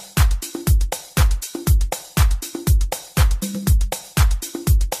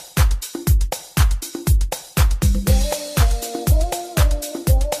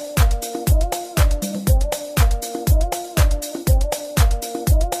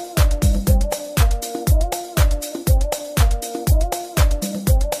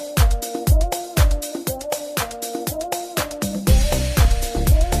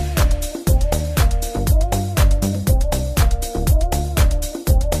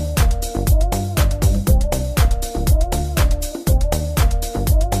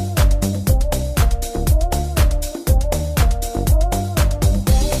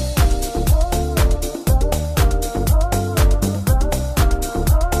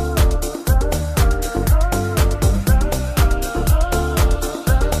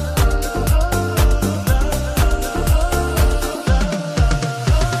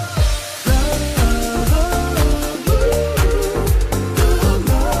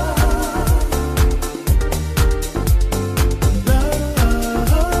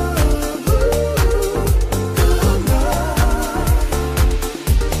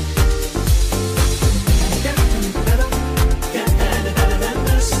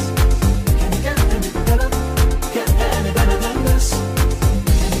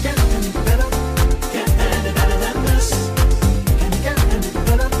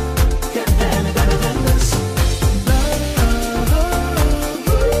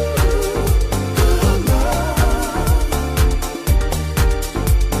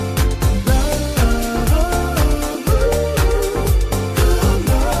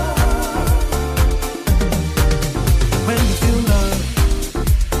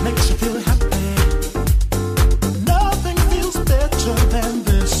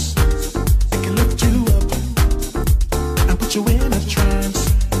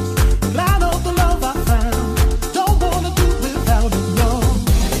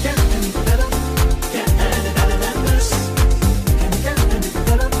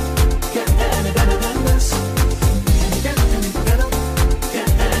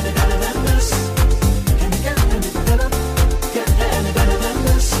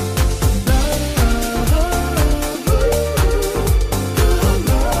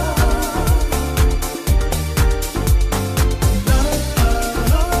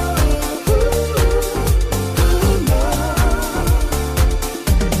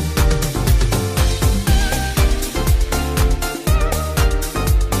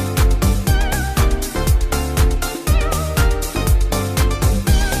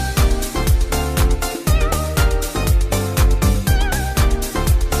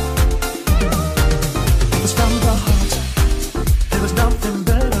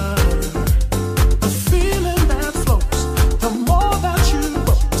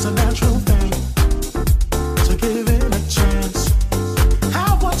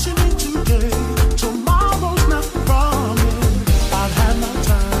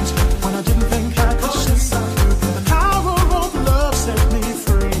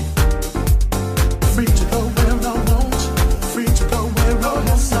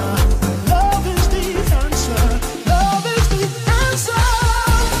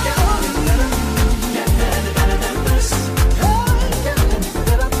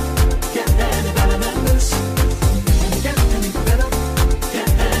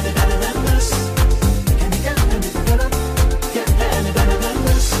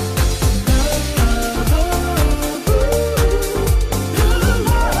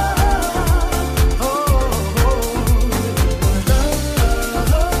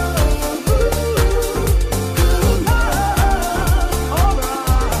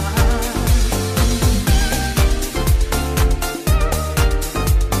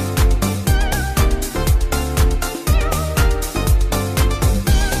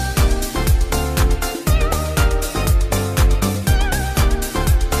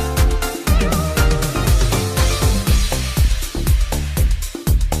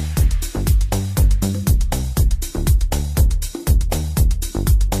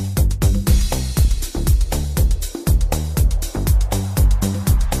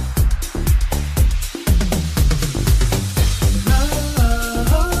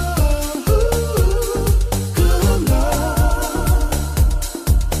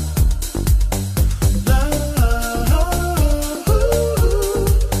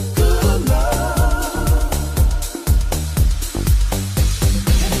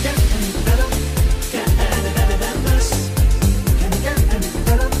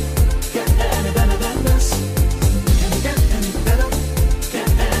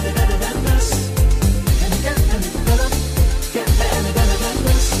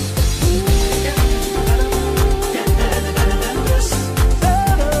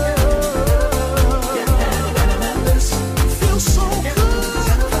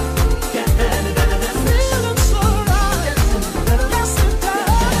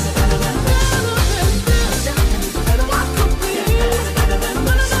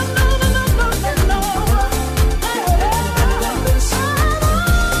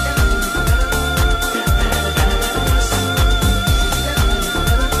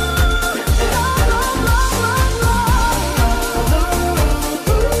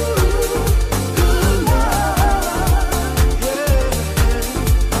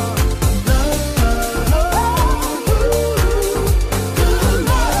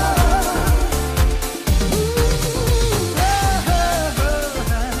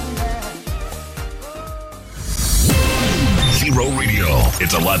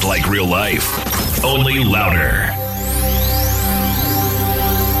 lot like real life, only louder.